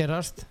að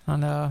gerast,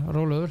 þannig að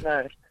rólegur.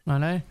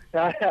 Nei.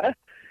 Já,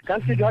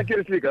 kannski ekki að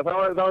gerast líka.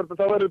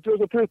 Það verður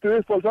 2020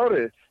 uppáhalds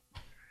árið.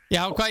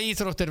 Já, hvað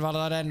íþróttir var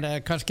þar en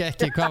kannski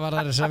ekki hvað var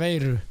þar þessa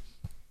veiru?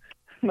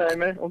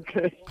 Nei, ok.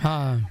 Ha.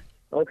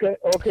 Ok,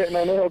 ok.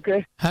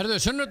 Herðu,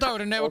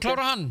 sunnudagurinn, ef að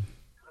klára hann?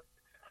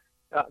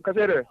 Já, hvað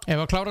segirðu? Ef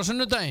að klára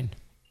sunnudaginn?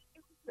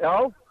 Já.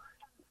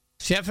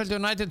 Sheffield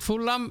United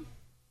Fulham?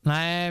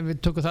 Nei,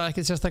 við tökum það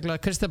ekki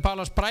sérstaklega. Crystal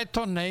Palace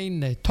Brighton?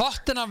 Nei.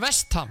 Tottenham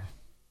West Ham?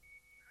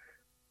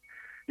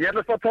 Ég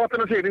ætla að spá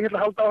Tottenham sigur, ég ætla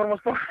að halda áfram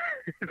að spá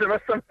þetta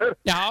West Ham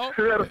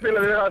sem er að spila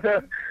við það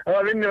þegar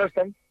það vinni West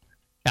Ham.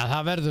 Já,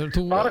 það verður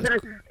þú... Bara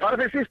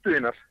fyrir sístu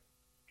þínar.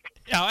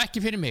 Já, ekki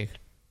fyrir mig.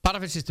 Bara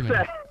fyrir sístu mínu.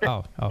 Já,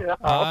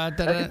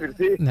 ekkert fyrir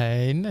því.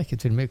 Nei,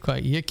 ekkert fyrir mig. Hvað,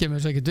 ég kemur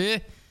þess ekkert við.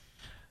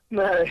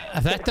 Nei.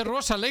 Þetta er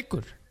rosa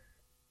leikur.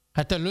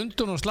 Þetta er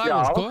Lundun og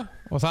Slagur, sko.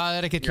 Og það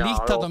er ekkert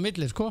líkt þetta á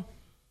milli, sko.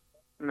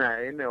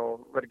 Nei, og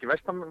verður ekki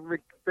West Ham, við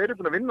erum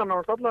búin að vinna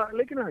náttúrulega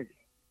alla leikina, ekki?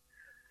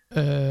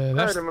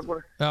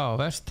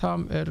 West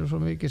Ham eru svo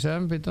mikið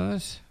sem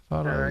býtanis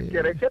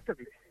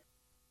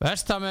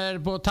West Ham er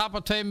búið að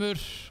tapa 2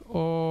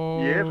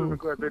 og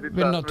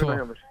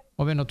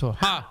vinna 2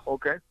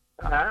 ok,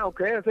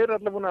 þeir eru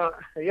allir búin að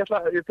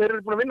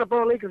vinna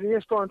bara leikir sem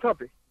ég stóð en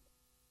tapi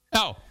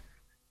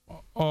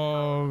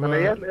þannig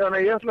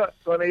ég ætla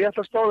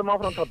að stóðum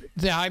áfram tapi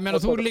já, ég meina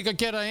þú eru líka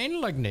að gera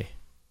einlægni.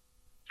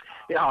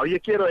 Já,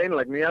 ég gera það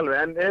einlægni alveg,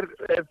 en er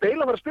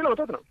Bale að fara að spila á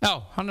Tottenham? Já,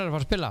 hann er að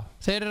fara að spila.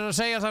 Þeir eru að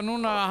segja það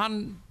núna að hann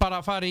bara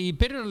fari í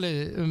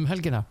byrjunarlið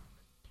helgina.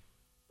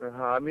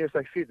 Það er mjög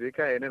stækt fítið,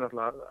 gæðin er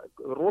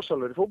náttúrulega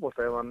rosalur í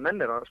fótbolta ef hann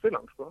nennir að spila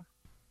hann, sko.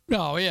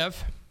 Já, EF.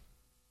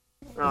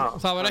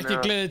 Það var ekki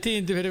gleðið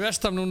tíðindi fyrir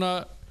West Ham núna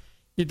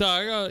í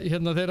dag.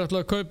 Hérna þeir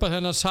ætla að kaupa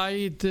þennan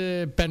Said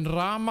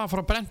Benrahma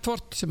frá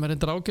Brentford sem er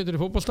reyndar ágætur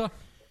í fótbolta.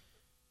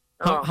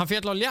 Hann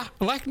féll á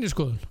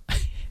læknisskoðun.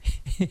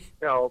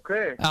 Já, ok.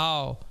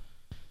 Já,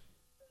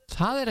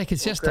 það er ekkert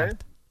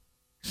sérstakt.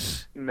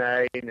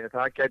 Nei,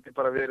 það gæti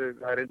bara verið,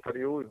 það er reyndar,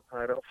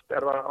 það er oft,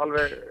 er það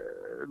alveg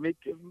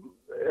mikið,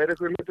 er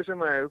eitthvað lítið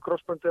sem að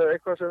krossböndi eða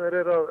eitthvað sem þeir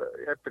eru að,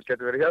 það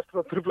gæti verið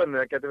hjartfrátruflanir,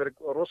 það gæti verið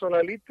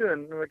rosalega lítið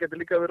en það gæti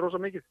líka verið rosa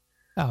mikið.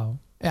 Já,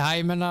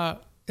 ég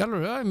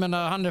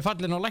meina hann er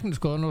fallinn á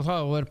læknisskoðun og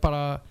það er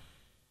bara,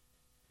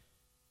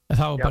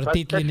 þá er bara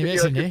dýllinn í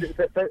vesinni.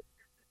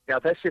 Já,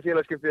 þessi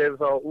félagskipti eru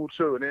þá úr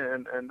sögunni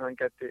en hann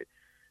gæti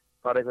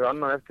bara eitthvað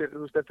annað eftir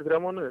 3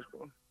 mánuði, sko.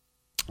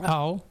 Já.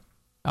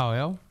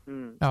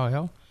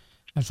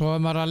 En svo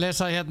er maður að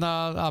lesa hérna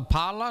að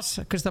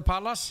Palace, Crystal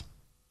Palace,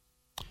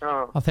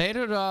 að þeir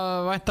eru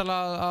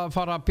væntanlega að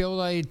fara að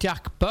bjóða í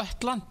Jack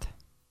Butland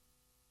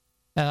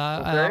eða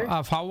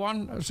að fá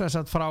hann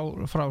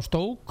frá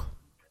Stoke.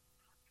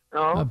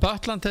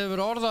 Butland hefur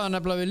verið orðað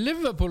nefnilega við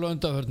Liverpool á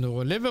undanförnu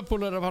og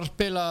Liverpool er að fara að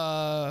spila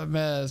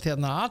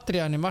með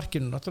Adrian í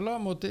markinu náttúrulega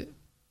á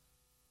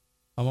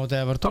móti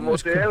Everton.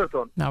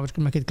 Já, við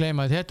skulum ekki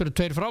gleyma því. Þetta eru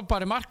 2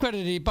 frábæri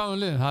markverðir í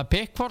báðum liðum. Það er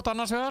Pickford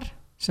annars vegar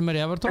sem er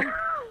í Everton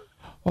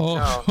og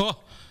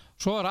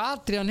svo er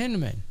Adrian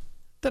hinum einn.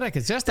 Þetta er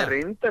ekkert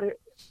sérstaklega.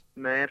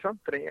 Nei,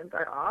 samt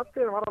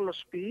Adrian var alveg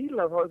að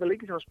spila það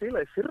leikir sem hann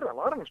spilaði í fyrra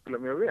var hann að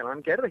spila mjög vel.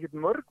 Hann gerði ekkert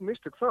mörg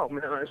mistök þá.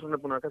 Það er svona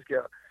búin að kannski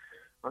að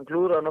hann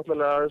klúðraði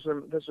náttúrulega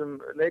þessum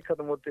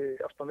leikhatta móti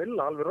Aston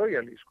Villa alveg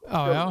raujalí, sko.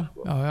 Já.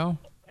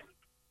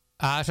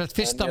 Það er svolítið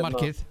fyrsta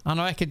markið.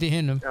 Hann á ekkert í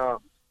hinum. Já.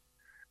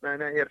 Nei,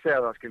 ég er að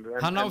segja það, skilur.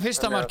 Hann á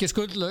fyrsta markið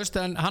skuldlaust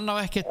en hann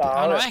á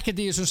ekkert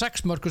í þessum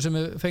 6 mörkum sem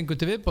við fengum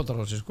til viðbótar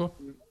á sig, sko.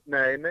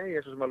 Nei, ég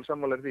er svo sem alveg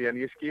sammálar því en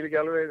ég skil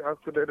ekki alveg að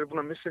þeir eru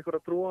búin að missa ykkur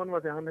að trúa hann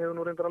því að hann hefur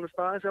nú reyndar alveg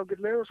staðið sér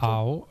ágætlega, sko.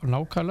 Já,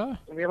 nákvæmlega.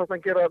 Og mér fannst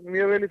hann gera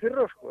mjög vel í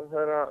fyrra, sko,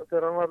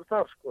 þegar hann var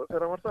þar, sko,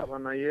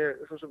 þannig að ég,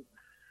 svo sem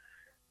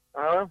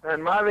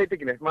en maður veit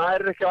ekki neitt,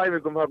 maður er ekki á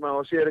æfingum þarna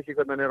og sér ekki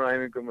hvernig hann er á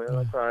æfingum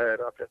eða hvað er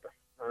að frétta.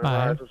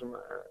 Það er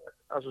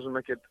svo sem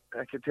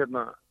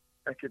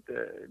ekkert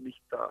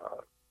nýtt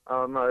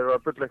að maður er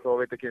að bulla eitthvað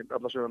og veit ekki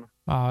alla söguna.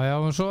 Já,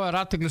 og svo er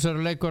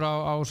athyglisverður leikur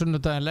á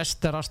sunnudaginn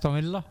Leicester Aston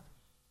Villa.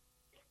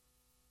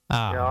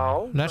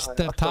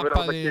 Leicester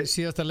tapaði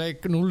síðasta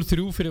leik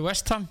 0-3 fyrir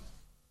West Ham.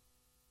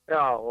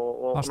 Já,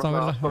 og Aston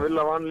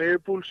Villa vann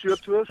Liverpool 7-2,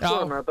 sko,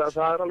 þannig að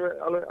það er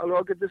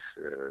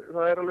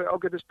alveg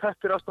ágætis pepp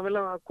fyrir Aston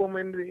Villa að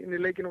koma inn í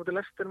leikinu út í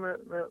Leicester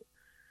með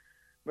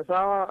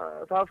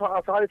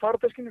það í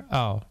farateskinu.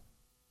 Já.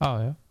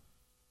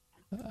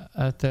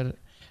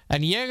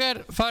 En ég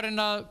er farin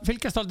að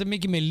fylgjast aldrei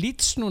mikið með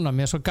Leeds núna,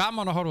 mér er svo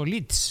gaman að horfa á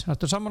Leeds.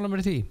 Þetta er sammála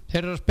mér í því.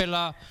 Þeir eru að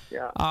spila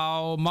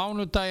á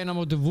mánudaginn á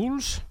móti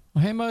Wolves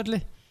á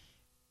heimavelli.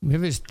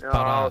 Mér finnst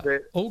bara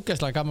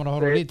ógeðslega gaman að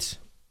horfa á Leeds.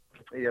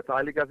 Já, það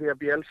er líka því að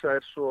Bielsa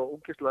er svo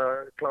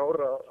ógeðslega klár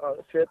að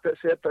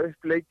setja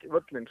upp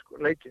völlin, sko,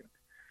 leikinn.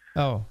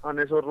 Já. Hann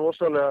er svo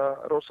rosalega,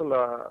 þú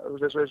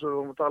veist, eins og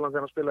við talaðum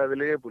þegar hann spilaði við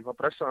Liverpool, þá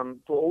pressaði hann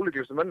tvo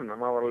ólíklustu mennina,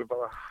 maður var alveg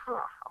bara,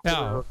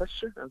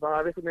 þessu, en það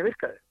er eitthvað með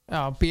virkaði.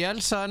 Já,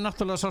 Bielsa er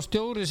náttúrulega sá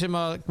stjóri sem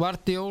að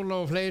Guardiola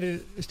og fleiri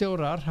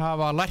stjórar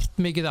hafa lært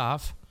mikið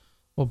af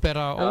og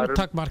bera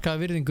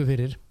ótakmarkaða virðingu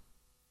fyrir.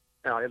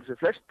 Já, ég held að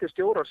flesti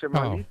stjórar sem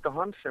að líta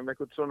hann sem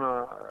eitthvað svona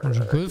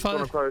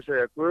guðfaðir, hvað ég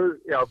segja,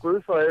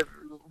 guðfaðir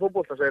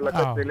fótboltasegla,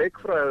 hvernig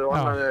leikfræði og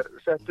annað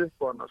sett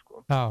upp og annað, sko.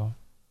 Já,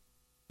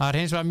 það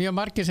hins vegar mjög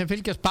margir sem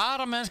fylgjast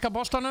bara með enska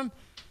boltanum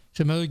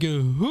sem hefðu ekki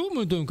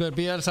hugmyndum hver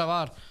Bielsa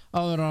var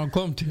áður hann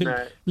kom til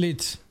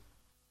Leeds.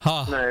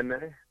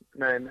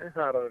 Nei,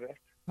 það alveg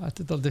rétt.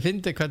 Þetta aldrei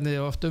fyndi hvernig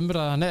oft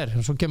umræðan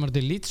og svo kemur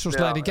til Leeds og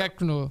slæðir í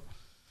gegn og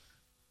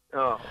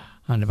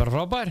hann bara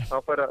frábær.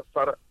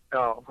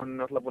 Hann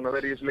alltaf búin að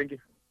vera í þessu lengi.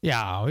 Já,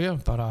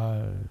 bara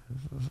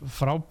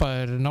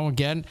frábær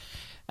náungi en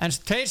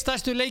tveir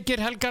stærstu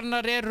leikir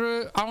helgarnar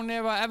eru án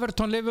efa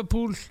Everton,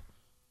 Liverpool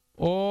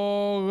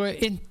og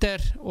Inter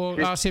og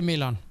AC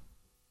Milan.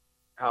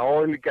 Já,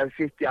 og líka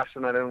City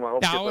Arsenal.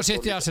 Já, og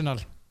City Arsenal.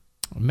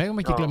 Megum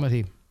ekki glemma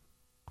því.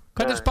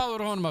 Hvernig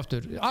spáður honum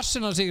aftur?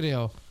 Arsenal sigri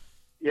á?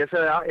 Ég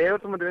sagði að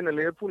Everton myndi vinna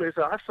Liverpool, ég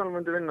sagði að Arsenal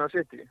myndi vinna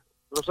City.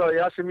 Og svo sagði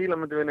ég að AC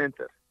Milan myndi vinna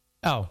Inter.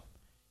 Já.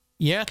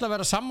 Ég ætla að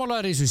vera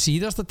sammálaður í þessu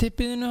síðasta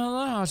tippiðinu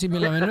AC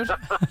Milan vinnur.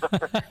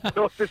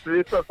 Nóttist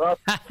við það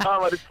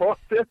var í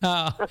potti.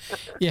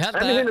 Ég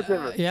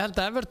held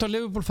að Everton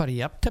Liverpool fari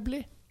í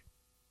jafntefli.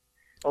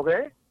 Ok.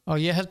 Og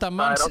ég held að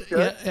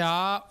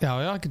já,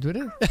 getur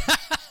verið.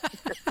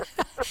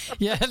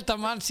 Ég held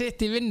að Man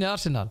City vinni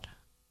Arsenal.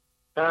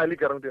 Það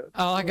líka rámt ég.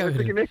 Það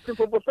er ekki neitt um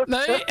fótbolta.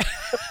 Nei.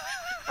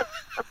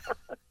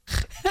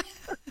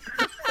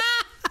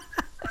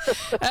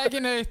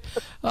 Ekki neitt.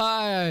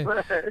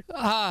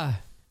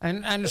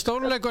 En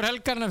stórleikur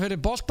helgarna fyrir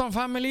Bolton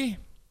Family,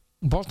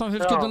 Bolton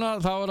fjölskylduna,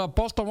 þá það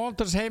Bolton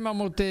Wanderers heima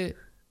móti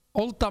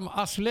Oldham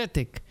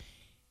Athletic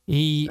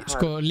í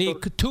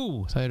League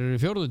 2. Það eru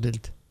í 4.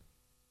 deild.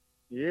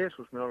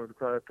 Jesús mér alveg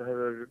hvað þetta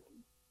hefur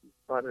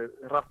farið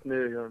rætt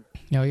niður hjá.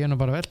 Já, ég er nú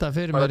bara veltað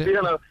fyrir mér.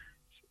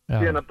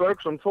 Síðan að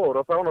Bergson fór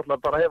og þá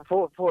náttúrulega bara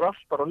fór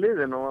allt bara á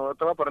liðin og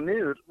þetta var bara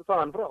niður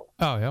þaðan frá.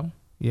 Já,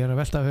 ég er að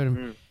veltað fyrir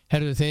mér.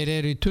 Herðu, þeir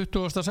eru í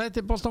 20.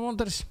 sæti Bolton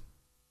Wanderers.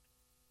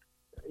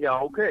 Já,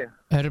 ok.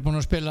 Þeir eru búin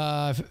að spila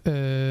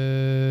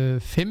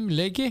 5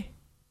 leiki.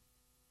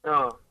 Já.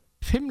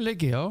 5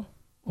 leiki, já.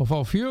 Og fá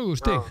 4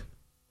 stig.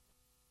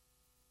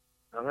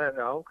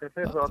 Já, ok,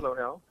 þeir eru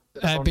allavega, já.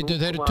 Þeir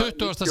eru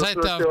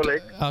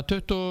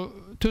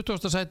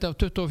 20. sæti af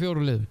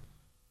 24 liðum.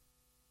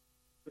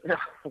 Já,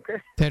 ok.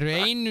 Þeir eru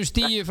 1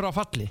 stigi frá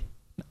falli.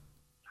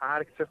 Það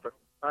er ekki sérstaklega.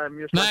 Það er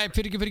mjög slæmt. Nei,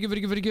 fyrir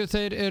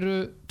þeir eru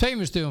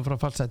 2 stigum frá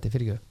fallsæti,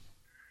 fyrir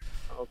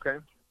Ok.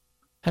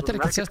 Þetta er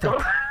ekki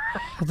sérstaklega.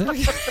 Þetta er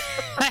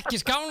ekki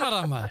skánar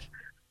að maður.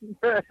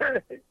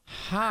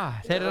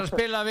 Þeir eru að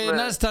spila við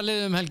næsta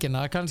liðum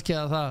helgina, kannski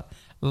að það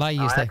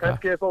lægist eitthvað.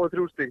 Kannski að fáið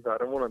 3 stig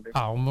þar, vonandi.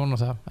 Já, vona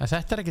það. En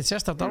þetta er ekki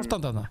sérstaklega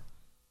ástand þarna.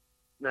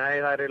 Nei,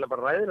 það er eiginlega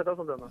bara ræðilegt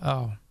ástand þarna.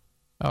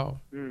 Já.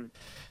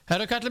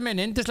 Herru kallið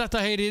minn, yndislegt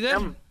að heyri í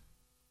þér.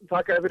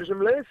 Takk fyrir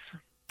sem leið.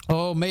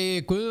 Og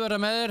megi Guð vera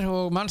með þér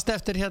og mannst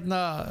eftir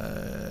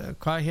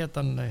hvað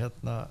hétan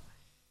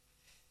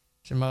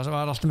sem var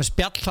alltaf með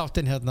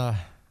spjallháttin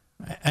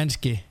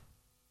enski.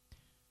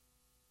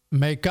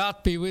 May God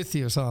be with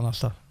you, sagði hann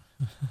alltaf.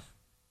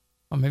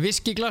 Og með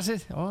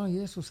viskiglasið.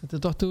 Jesús, þetta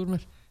er dottið úr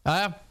mér.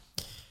 Jæja,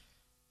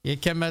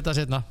 ég kem með þetta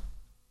seinna.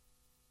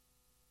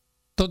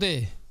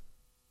 Tóti.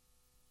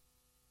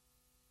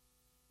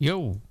 Jú.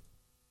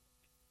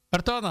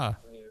 Ertu þarna?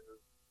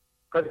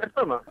 Hvað er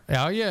þarna?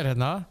 Já, ég er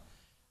hérna.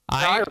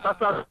 Já,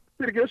 þetta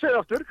er ekki að segja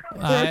aftur.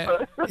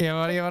 Ég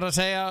var að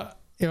segja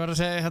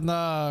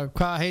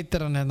hvað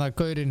heitir hann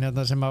gaurinn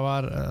sem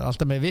var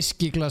alltaf með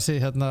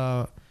viskiglassi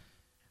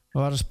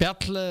var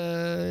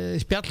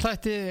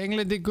spjallhætti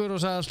englendingur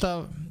og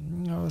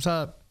sagði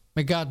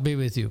may God be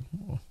with you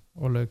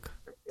og lauk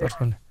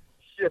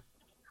shit,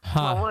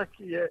 má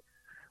ekki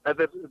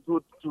þetta er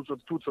þú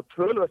svo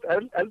tölvöld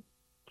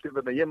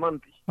eldið ég mann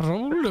því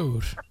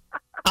rólegur,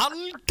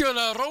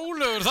 algjörlega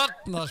rólegur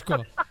þarna sko.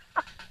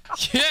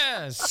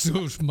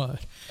 Jesús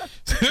maður.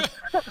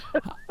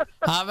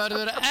 Það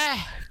verður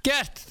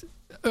ekkert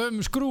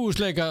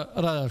skrúfusleika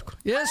ræða sko.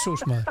 Jesús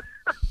maður.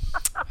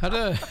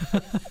 Herru.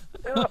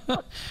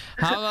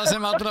 Hafa það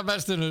sem allra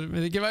bestunur.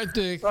 Við ekki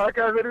væntu þig. Takk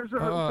fyrir sem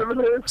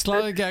leið.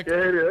 Sláðu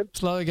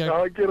gegn. Já,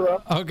 gera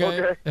það. Ok,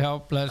 já,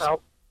 bless. Já,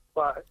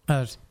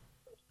 bye.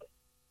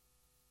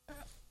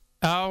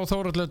 Já,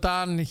 Þórhallur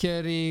Dan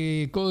hér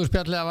í góður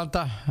spjalli að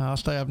vanda.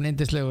 Alltaf jafn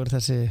yndislegur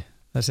þessi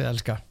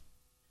elska.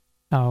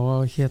 Já,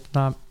 og ég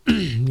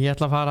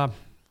ætla að fara,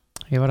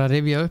 ég var að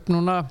rifja upp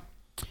núna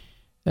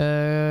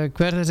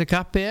hver þessi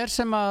kappi er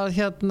sem að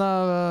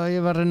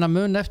ég var að reyna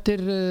mun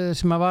eftir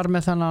sem að var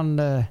með þannan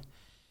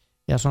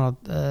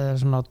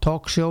svona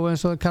talkshow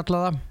eins og kalla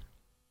það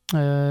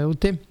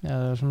úti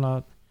svona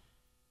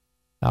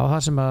það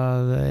sem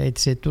að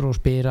eitt sittur og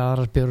spyr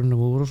aðra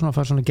spjörunum úr og svona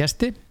fara svona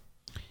gesti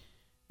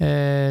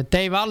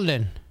Dave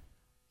Allen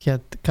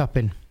hétt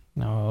kappinn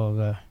og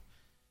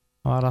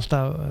það var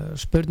alltaf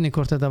spurning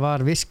hvort þetta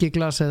var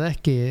viskiglas eða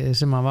ekki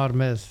sem hann var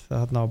með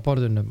þarna á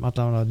borðunum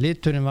allavega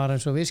liturinn var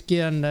eins og viski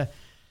en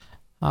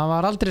það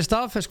var aldrei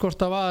staðfest hvort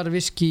það var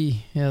viski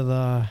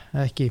eða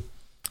ekki.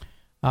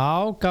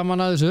 Já,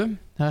 gaman að þessu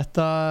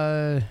þetta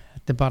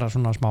þetta bara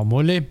svona smá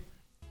móli.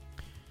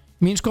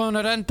 Mín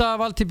skoðun enda,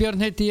 Valtý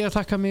Björn heiti ég,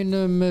 þakka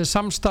mínum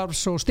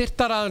samstarfs- og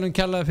styrktaraðilum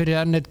kærlega fyrir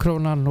N1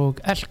 Krónan og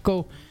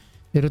Elko.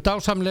 Þeir eru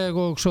dásamleg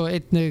og svo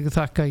einnig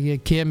þakka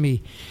ég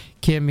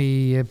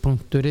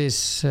Kemi.is.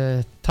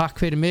 Takk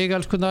fyrir mig,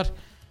 elskunnar.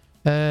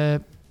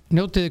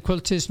 Njótið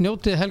kvöldsins,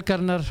 njótið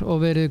helgarinnar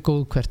og verið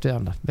góð hvert við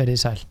annað. Verið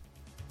sæl.